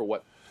took it for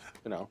what,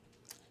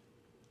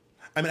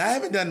 I mean, I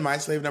haven't done my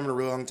slave number in a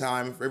really long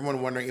time. For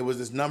everyone wondering, it was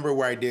this number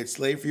where I did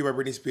 "Slave Free" by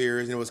Britney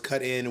Spears, and it was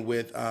cut in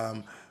with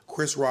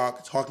Chris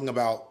Rock talking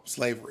about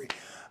slavery.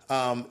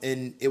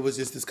 And it was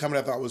just this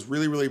comment I thought was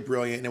really, really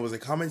brilliant. And it was a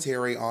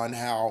commentary on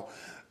how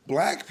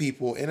Black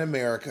people in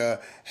America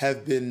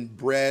have been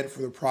bred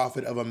for the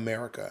profit of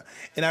America.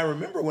 And I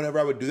remember whenever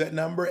I would do that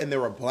number and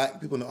there were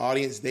Black people in the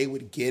audience, they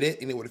would get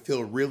it and it would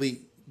feel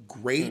really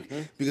great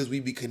because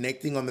we'd be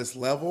connecting on this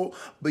level.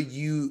 But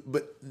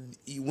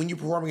when you're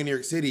performing in New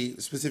York City,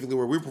 specifically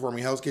where we're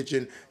performing, Hell's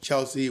Kitchen,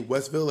 Chelsea,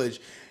 West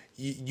Village,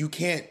 you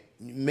can't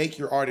make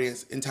your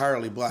audience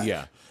entirely Black.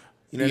 Yeah.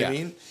 You know what I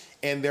mean?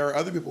 And there are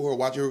other people who are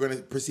watching who are going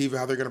to perceive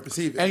how they're going to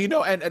perceive it.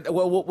 And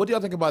what do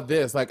y'all think about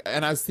this? Like,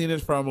 and I've seen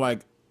it from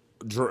like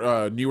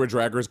newer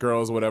Drag Race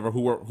girls or whatever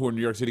who are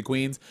New York City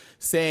queens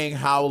saying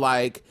how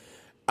like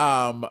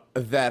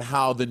that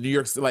how the New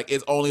York like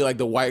it's only like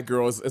the white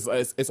girls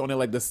it's only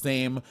like the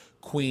same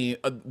queen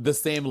the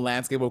same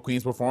landscape of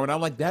queens performing. I'm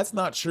like, that's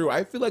not true.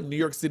 I feel like New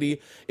York City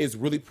is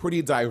really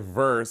pretty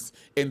diverse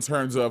in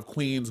terms of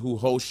queens who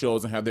host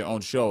shows and have their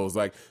own shows,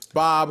 like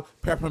Bob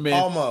Peppermint,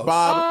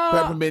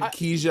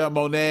 Keisha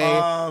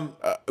Monet,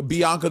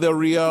 Bianca Del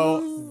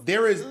Rio.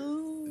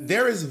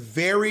 There is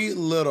very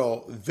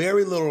little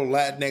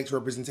Latinx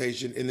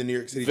representation in the New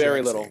York City.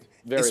 Very little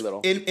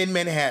in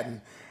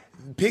Manhattan.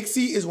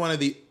 Pixie is one of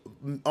the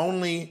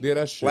only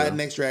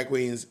Latinx drag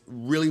queens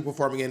really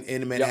performing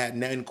in Manhattan.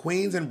 Now in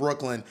Queens and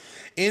Brooklyn,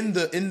 in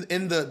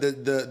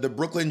the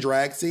Brooklyn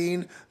drag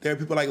scene, there are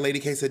people like Lady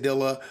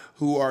Quesadilla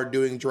who are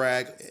doing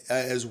drag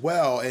as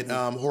well, and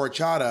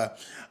Horchata,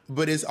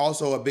 but it's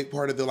also a big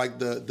part of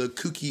the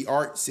kooky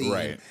art scene.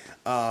 Right.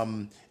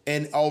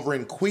 And over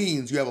in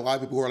Queens, you have a lot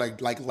of people who are like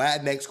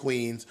Latinx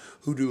queens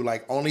who do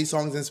like only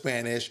songs in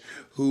Spanish,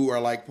 who are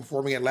like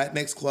performing at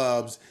Latinx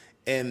clubs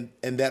and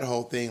that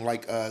whole thing,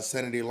 like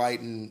Sanity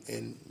Light and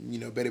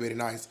Betty Betty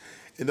Nice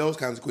and those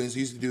kinds of queens who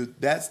used to do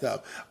that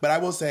stuff. But I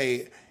will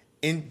say,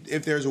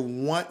 if there's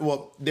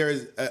there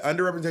is an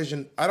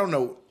underrepresentation. I don't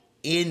know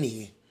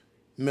any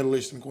Middle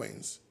Eastern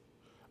queens.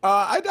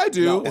 I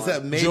do. No,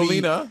 except maybe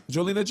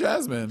Jolena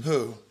Jasmine.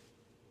 Who?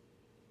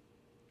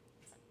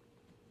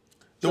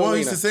 The one who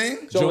used to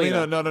sing?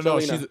 Jolena. No.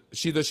 Jolena.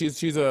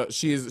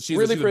 She's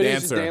really pretty.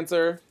 dancer. She's a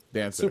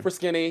dancer. Super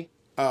skinny.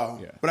 Oh,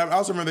 yeah. But I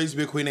also remember there used to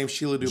be a queen named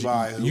Sheila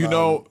Dubai. I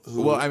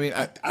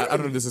don't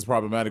know if this is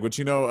problematic, but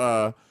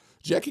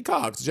Jackie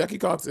Cox. Jackie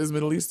Cox is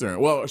Middle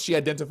Eastern. Well, she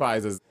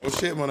identifies as. Oh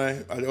shit,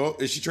 Monet.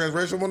 Is she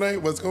transracial, Monet?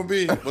 What's it gonna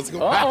be?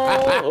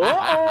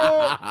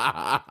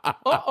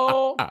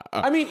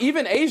 I mean,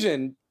 even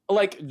Asian,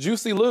 like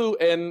Juicy Lou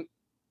and.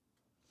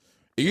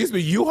 It used to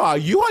be Yuha.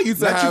 Yuha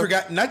used to have.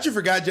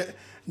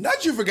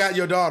 Not you forgot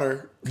your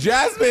daughter.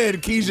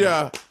 Jasmine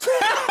Keisha.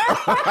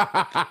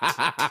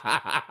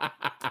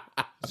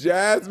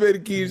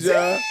 Jasmine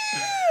Keisha.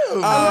 I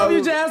love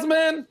you,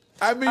 Jasmine.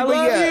 I mean, I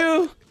love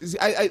you.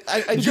 I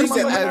you get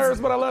on my nerves,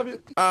 but I love you.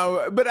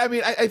 But I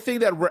mean, I think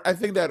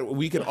that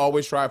we can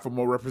always strive for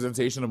more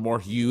representation of more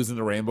hues in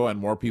the rainbow and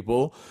more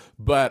people.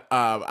 But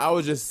I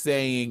was just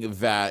saying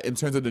that in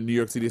terms of the New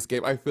York City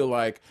scape, I feel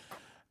like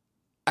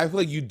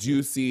you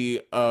do see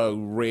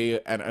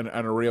an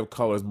array of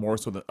colors more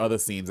so than other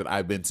scenes that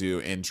I've been to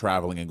in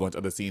traveling and going to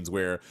other scenes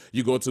where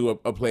you go to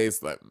a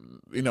place like,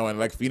 in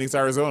like Phoenix,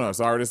 Arizona.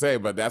 Sorry to say,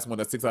 but that's one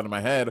that sticks out of my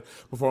head,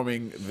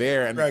 performing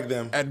there and drag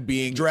them and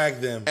being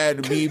drag them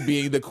and me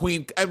being the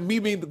queen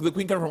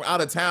coming from out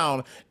of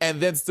town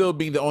and then still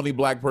being the only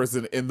Black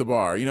person in the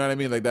bar. You know what I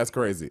mean? Like, that's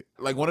crazy.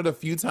 Like, one of the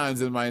few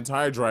times in my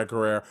entire drag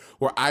career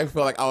where I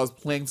felt like I was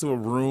playing to a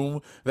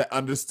room that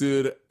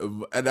understood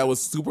and that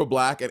was super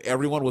Black and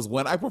everyone was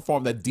when I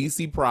performed at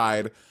DC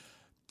Pride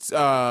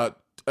 2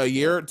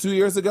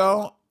 years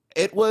ago.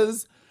 It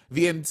was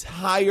the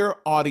entire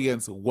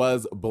audience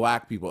was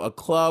Black people. A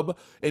club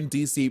in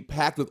DC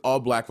packed with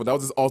all Black people. That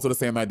was also the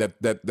same night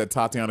that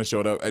Tatiana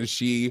showed up and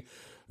she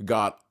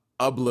got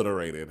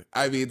obliterated.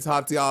 I mean,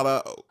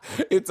 Tatiana,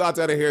 if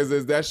Tatiana hears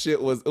this,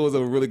 it was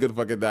a really good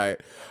fucking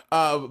night.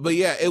 But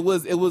yeah, it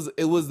was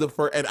the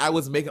first, and I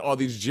was making all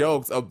these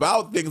jokes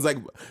about things like,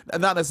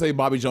 not necessarily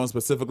Bobby Jones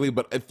specifically,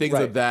 but things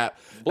of that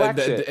Black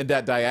shit. In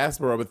that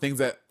diaspora, but things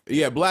that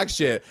Black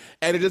shit,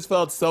 and it just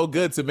felt so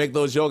good to make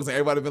those jokes and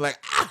everybody be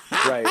like,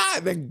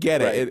 and then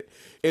get it.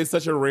 It's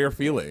such a rare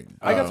feeling.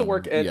 I got to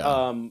work at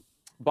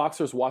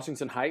Boxers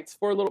Washington Heights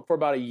for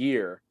about a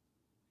year.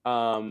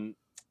 And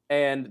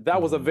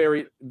that was a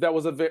very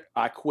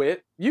I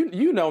quit.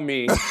 You know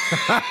me. What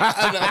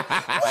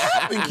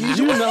happened, Keisha?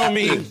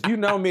 You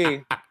know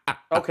me.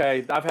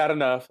 Okay, I've had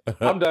enough.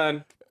 I'm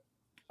done.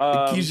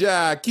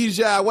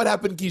 Keisha, what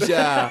happened,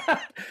 Keisha?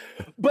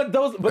 But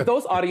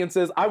those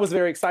audiences, I was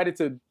very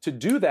excited to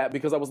do that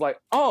because I was like,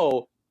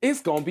 oh,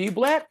 it's gonna be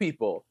Black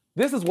people.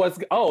 This is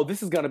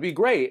gonna be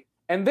great.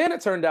 And then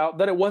it turned out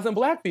that it wasn't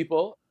Black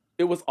people.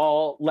 It was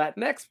all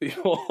Latinx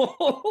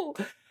people.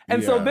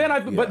 And so then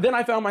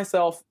I found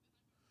myself,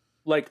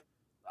 like,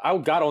 I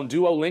got on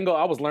Duolingo.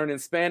 I was learning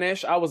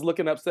Spanish. I was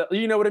looking up,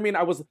 you know what I mean?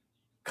 I was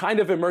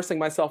kind of immersing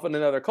myself in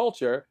another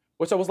culture,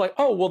 which I was like,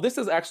 oh, well, this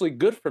is actually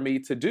good for me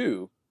to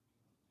do,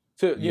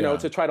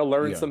 to try to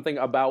learn something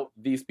about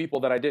these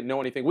people that I didn't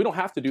know anything. We don't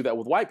have to do that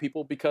with white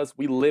people because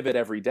we live it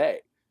every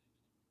day.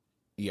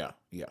 Yeah.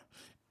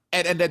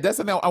 And that's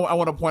something I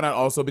want to point out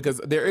also, because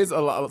there is a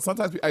lot.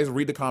 Sometimes I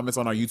read the comments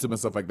on our YouTube and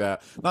stuff like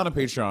that, not on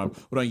Patreon,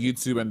 but on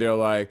YouTube, and they're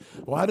like,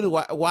 why do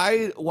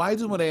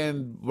Monet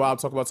and Bob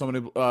talk about so many?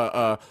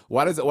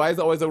 Why is it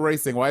always a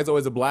race thing? Why is it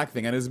always a black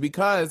thing? And it's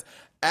because,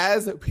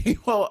 as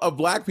people of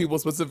black people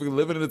specifically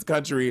living in this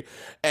country,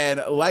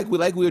 and like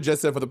we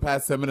just said for the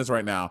past 10 minutes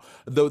right now,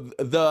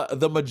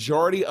 the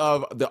majority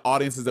of the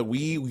audiences that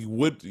we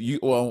would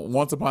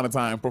once upon a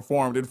time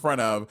performed in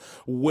front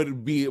of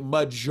would be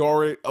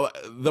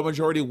the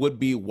majority would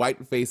be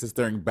white faces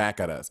staring back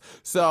at us.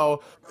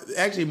 So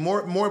actually,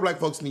 more black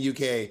folks in the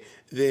UK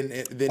than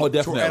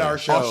definitely at our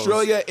shows.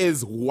 Australia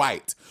is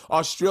white.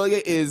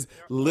 Australia is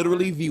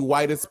literally the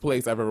whitest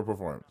place I've ever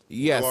performed.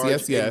 Yes.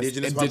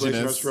 Indigenous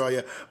population of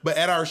Australia. But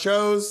at our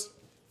shows,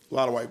 a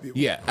lot of white people.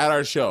 Yeah, at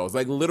our shows.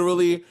 Like,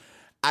 literally,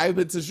 I've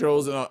been to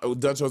shows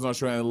and done shows in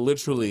Australia, and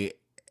literally,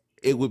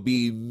 it would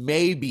be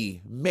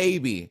maybe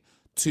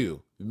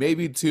two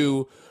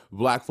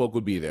black folk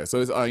would be there.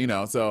 So it's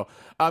So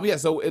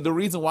the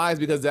reason why is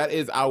because that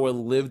is our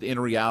lived in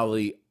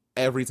reality.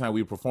 Every time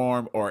we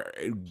perform or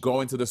go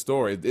into the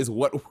store is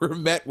what we're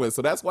met with.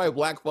 So that's why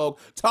black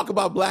folk talk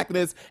about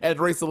blackness and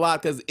race a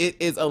lot, because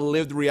it is a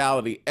lived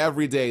reality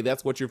every day.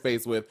 That's what you're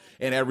faced with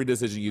in every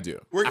decision you do.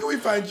 Where can we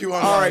find you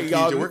online,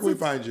 y'all? Where can we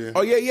find you?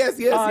 Oh, yeah, yes.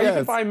 You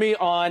can find me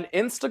on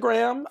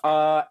Instagram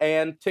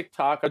and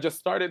TikTok. I just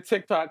started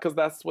TikTok because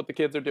that's what the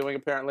kids are doing,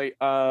 apparently.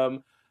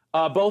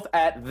 Both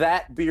at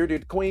That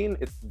Bearded Queen.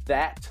 It's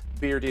That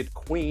Bearded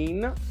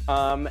Queen.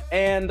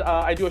 And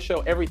I do a show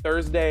every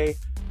Thursday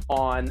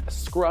on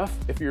Scruff,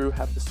 if you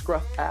have the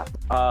Scruff app.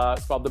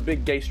 It's called The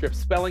Big Gay Strip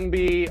Spelling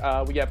Bee.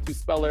 We have two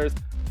spellers.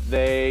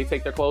 They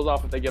take their clothes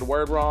off if they get a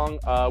word wrong.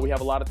 We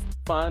have a lot of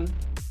fun.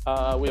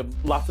 We have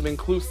lots of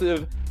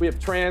inclusive. We have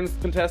trans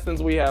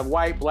contestants. We have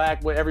white,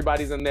 black,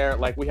 everybody's in there.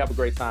 Like, we have a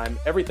great time.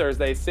 Every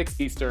Thursday,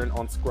 6 Eastern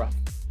on Scruff.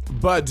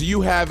 But do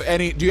you have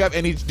any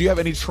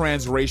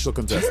transracial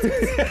contestants?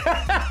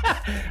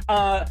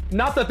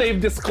 Not that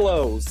they've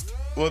disclosed.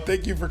 Well,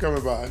 thank you for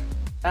coming by.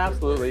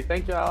 Absolutely.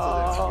 Thank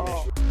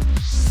y'all.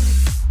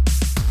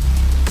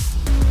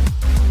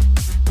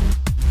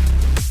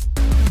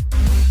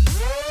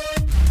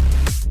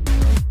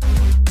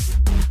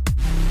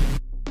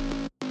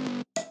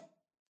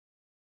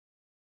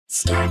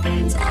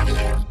 Starburns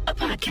Audio,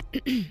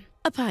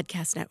 a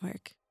podcast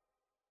network.